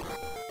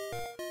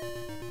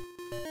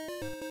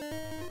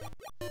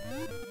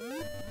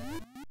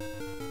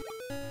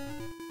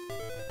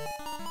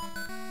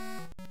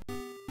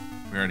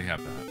 We already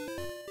have that.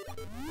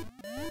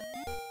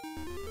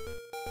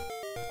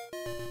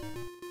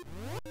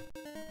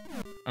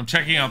 I'm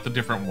checking out the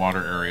different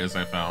water areas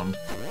I found.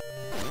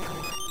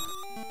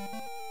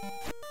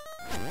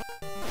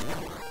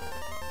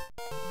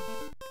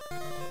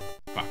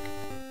 Fuck.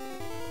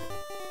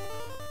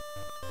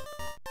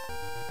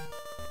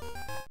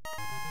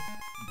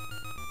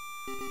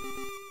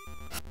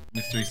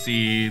 Mystery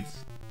seeds.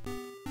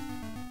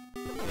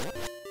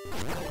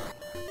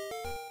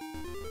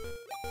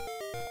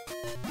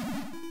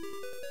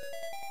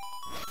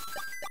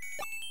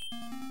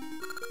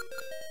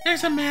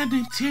 There's a man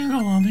named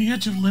Tingle on the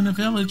edge of Lina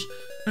Village.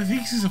 I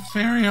think he's a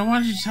fairy. I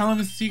wanted you to tell him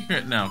a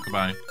secret. No,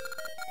 goodbye.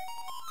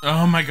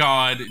 Oh my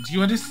god. Do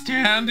you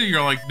understand? And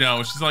you're like,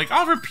 no. She's like,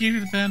 I'll repeat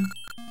it then.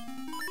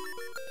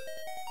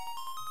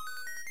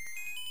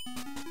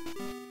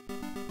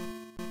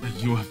 A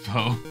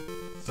UFO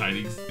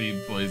sightings theme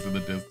plays in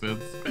the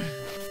distance.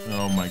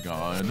 Oh my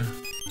god.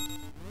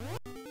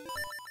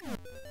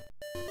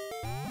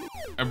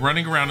 I'm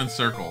running around in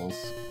circles.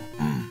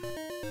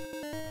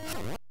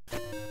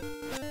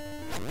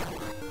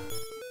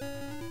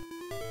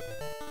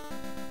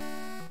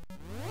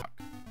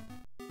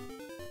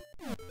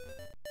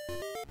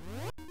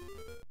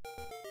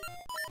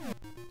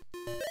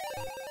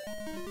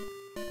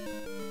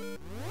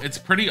 It's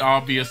pretty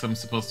obvious I'm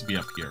supposed to be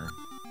up here.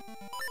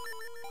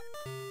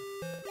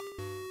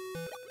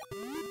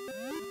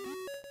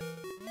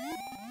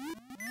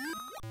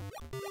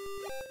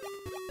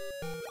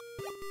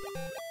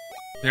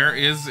 There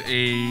is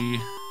a...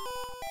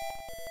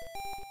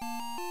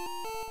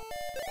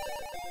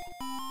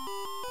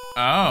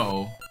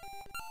 Oh.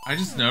 I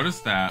just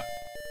noticed that.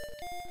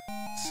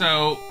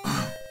 So...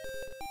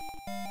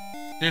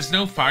 There's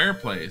no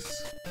fireplace.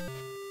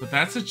 But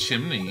that's a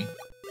chimney.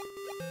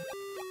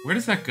 Where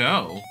does that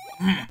go?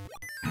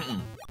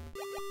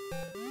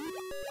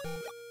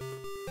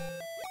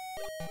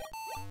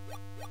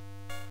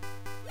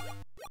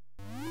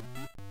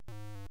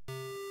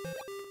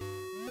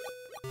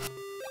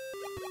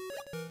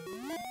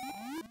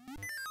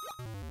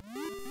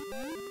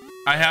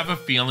 I have a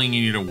feeling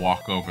you need to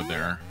walk over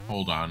there.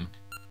 Hold on.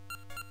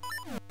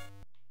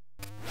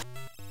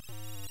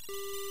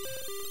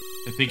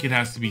 I think it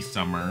has to be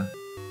summer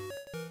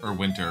or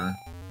winter.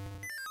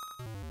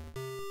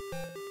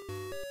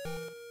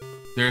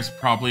 There's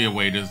probably a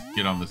way to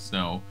get on the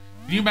snow.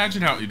 Can you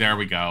imagine how... There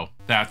we go.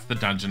 That's the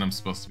dungeon I'm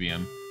supposed to be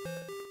in.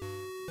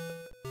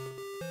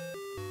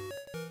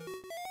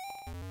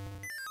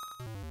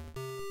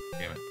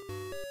 Damn it.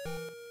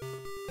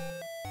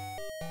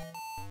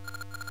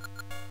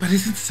 But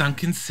isn't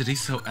Sunken City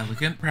so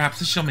elegant?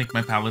 Perhaps I shall make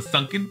my palace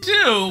sunken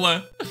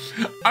too!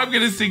 I'm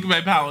gonna sink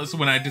my palace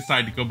when I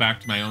decide to go back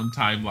to my own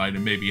timeline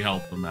and maybe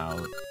help them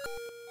out.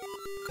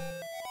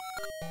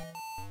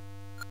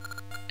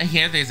 I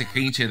hear there's a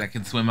creature that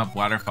can swim up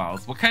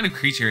waterfalls. What kind of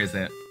creature is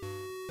it?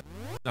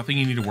 Nothing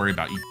you need to worry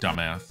about, you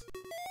dumbass.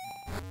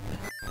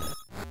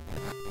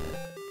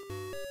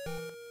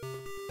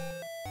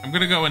 I'm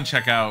gonna go and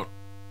check out.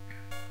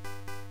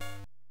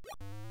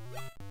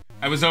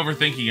 I was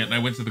overthinking it and I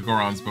went to the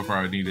Gorons before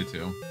I needed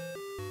to.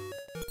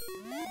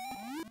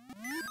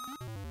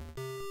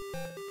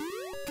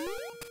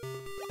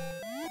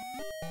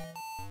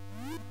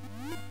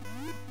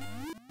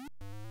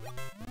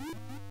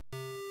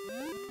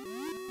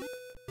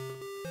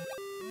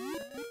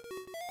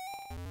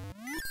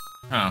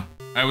 Huh.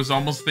 I was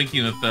almost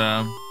thinking that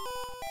the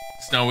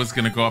snow was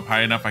gonna go up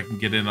high enough I can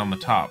get in on the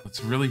top.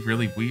 It's really,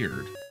 really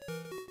weird.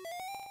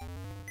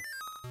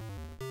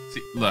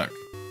 See, look.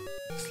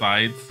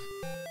 Slides.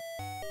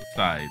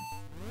 Slides.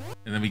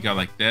 And then we go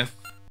like this.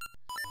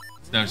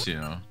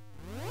 Snowshoe.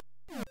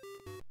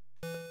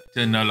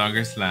 To no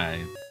longer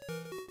slides.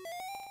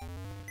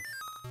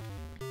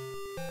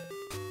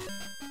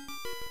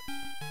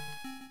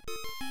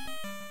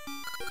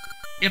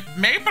 If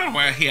Maple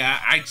were here,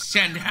 I'd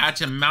send her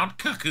to Mount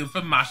Cuckoo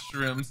for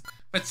mushrooms.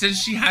 But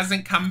since she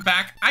hasn't come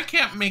back, I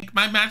can't make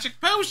my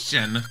magic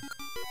potion.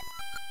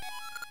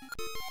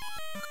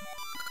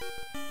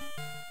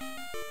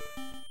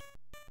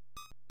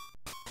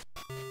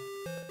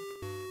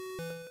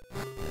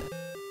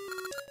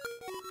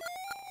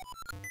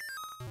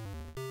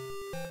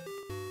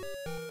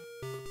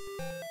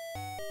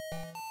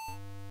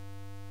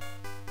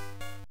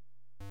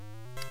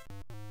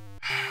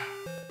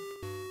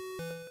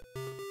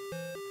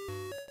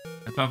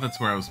 I thought that's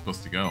where I was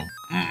supposed to go.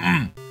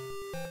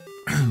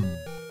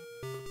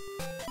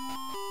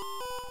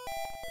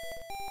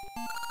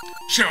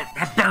 Shoot,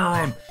 that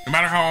Baron! No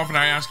matter how often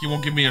I ask, he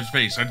won't give me his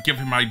face. I'd give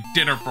him my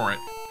dinner for it.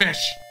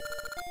 Fish!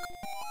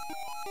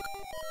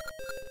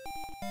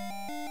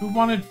 Who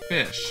wanted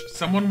fish?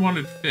 Someone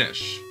wanted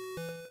fish.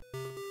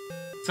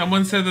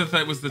 Someone said that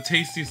that was the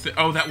tastiest thing.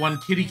 Oh, that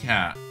one kitty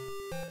cat.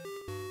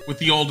 With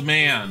the old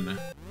man.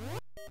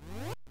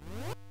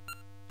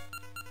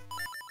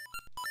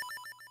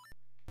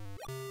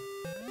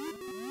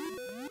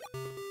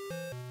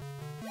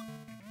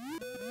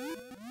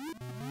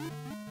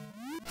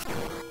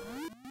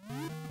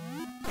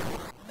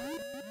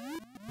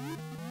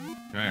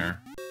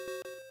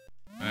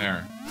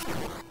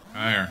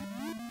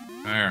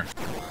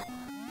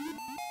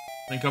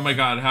 Like, oh my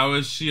god, how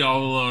is she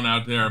all alone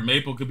out there?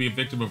 Maple could be a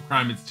victim of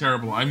crime. It's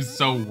terrible. I'm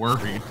so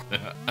worried.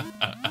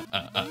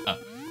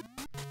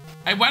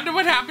 I wonder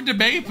what happened to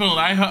Maple.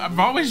 I've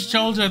always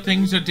told her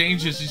things are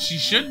dangerous and she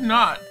should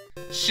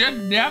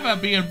never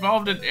be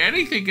involved in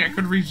anything that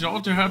could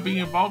result to her being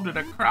involved in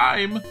a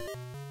crime.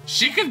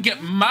 She could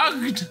get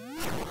mugged.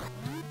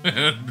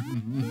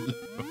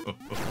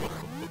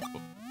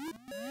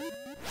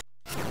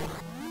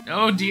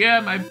 Oh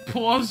dear, my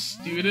poor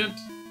student.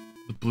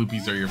 The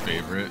bloopies are your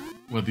favorite.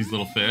 What, these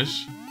little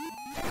fish?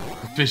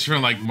 The fish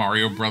from like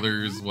Mario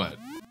Brothers, what?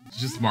 It's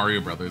just Mario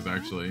Brothers,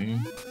 actually.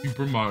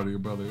 Super Mario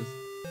Brothers.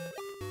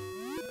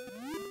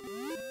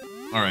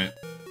 Alright.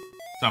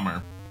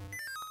 Summer.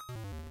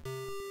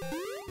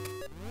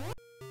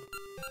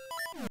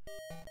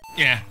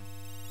 Yeah.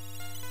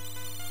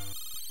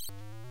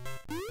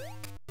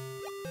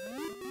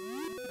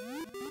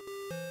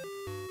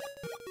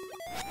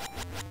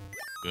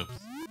 Oops.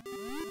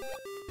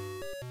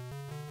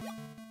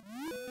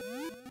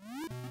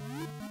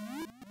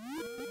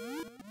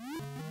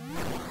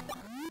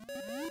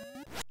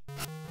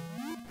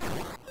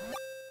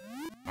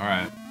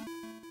 Alright.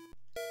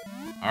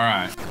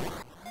 Alright.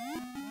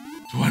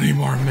 20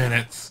 more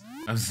minutes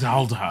of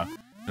Zelda,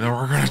 and then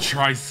we're gonna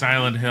try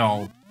Silent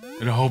Hill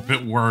and hope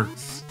it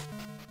works.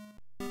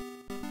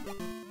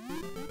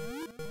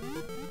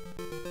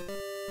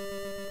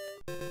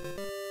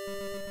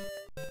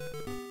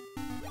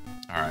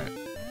 Alright.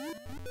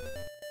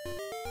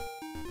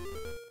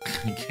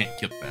 You can't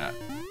get that.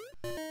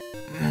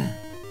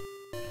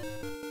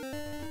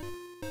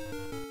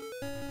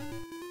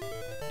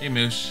 Hey,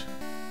 Moosh.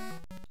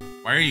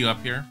 Why are you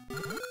up here?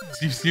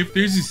 See if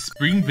there's a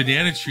spring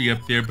banana tree up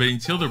there, but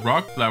until the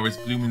rock flowers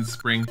bloom in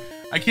spring,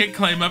 I can't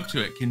climb up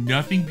to it. Can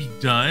nothing be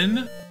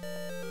done?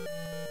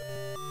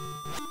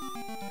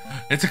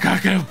 It's a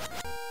cuckoo!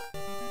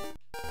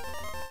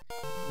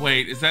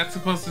 Wait, is that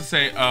supposed to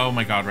say, oh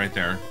my god, right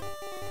there.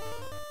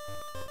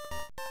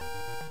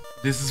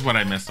 This is what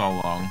I missed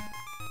all along.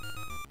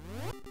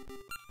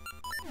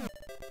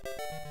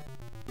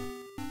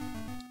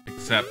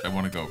 Except I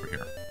want to go over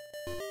here.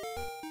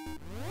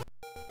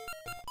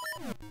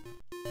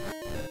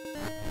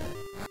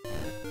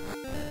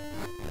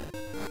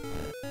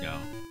 Yeah.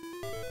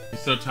 You're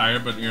so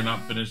tired, but you're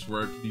not finished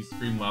work. Can you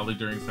scream loudly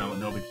during Silent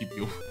Hill to keep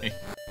you awake?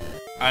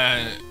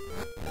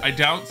 I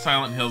doubt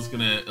Silent Hill's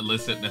gonna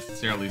elicit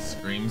necessarily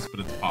screams, but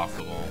it's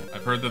possible.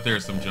 I've heard that there are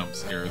some jump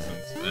scares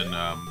in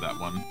that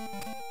one.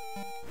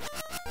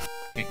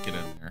 Can't get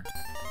in there.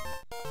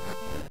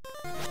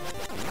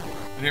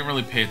 I didn't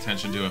really pay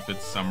attention to if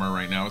it's summer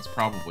right now. It's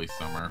probably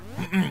summer.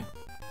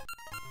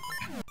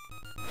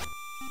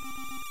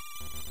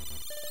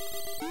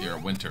 Here,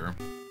 winter.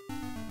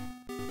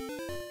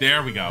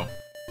 There we go.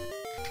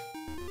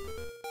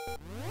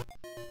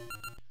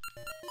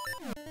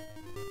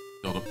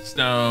 Build up the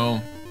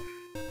snow.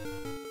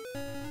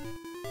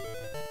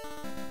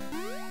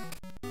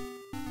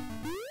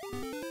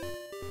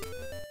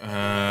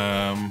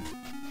 Are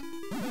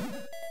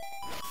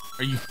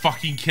you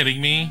fucking kidding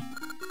me?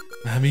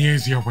 Let me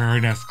use your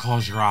awareness.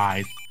 Close your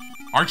eyes.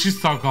 Aren't you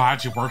so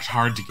glad you worked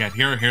hard to get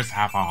here? Here's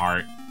half a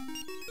heart.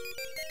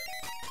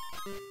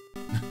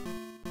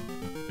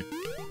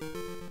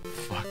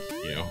 Fuck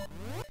you.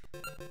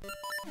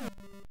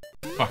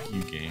 Fuck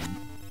you, game.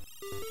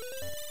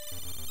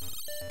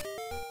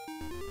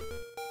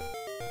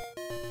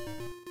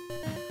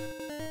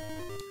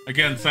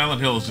 Again,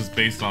 Silent Hill is just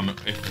based on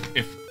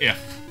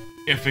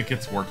if it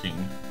gets working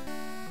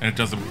and it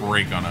doesn't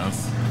break on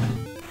us.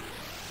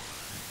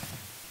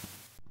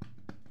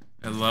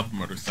 I love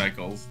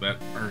motorcycles that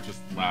are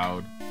just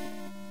loud.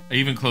 I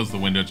even closed the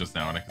window just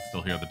now and I can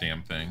still hear the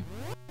damn thing.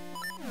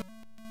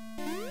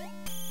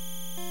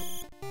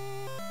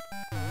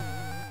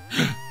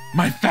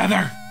 My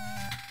feather!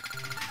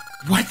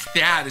 What's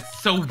that?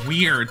 It's so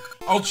weird.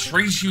 I'll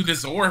trade you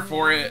this ore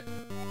for it.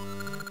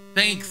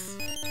 Thanks.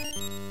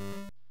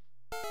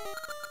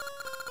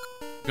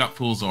 Got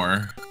fool's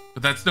ore,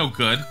 but that's no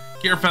good.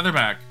 Get your feather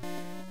back.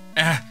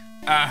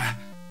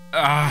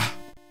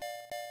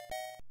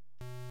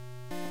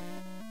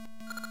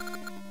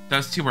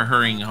 Those two were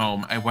hurrying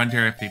home. I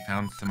wonder if they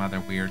found some other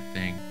weird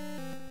thing.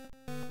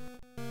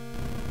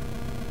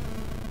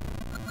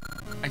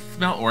 I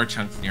smell ore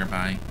chunks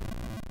nearby.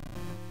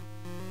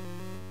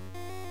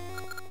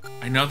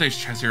 I know there's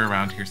treasure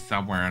around here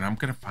somewhere, and I'm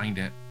gonna find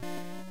it.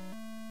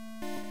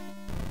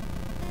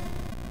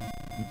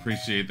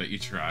 Appreciate that you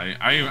try.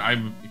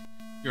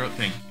 You're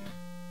thank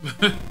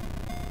you.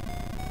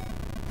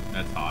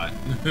 That's hot.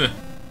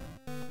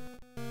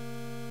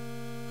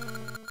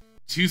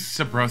 Two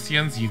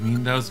Sabrosians? You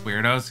mean those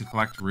weirdos who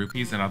collect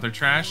rupees and other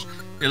trash?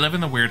 They live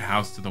in the weird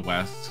house to the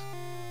west.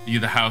 The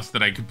house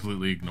that I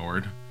completely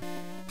ignored.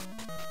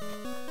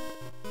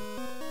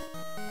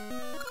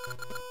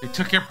 They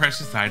took your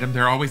precious item.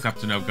 They're always up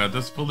to no good.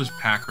 Those foolish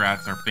pack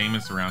rats are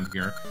famous around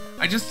here.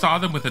 I just saw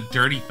them with a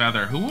dirty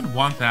feather. Who would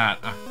want that?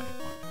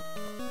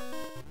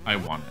 I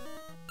want it.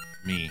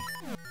 Me.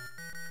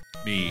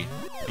 Me.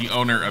 The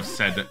owner of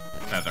said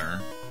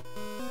feather.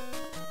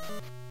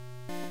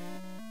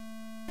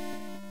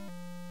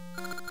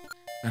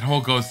 That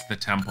hole goes to the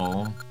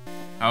temple.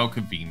 How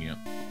convenient.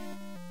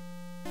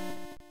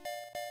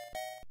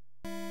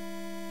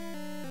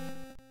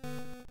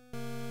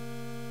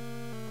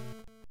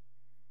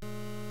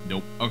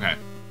 Nope. Okay.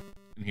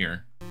 In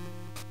here.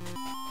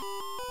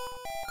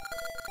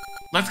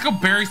 Let's go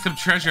bury some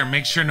treasure and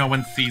make sure no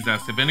one sees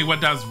us. If anyone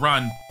does,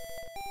 run.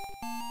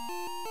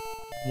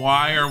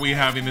 Why are we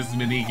having this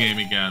mini game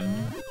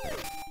again?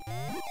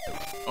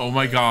 Oh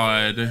my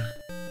god.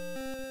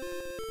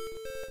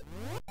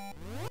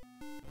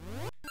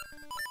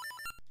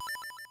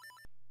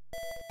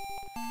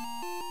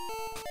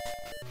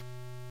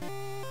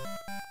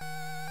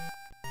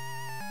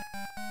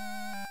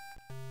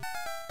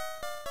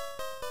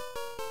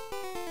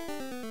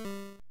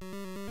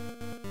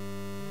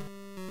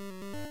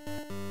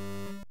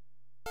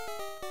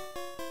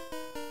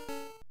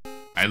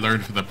 I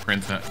learned from the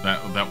prince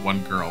that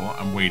one girl.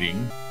 I'm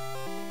waiting.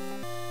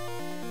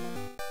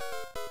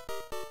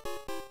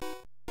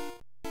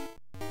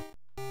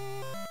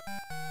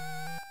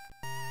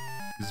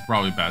 This is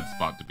probably a bad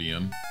spot to be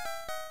in.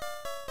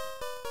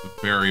 It's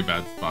a very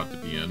bad spot to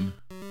be in.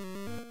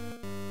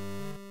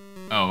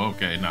 Oh,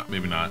 okay.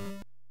 Maybe not.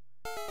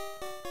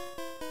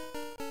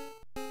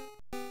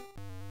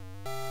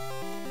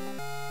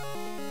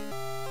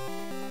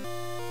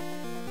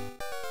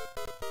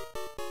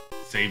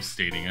 Save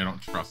stating, I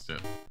don't trust it.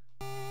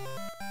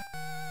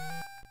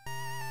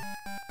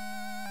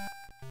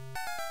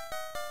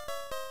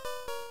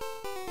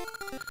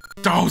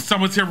 Oh,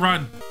 someone's here,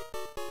 run!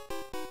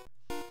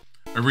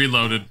 I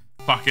reloaded.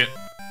 Fuck it.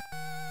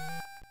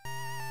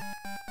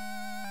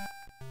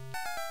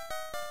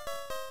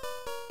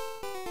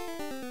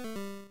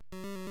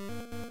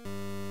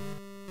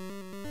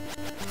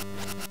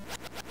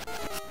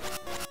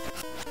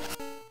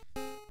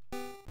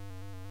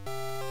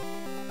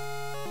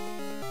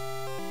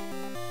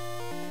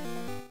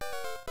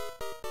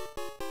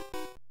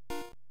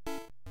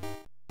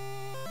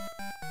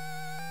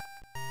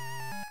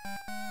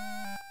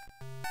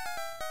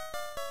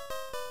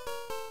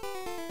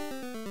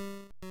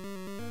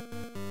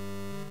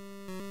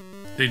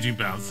 Staging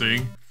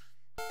bouncing.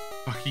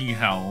 Fucking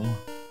hell.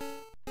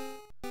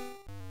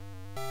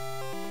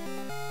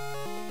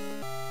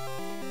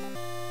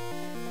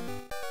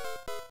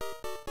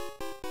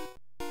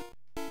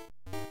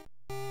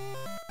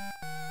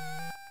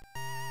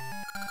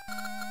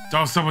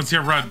 Oh, someone's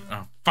here, run!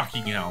 Oh,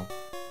 fucking hell.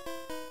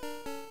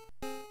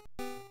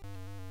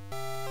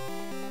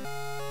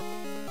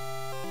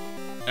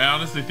 I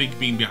honestly think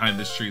being behind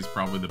this tree is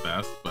probably the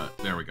best, but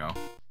there we go.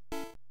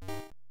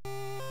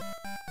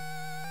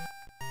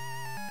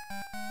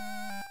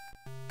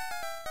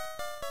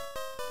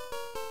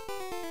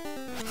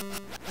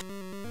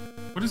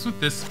 What is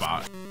with this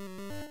spot?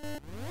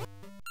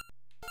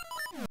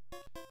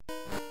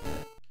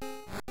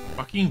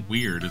 Fucking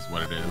weird is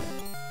what it is.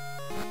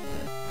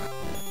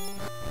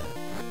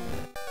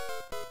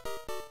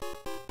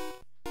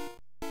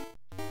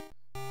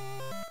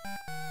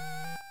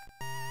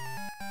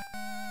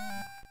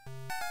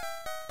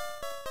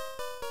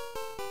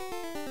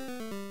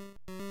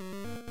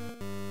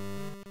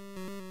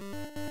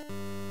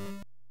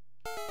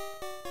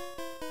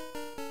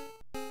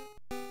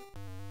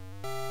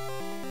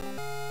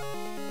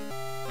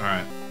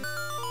 right.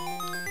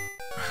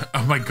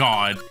 Oh my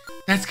god.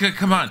 That's good.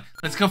 Come on.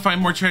 Let's go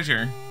find more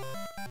treasure.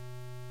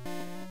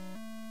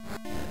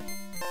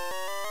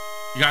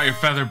 You got your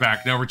feather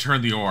back. Now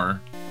return the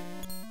ore.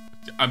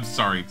 I'm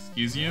sorry.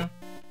 Excuse you?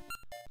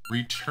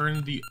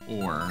 Return the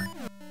ore.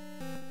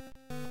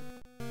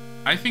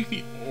 I think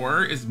the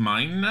ore is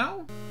mine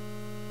now?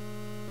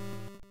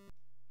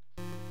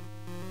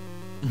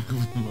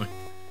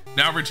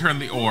 Now return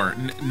the ore.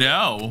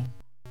 No.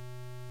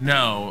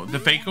 No. The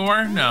fake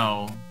ore?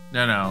 No.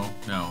 No.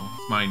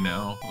 It's mine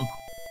now.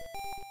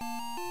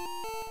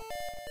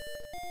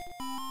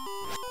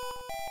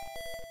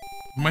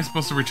 Who am I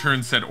supposed to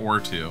return said ore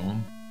to?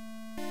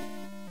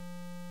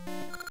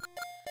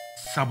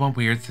 Some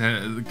weird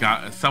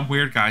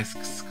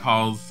guys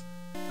called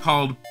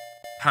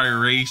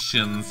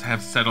pirations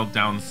have settled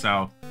down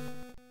south.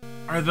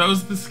 Are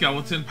those the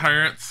skeleton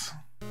pirates?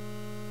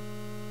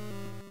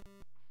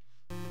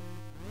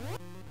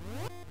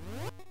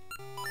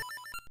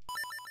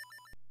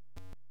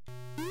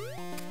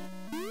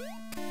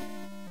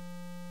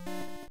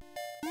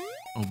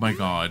 Oh my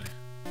god.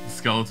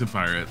 Skeleton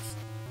pirates.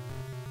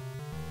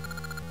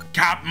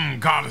 Captain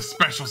got a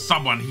special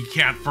someone he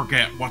can't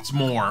forget. What's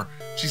more,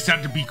 she's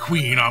said to be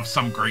queen of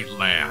some great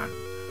land.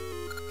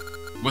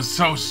 It was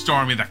so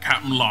stormy that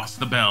Captain lost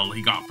the bell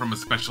he got from a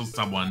special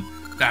someone.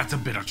 That's a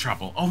bit of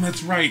trouble. Oh,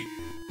 that's right.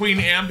 Queen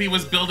Ambi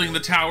was building the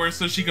tower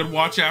so she could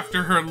watch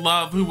after her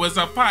love, who was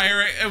a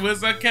pirate and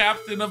was a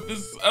captain of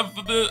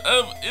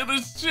in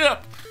a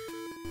ship.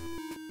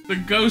 The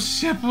ghost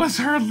ship was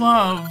her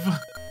love.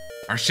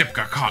 Our ship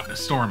got caught in a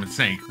storm and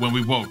sank. When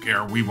we woke, where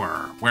are we?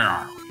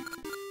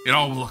 It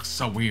all looks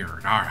so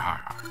weird.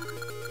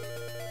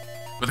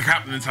 With the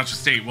captain in such a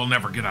state, we'll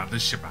never get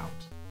this ship out.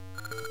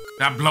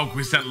 That bloke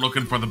we sent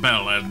looking for the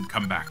bell hadn't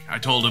come back. I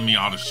told him he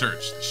ought to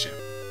search the ship.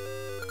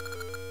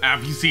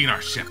 Have you seen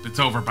our ship? It's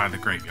over by the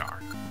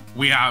graveyard.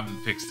 We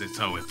haven't fixed it,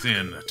 so it's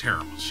in a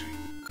terrible shape.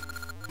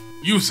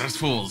 Useless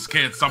fools!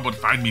 Can't someone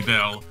find me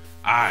bell?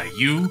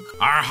 You?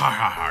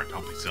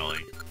 Don't be silly.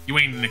 You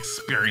ain't an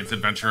experienced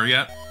adventurer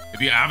yet. If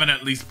you haven't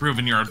at least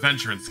proven your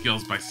adventuring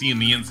skills by seeing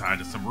the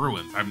inside of some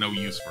ruins, I've no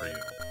use for you.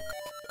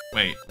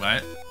 Wait,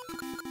 what?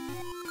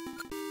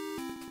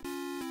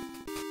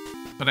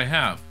 But I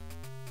have.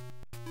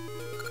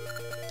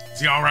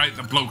 See, alright,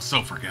 the bloke's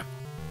so forgetful.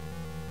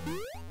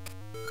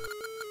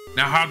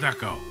 Now, how'd that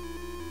go?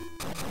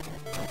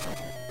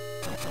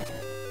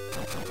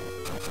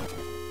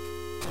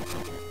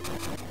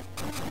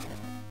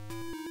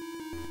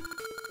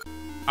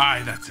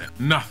 Aye, that's it.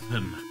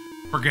 Nothing.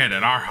 Forget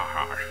it.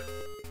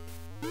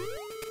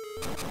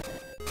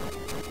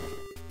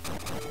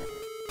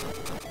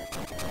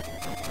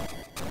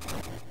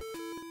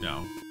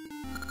 No.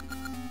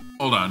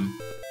 Hold on.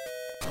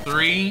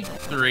 3,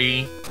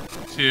 3,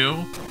 2,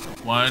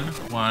 1,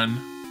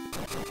 1.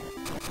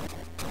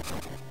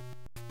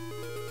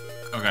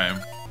 Okay.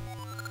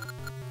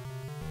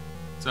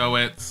 So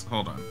it's...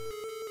 Hold on.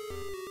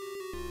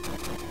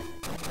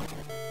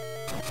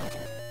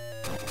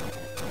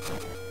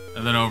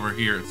 And then over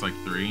here it's like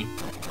 3.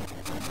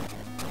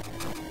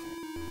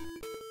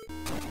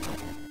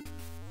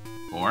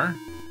 4.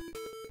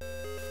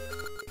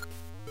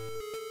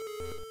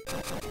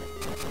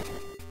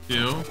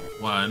 2,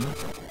 1,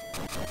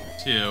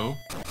 2,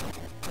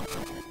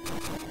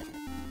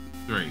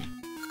 3.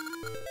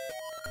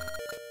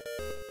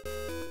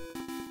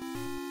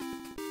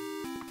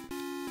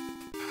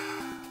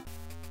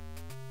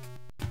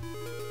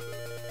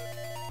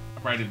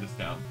 I'm writing this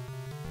down.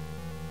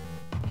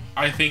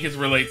 I think it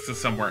relates to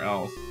somewhere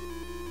else.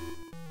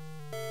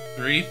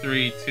 3,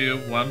 3, 2,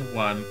 1,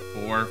 1,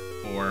 4,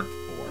 4, 4.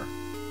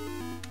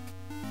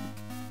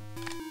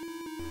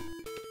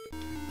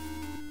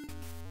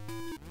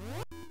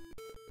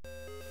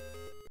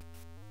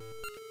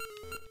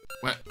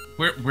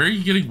 What? Where are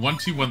you getting 1,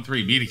 2, 1,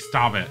 3? Meaty,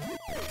 stop it.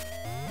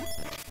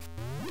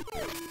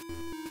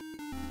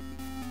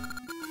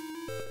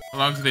 How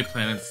long do they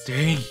plan on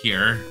staying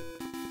here?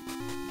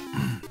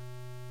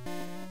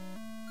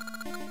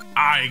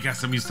 I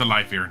guess I'm used to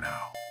life here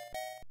now.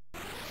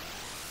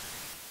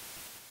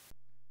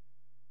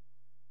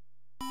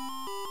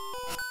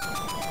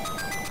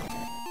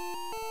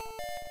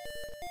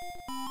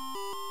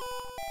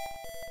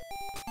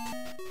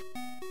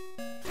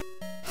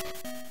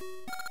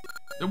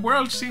 The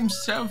world seems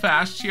so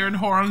vast here in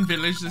Horon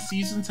Village. The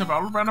seasons have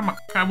all run amok.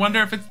 I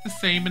wonder if it's the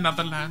same in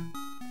other lands.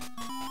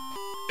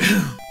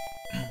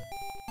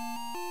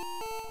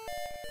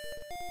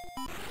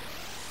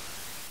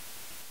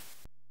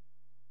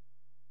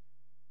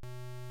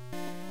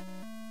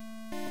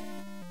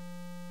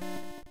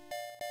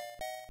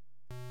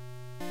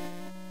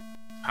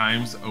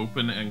 Times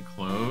open and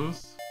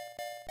close.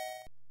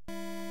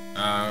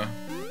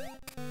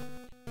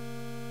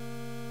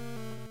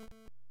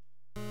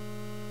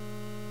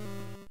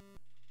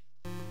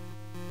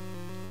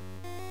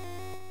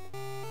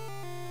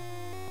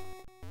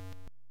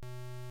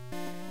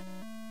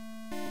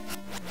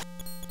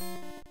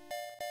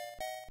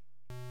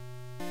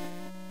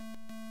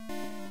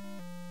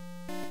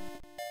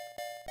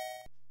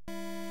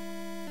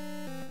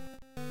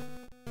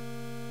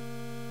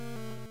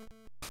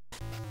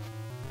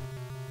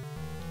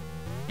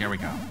 Here we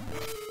go.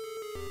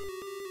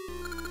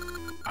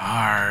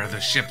 Arr, the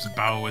ship's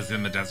bow is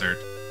in the desert.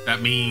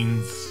 That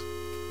means...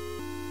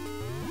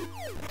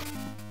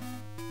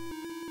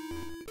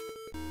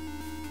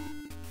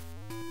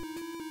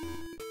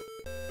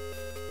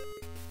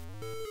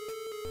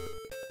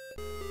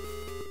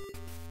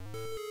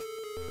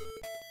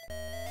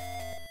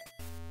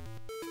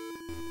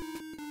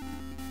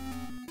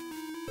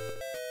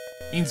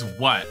 Means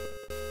what?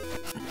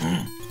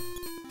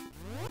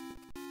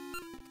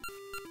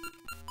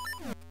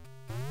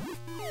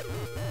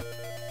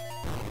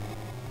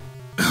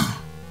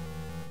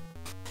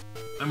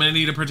 I'm gonna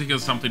need a particular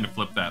something to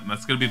flip that, and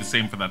that's gonna be the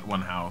same for that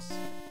one house.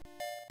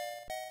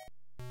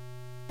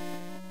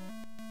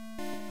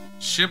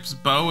 Ship's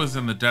bow is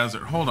in the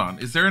desert. Hold on,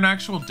 is there an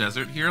actual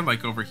desert here,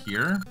 like over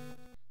here?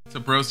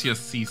 Sabrosia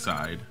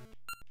Seaside.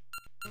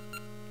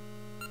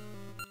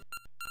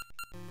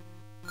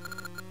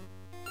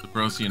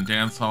 Sabrosian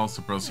Dance Hall,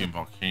 Sabrosian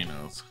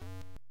Volcanoes.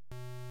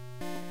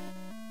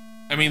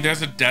 I mean,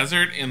 there's a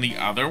desert in the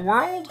other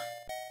world?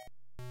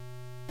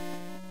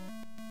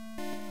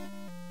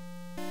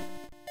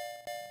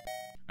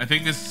 I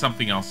think this is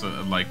something else,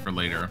 like, for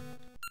later.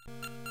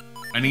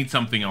 I need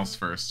something else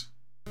first.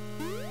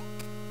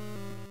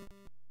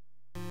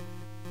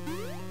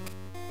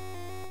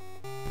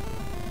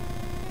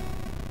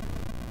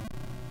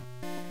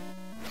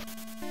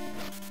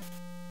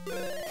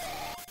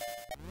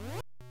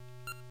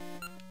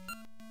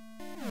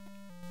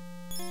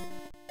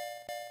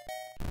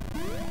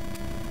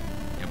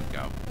 Here we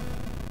go.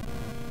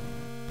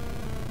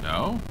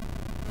 No?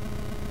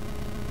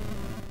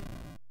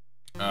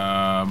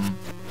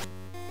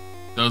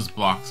 Those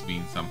blocks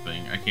mean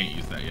something. I can't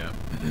use that yet.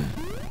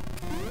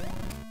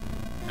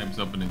 Times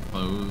open and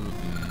close.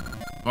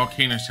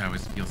 Volcano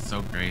showers feel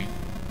so great.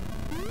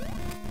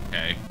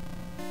 Okay.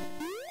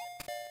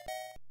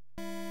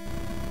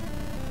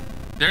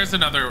 There's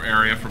another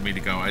area for me to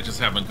go. I just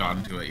haven't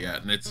gotten to it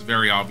yet, and it's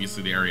very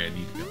obviously the area I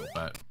need to go,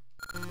 but...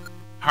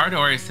 Hard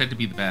ore is said to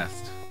be the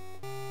best.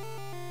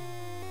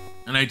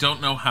 And I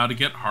don't know how to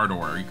get hard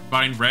ore. You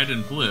combine red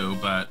and blue,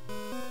 but...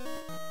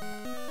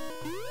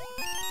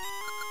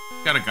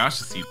 Got a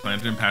Gasha seed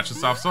planted in patch of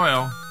soft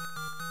soil.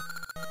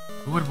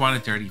 Who would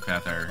want a dirty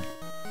feather?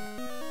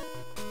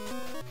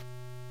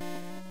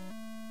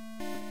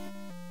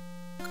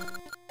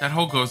 That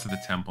hole goes to the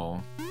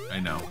temple. I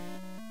know.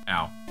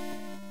 Ow.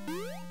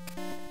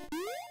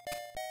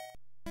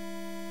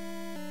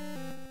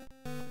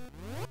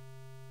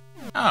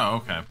 Oh,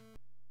 okay.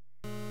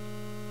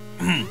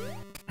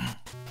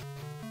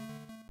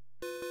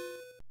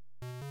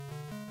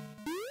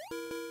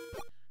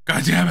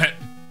 God damn it!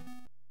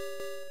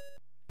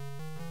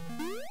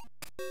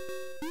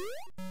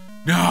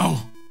 No!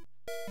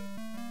 Oh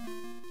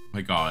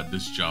my god,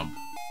 this jump.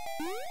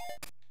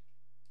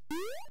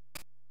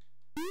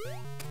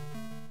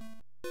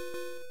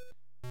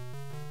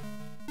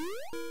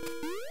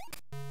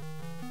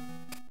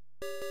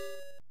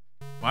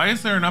 Why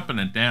is there an up and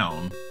a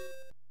down?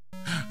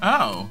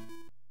 Oh!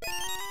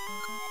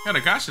 Got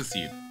a Gasha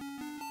seed.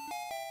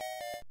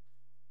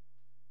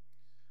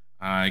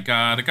 I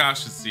got a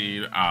Gasha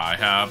seed. I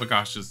have a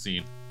Gasha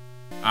seed.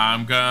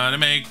 I'm gonna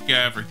make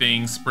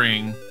everything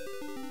spring.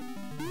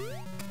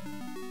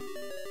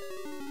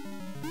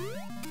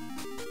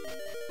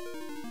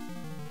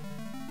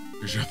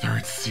 Here's your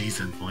third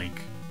season,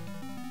 Link.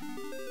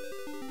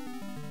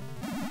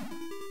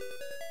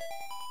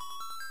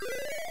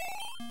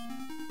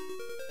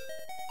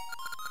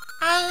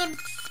 I am the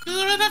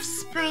spirit of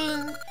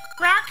spring.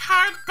 Rock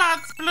hard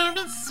buds bloom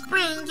in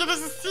spring. It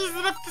is a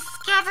season of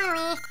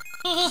discovery.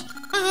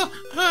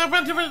 I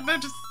wonder what they're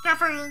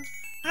discovering.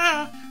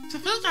 To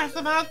think I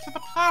can add to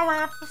the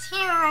power of this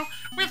hero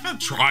with a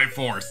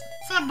Triforce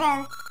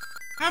symbol.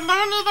 I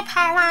learned the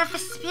power of the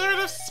spirit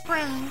of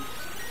spring.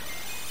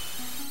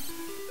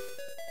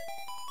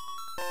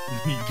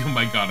 Oh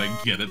my god, I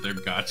get it, they're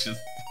gotchas.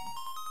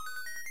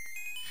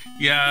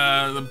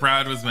 Yeah,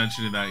 Brad was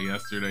mentioning that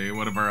yesterday,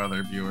 one of our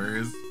other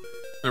viewers.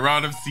 The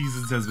Rod of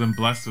Seasons has been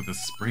blessed with a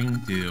spring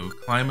dew.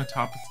 Climb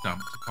atop a stump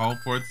to call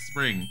forth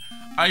spring.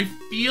 I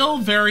feel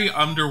very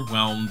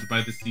underwhelmed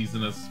by the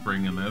season of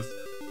spring in this.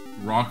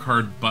 Rock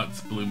hard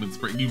butts bloom in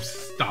spring. You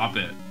stop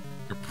it.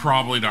 You're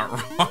probably not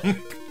wrong.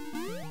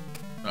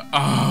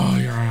 Oh,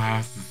 your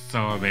ass is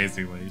so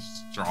amazingly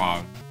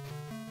strong.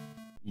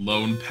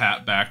 Lone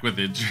Pat back with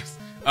interest.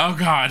 Oh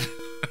god.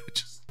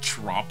 Just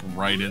drop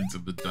right into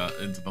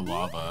the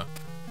lava.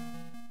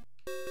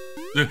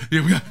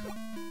 Here we go.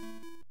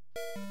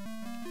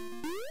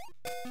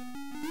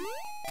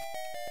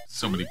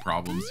 So many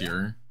problems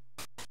here.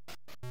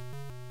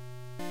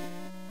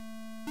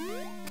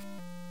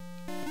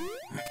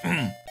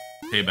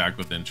 Payback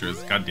with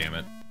interest. God damn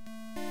it.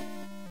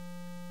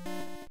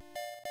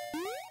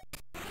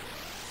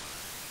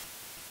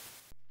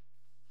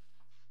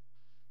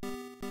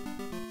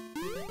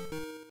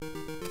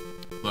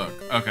 Look,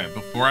 okay,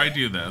 before I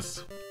do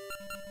this...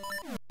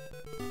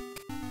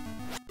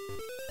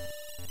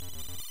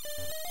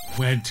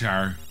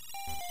 Winter.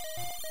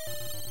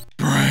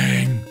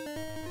 Spring.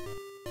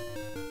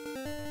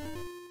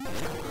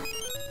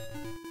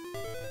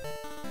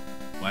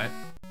 What?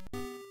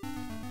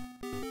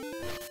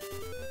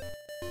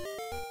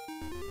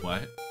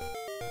 What?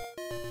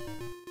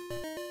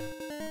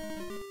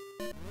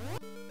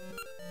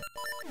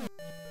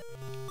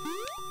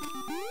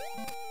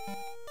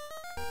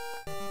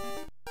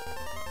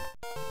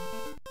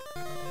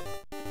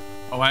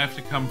 Oh, I have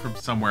to come from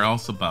somewhere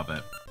else above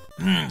it.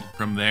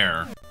 From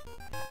there.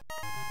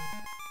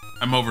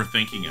 I'm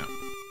overthinking it.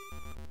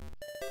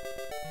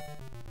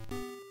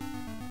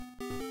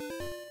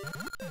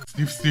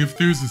 Sniff, sniff,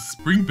 there's a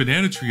spring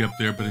banana tree up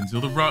there, but until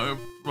the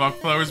rock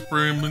flowers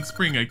bloom in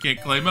spring, I can't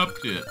climb up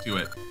to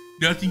it.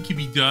 Nothing can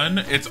be done.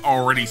 It's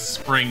already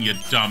spring, you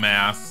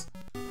dumbass.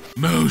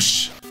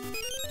 Moosh!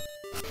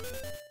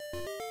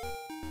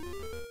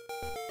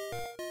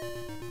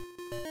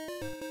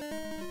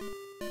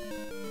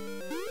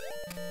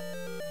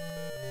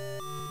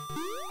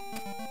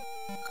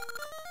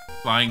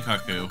 Flying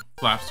cuckoo.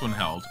 Flaps when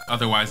held.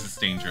 Otherwise, it's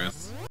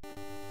dangerous.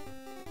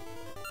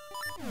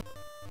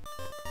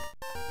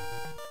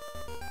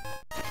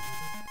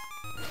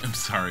 I'm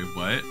sorry,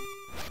 what?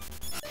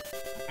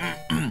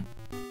 A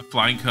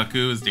flying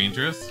cuckoo is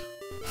dangerous?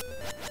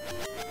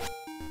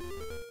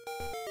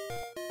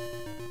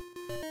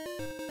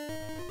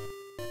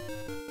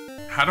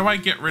 How do I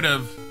get rid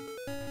of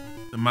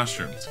the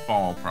mushrooms?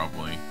 Fall,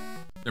 probably.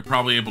 They're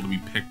probably able to be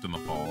picked in the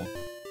fall.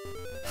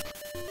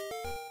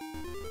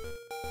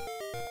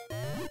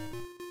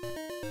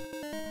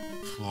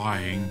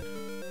 Flying.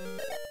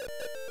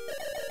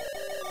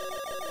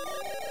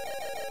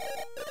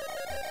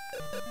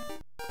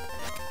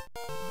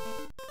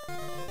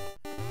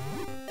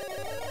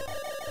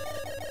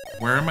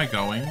 Where am I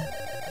going?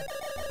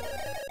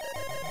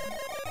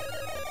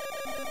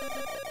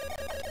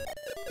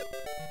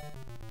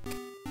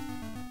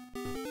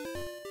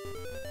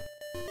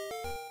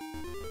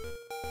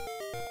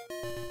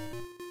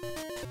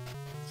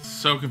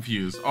 So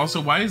confused. Also,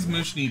 why does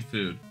Moosh need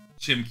food?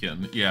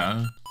 Chimkin,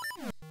 yeah.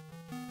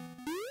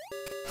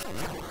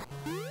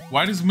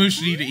 Why does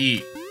Moosh need to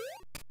eat?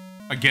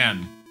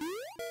 Again.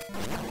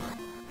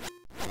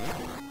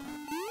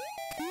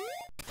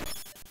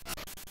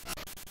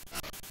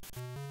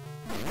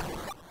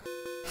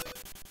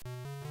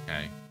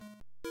 Okay.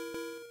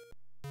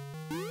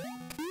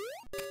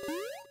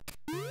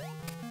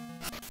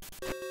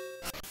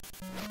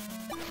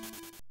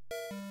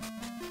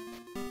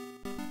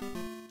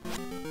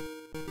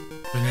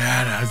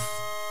 Bananas.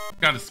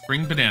 Got a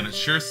spring banana.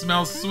 Sure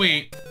smells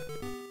sweet.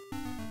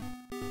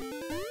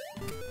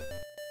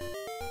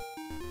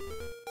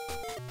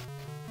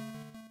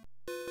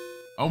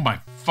 Oh my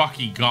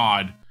fucking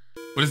god.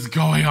 What is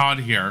going on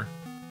here?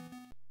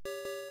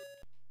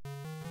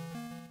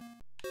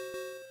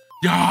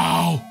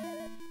 Yo!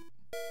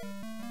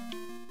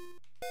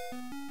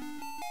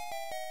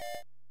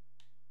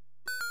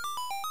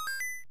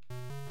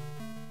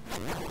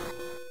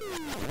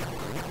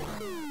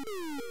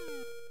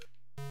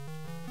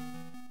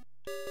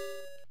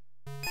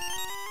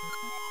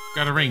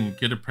 Got a ring.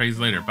 Get a praise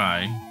later.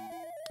 Bye.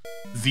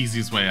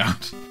 ZZ's way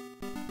out.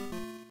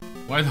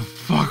 Why the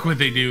fuck would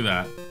they do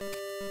that?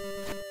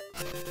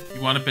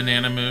 You want a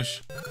banana,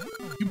 Moosh?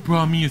 You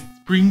brought me a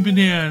spring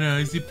banana.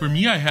 Is it for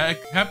me? I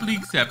happily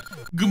accept.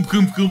 Goom,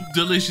 goom, goom,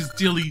 delicious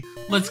Dilly.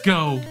 Let's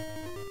go.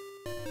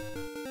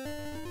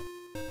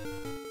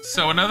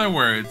 So, in other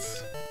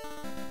words,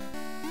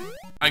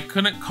 I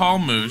couldn't call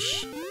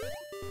Moosh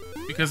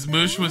because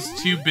Moosh was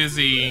too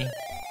busy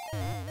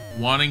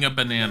wanting a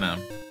banana.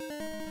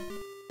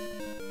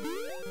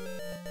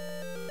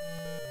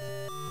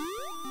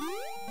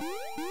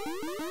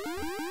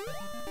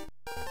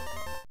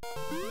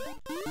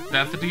 Is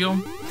that the deal?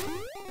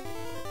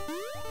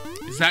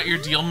 Is that your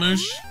deal,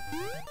 Moosh?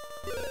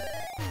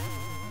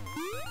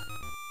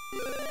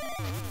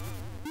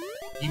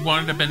 You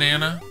wanted a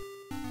banana?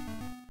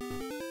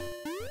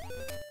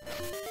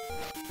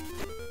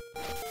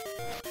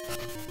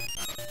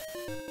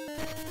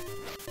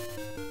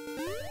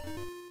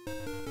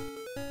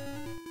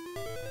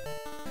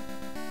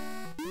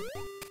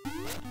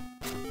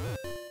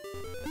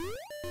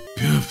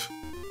 Goof.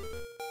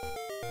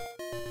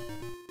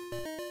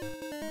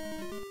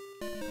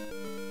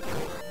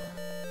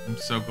 I'm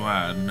so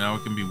glad. Now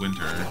it can be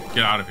winter.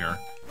 Get out of here.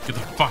 Get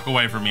the fuck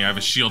away from me. I have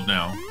a shield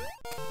now.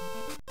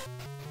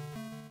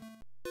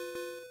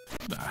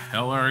 The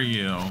hell are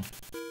you?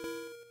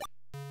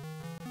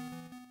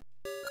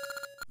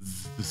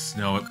 The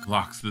snow, it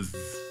blocks the...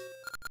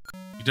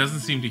 He doesn't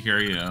seem to hear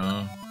you.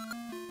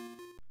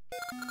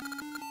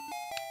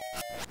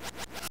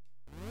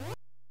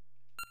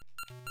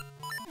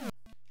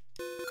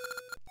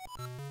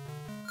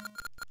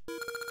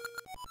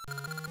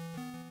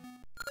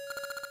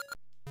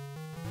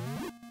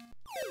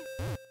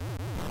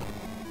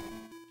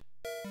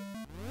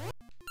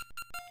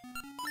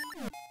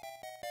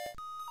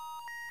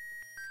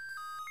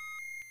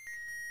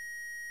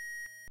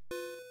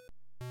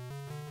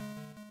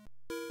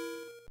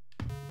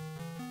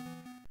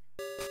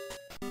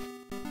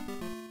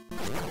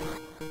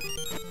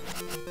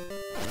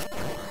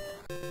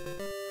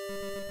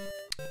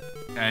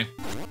 Okay.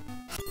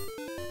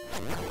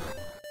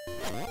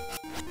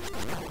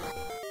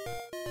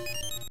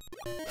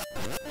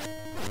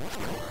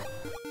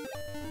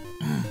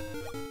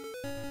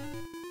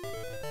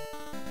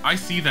 I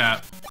see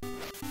that.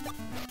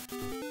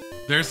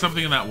 There's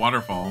something in that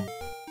waterfall.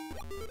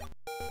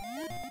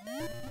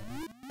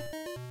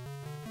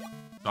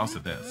 It's also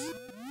this.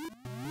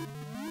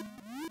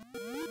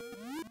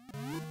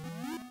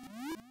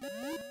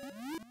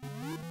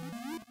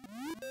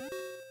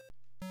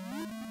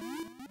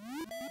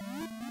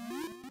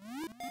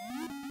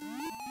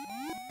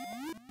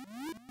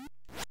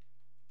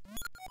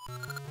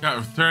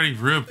 Got 30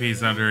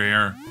 rupees under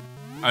here.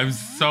 I'm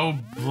so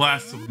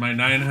blessed with my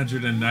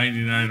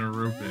 999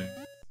 rupees.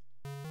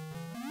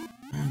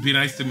 Be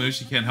nice to Moosh.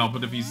 He can't help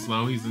it if he's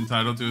slow. He's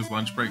entitled to his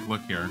lunch break.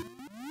 Look here.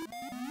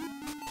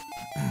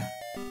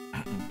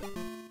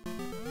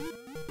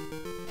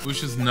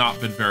 Moosh has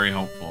not been very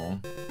helpful.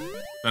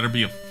 Better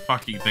be a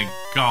fucking thank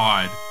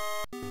God.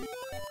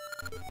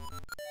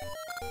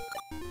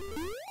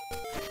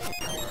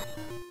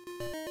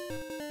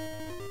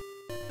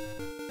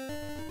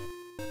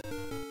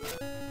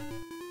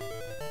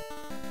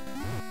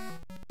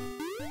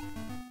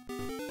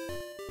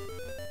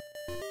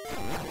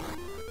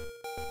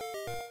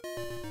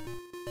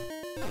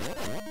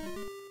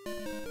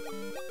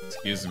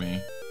 Excuse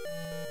me.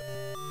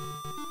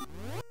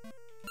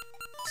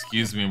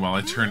 Excuse me while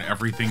I turn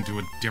everything to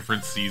a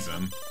different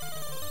season.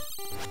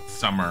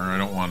 Summer, I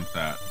don't want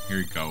that. Here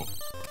you go.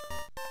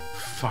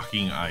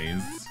 Fucking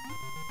eyes.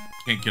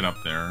 Can't get up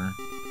there.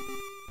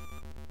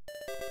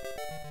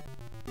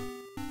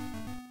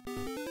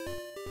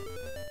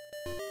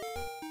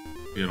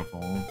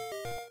 Beautiful.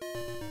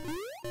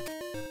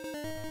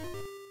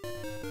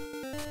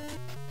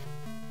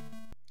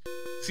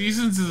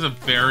 Seasons is a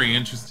very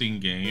interesting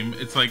game.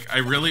 It's like, I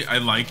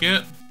like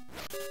it,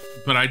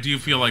 but I do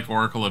feel like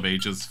Oracle of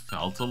Ages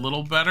felt a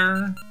little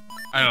better.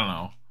 I don't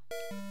know.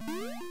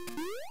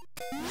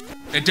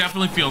 It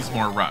definitely feels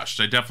more rushed.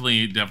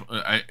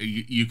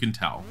 You can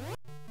tell.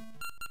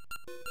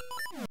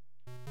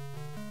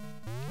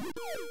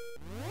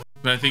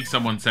 But I think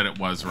someone said it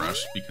was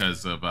rushed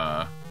because of,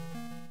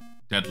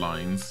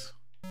 deadlines.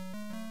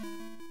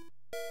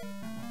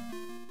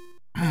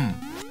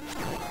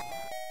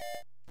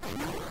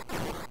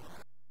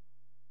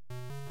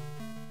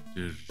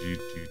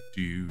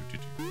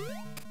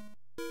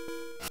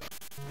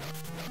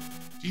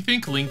 Do you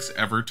think Link's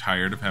ever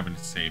tired of having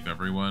to save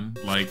everyone?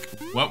 Like,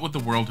 what would the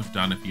world have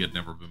done if he had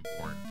never been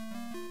born?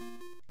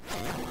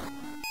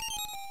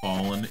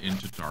 Fallen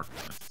into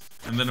darkness.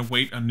 And then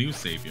await a new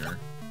savior.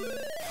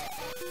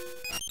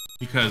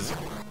 Because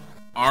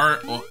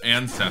our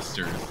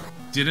ancestors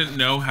didn't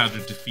know how to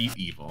defeat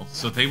evil,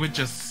 so they would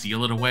just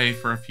seal it away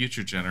for a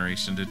future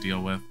generation to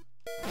deal with.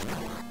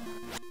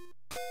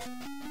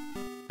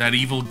 That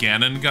evil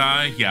Ganon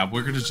guy, yeah,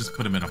 we're gonna just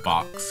put him in a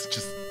box.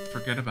 Just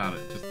forget about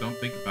it. Just don't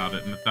think about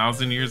it. And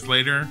 1,000 years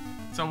later,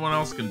 someone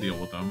else can deal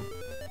with them.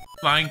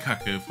 Flying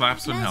Cuckoo,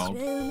 flaps when held.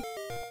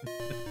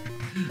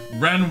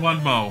 Ren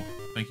One Mo,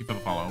 thank you for the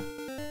follow.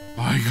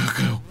 Flying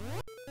Cuckoo.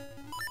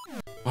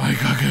 Flying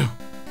Cuckoo.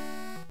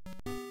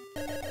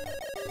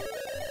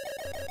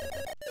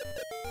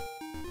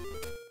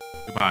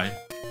 Goodbye.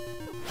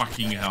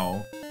 Fucking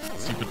hell.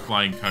 Stupid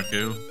Flying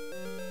Cuckoo.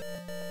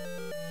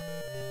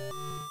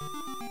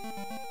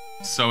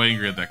 So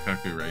angry at that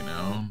Cuckoo right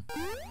now.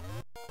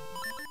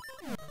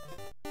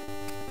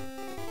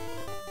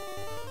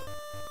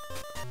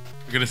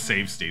 I'm gonna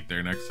save state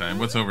there next time.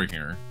 What's over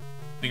here?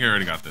 I think I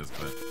already got this,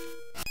 but...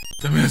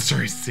 The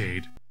mystery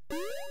seed!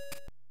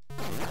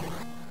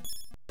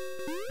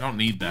 Don't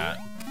need that.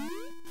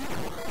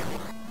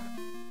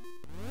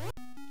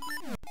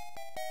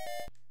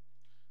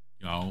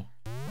 Yo.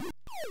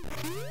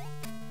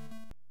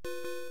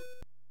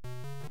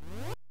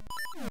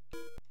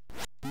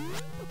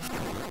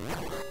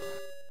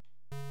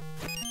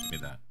 Give me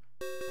that.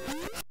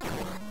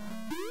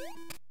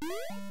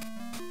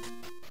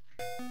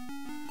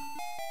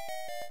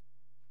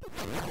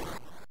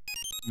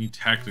 I mean,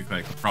 technically,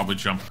 I could probably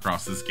jump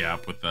across this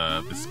gap with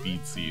the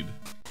speed seed.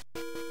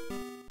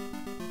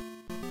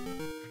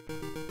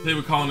 They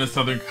would call him a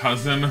southern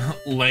cousin,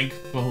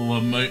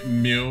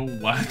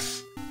 Lengtholomew.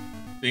 What?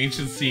 The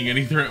ancients seeing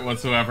any threat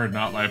whatsoever,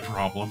 not my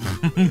problem.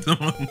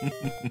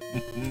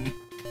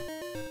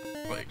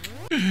 Like,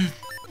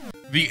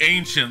 the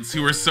ancients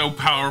who were so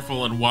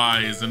powerful and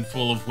wise and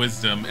full of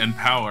wisdom and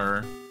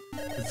power.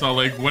 It's all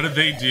like, what did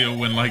they do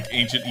when, like,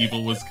 ancient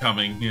evil was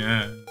coming?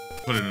 Yeah.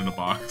 Put it in a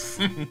box.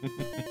 Put it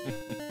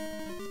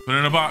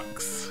in a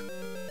box.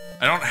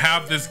 I don't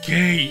have this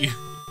key.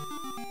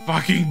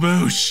 Fucking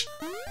boosh.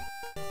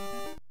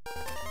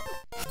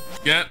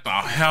 Get the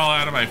hell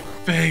out of my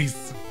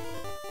face.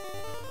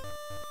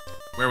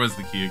 Where was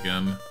the key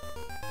again?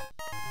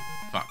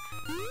 Fuck.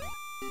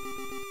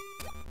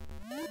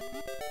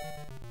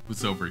 It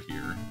was over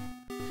here.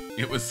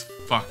 It was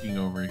fucking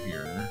over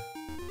here.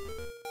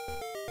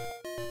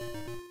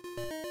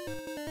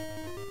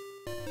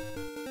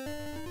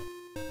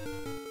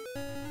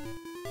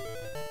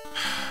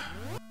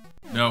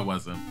 No, it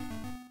wasn't.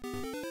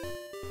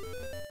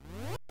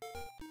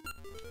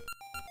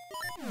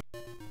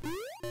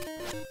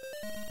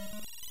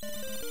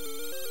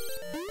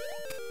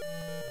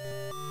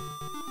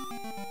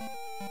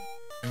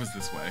 was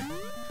this way.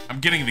 I'm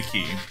getting the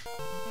key.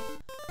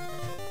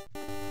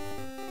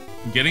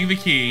 I'm getting the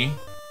key.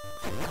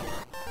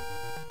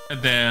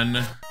 And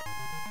then...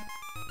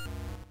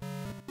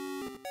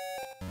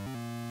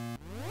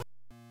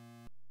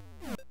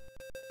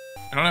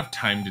 I don't have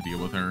time to deal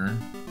with her.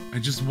 I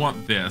just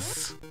want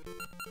this.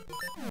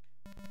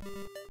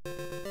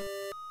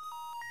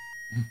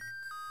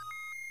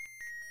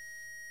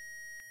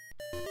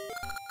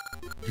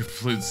 Your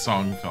flute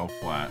song fell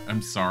flat.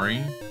 I'm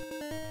sorry.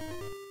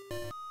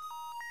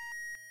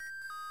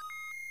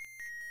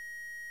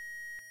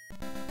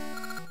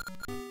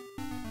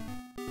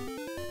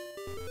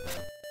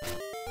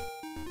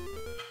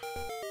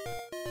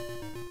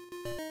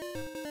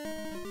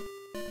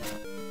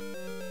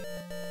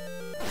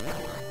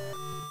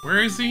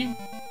 Where is he?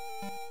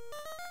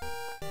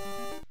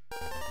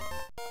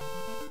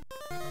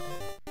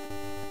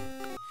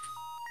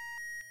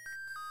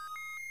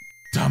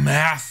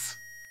 Dumbass!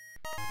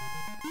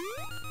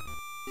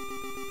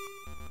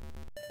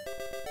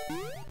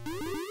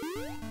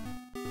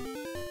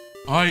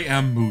 I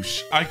am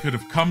Moosh. I could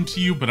have come to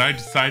you, but I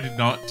decided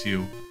not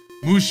to.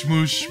 Moosh,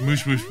 moosh,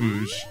 moosh, moosh,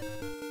 moosh.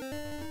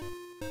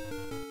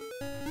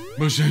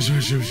 Moosh, moosh,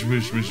 moosh, moosh,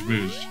 moosh, moosh,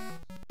 moosh.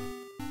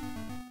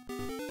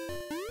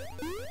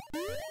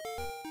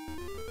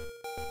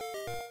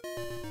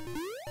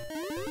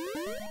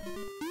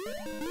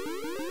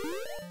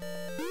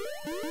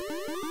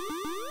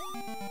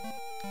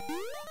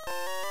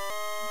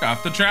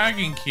 Got the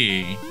dragon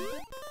key.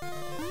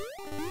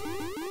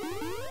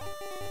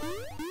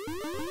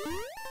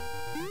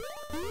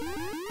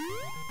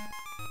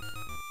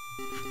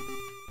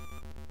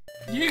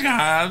 You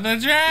got the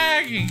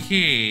dragon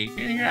key.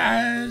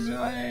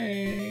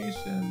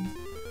 Congratulations.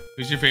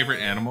 Who's your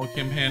favorite animal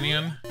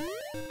companion?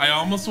 I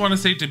almost want to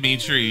say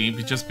Dimitri,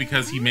 just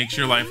because he makes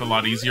your life a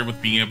lot easier with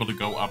being able to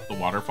go up the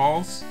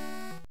waterfalls.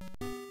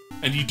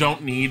 And you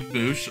don't need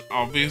Boosh,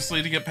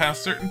 obviously, to get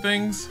past certain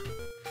things.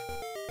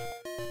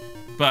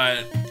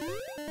 But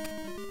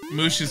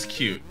Moosh is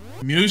cute.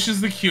 Moosh is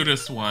the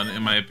cutest one,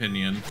 in my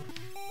opinion.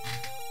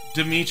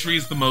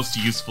 Dimitri's the most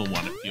useful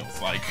one, it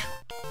feels like.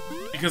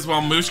 Because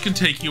while Moosh can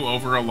take you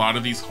over a lot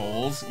of these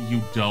holes,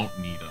 you don't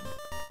need him.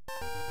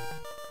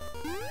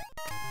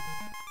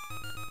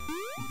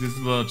 This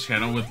is the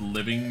channel with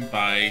Living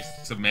by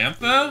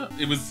Samantha?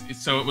 It was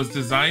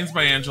Designs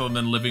by Angela and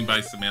then Living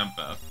by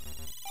Samantha.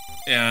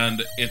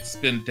 And it's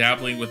been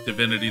dabbling with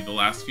Divinity the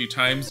last few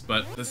times,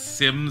 but The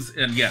Sims,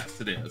 and yes,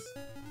 it is.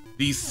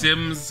 The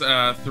Sims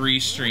 3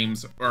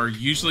 streams are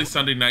usually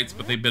Sunday nights,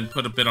 but they've been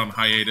put a bit on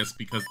hiatus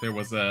because there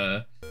was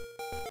a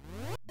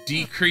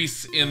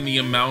decrease in the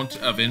amount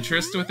of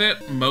interest with it,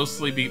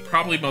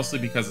 probably mostly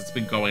because it's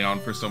been going on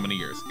for so many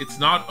years. It's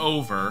not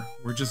over,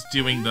 we're just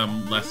doing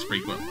them less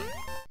frequently.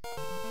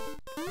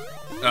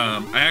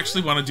 I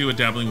actually want to do a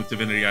Dabbling with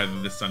Divinity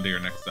either this Sunday or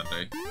next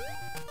Sunday.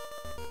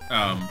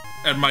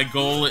 And my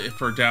goal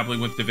for Dabbling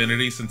with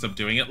Divinity, since I'm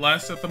doing it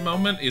less at the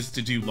moment, is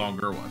to do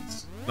longer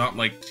ones. Not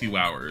like 2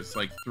 hours,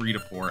 like 3 to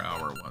 4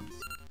 hour ones.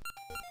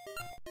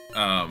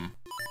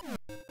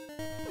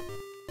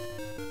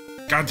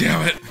 God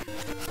damn it!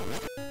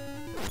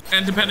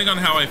 And depending on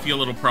how I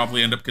feel, it'll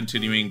probably end up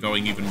continuing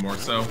going even more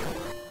so.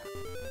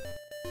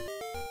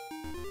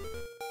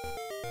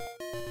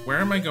 Where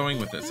am I going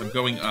with this? I'm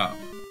going up.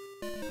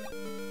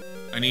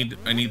 I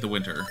need the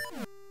winter.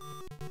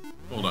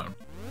 Hold on.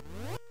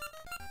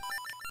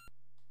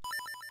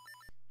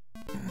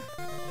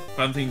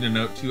 Fun thing to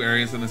note, 2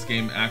 areas in this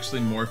game actually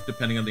morph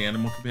depending on the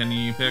animal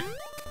companion you pick.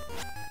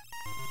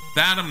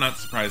 That I'm not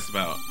surprised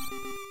about.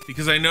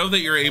 Because I know that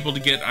you're able to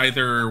get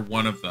either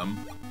one of them.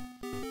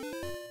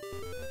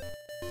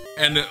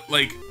 And,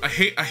 like, I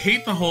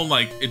hate the whole,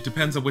 like, it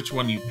depends on which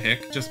one you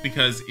pick, just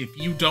because if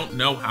you don't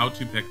know how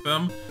to pick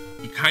them,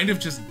 you kind of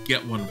just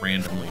get one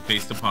randomly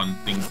based upon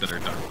things that are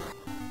done.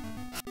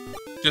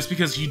 Just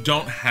because you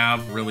don't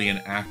have really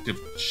an active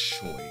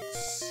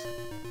choice.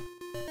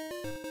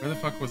 Where the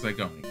fuck was I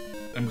going?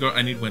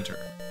 I need winter.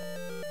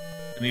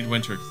 I need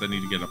winter because I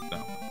need to get up that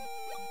one.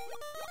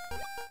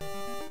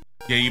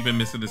 Yeah, you've been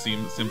missing the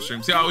Sim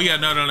streams. Oh yeah,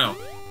 no.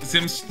 The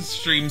Sim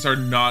streams are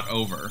not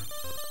over.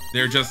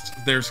 They're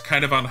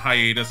kind of on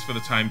hiatus for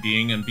the time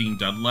being and being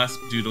done less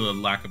due to a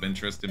lack of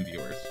interest in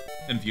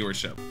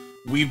viewership.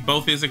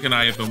 Both Isaac and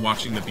I have been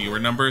watching the viewer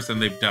numbers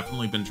and they've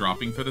definitely been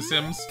dropping for The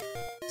Sims.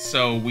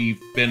 So we've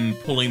been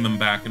pulling them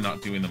back and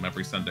not doing them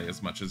every Sunday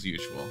as much as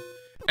usual.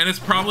 And it's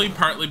probably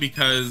partly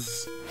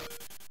because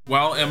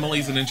while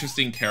Emily's an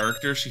interesting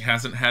character, she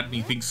hasn't had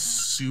anything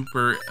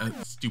super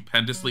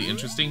stupendously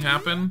interesting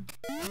happen.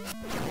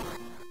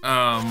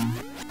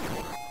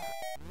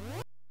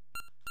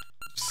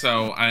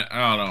 So, I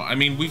don't know. I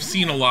mean, we've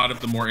seen a lot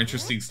of the more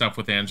interesting stuff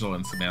with Angela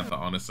and Samantha,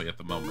 honestly, at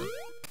the moment.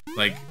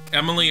 Like,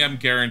 Emily, I'm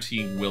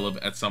guaranteeing will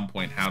at some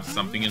point have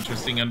something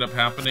interesting end up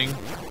happening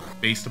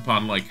based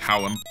upon, like,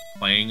 how I'm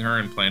playing her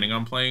and planning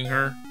on playing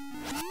her.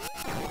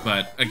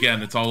 But,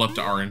 again, it's all up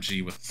to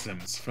RNG with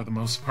Sims, for the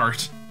most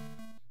part.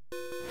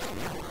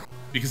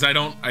 Because I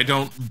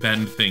don't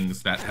bend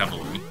things that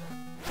heavily.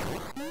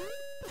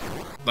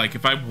 Like,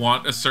 if I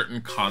want a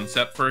certain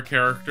concept for a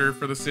character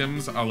for The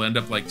Sims, I'll end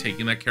up, like,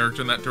 taking that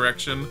character in that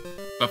direction.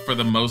 But for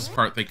the most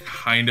part, they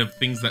kind of,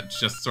 things that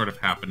just sort of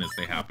happen as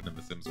they happen in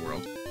The Sims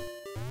world.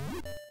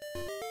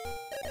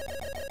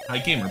 Hi,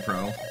 Gamer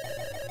Pro.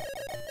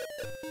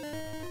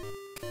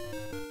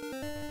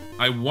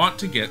 I want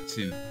to get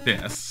to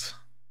this.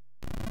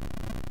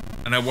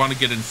 And I want to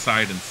get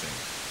inside and sing.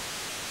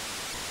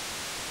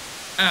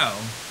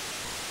 Oh.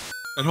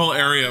 That whole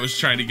area I was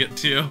trying to get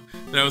to,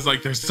 and I was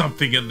like, there's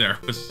something in there.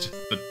 It was just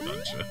the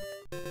dungeon.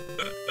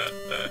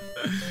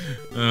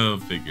 Oh,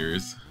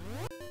 figures.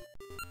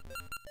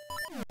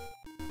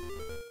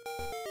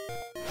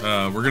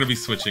 We're gonna be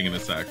switching in a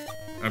sec.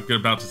 I'm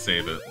about to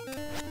save it.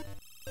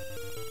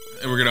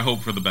 And we're gonna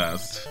hope for the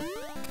best.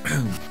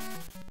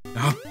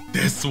 Not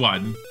this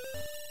one.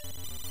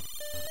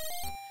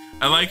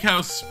 I like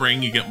how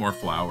spring you get more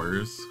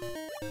flowers.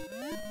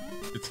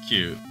 It's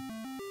cute.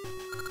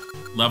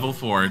 Level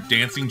 4,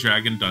 Dancing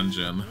Dragon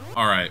Dungeon.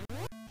 Alright.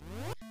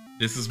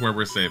 This is where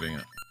we're saving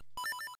it.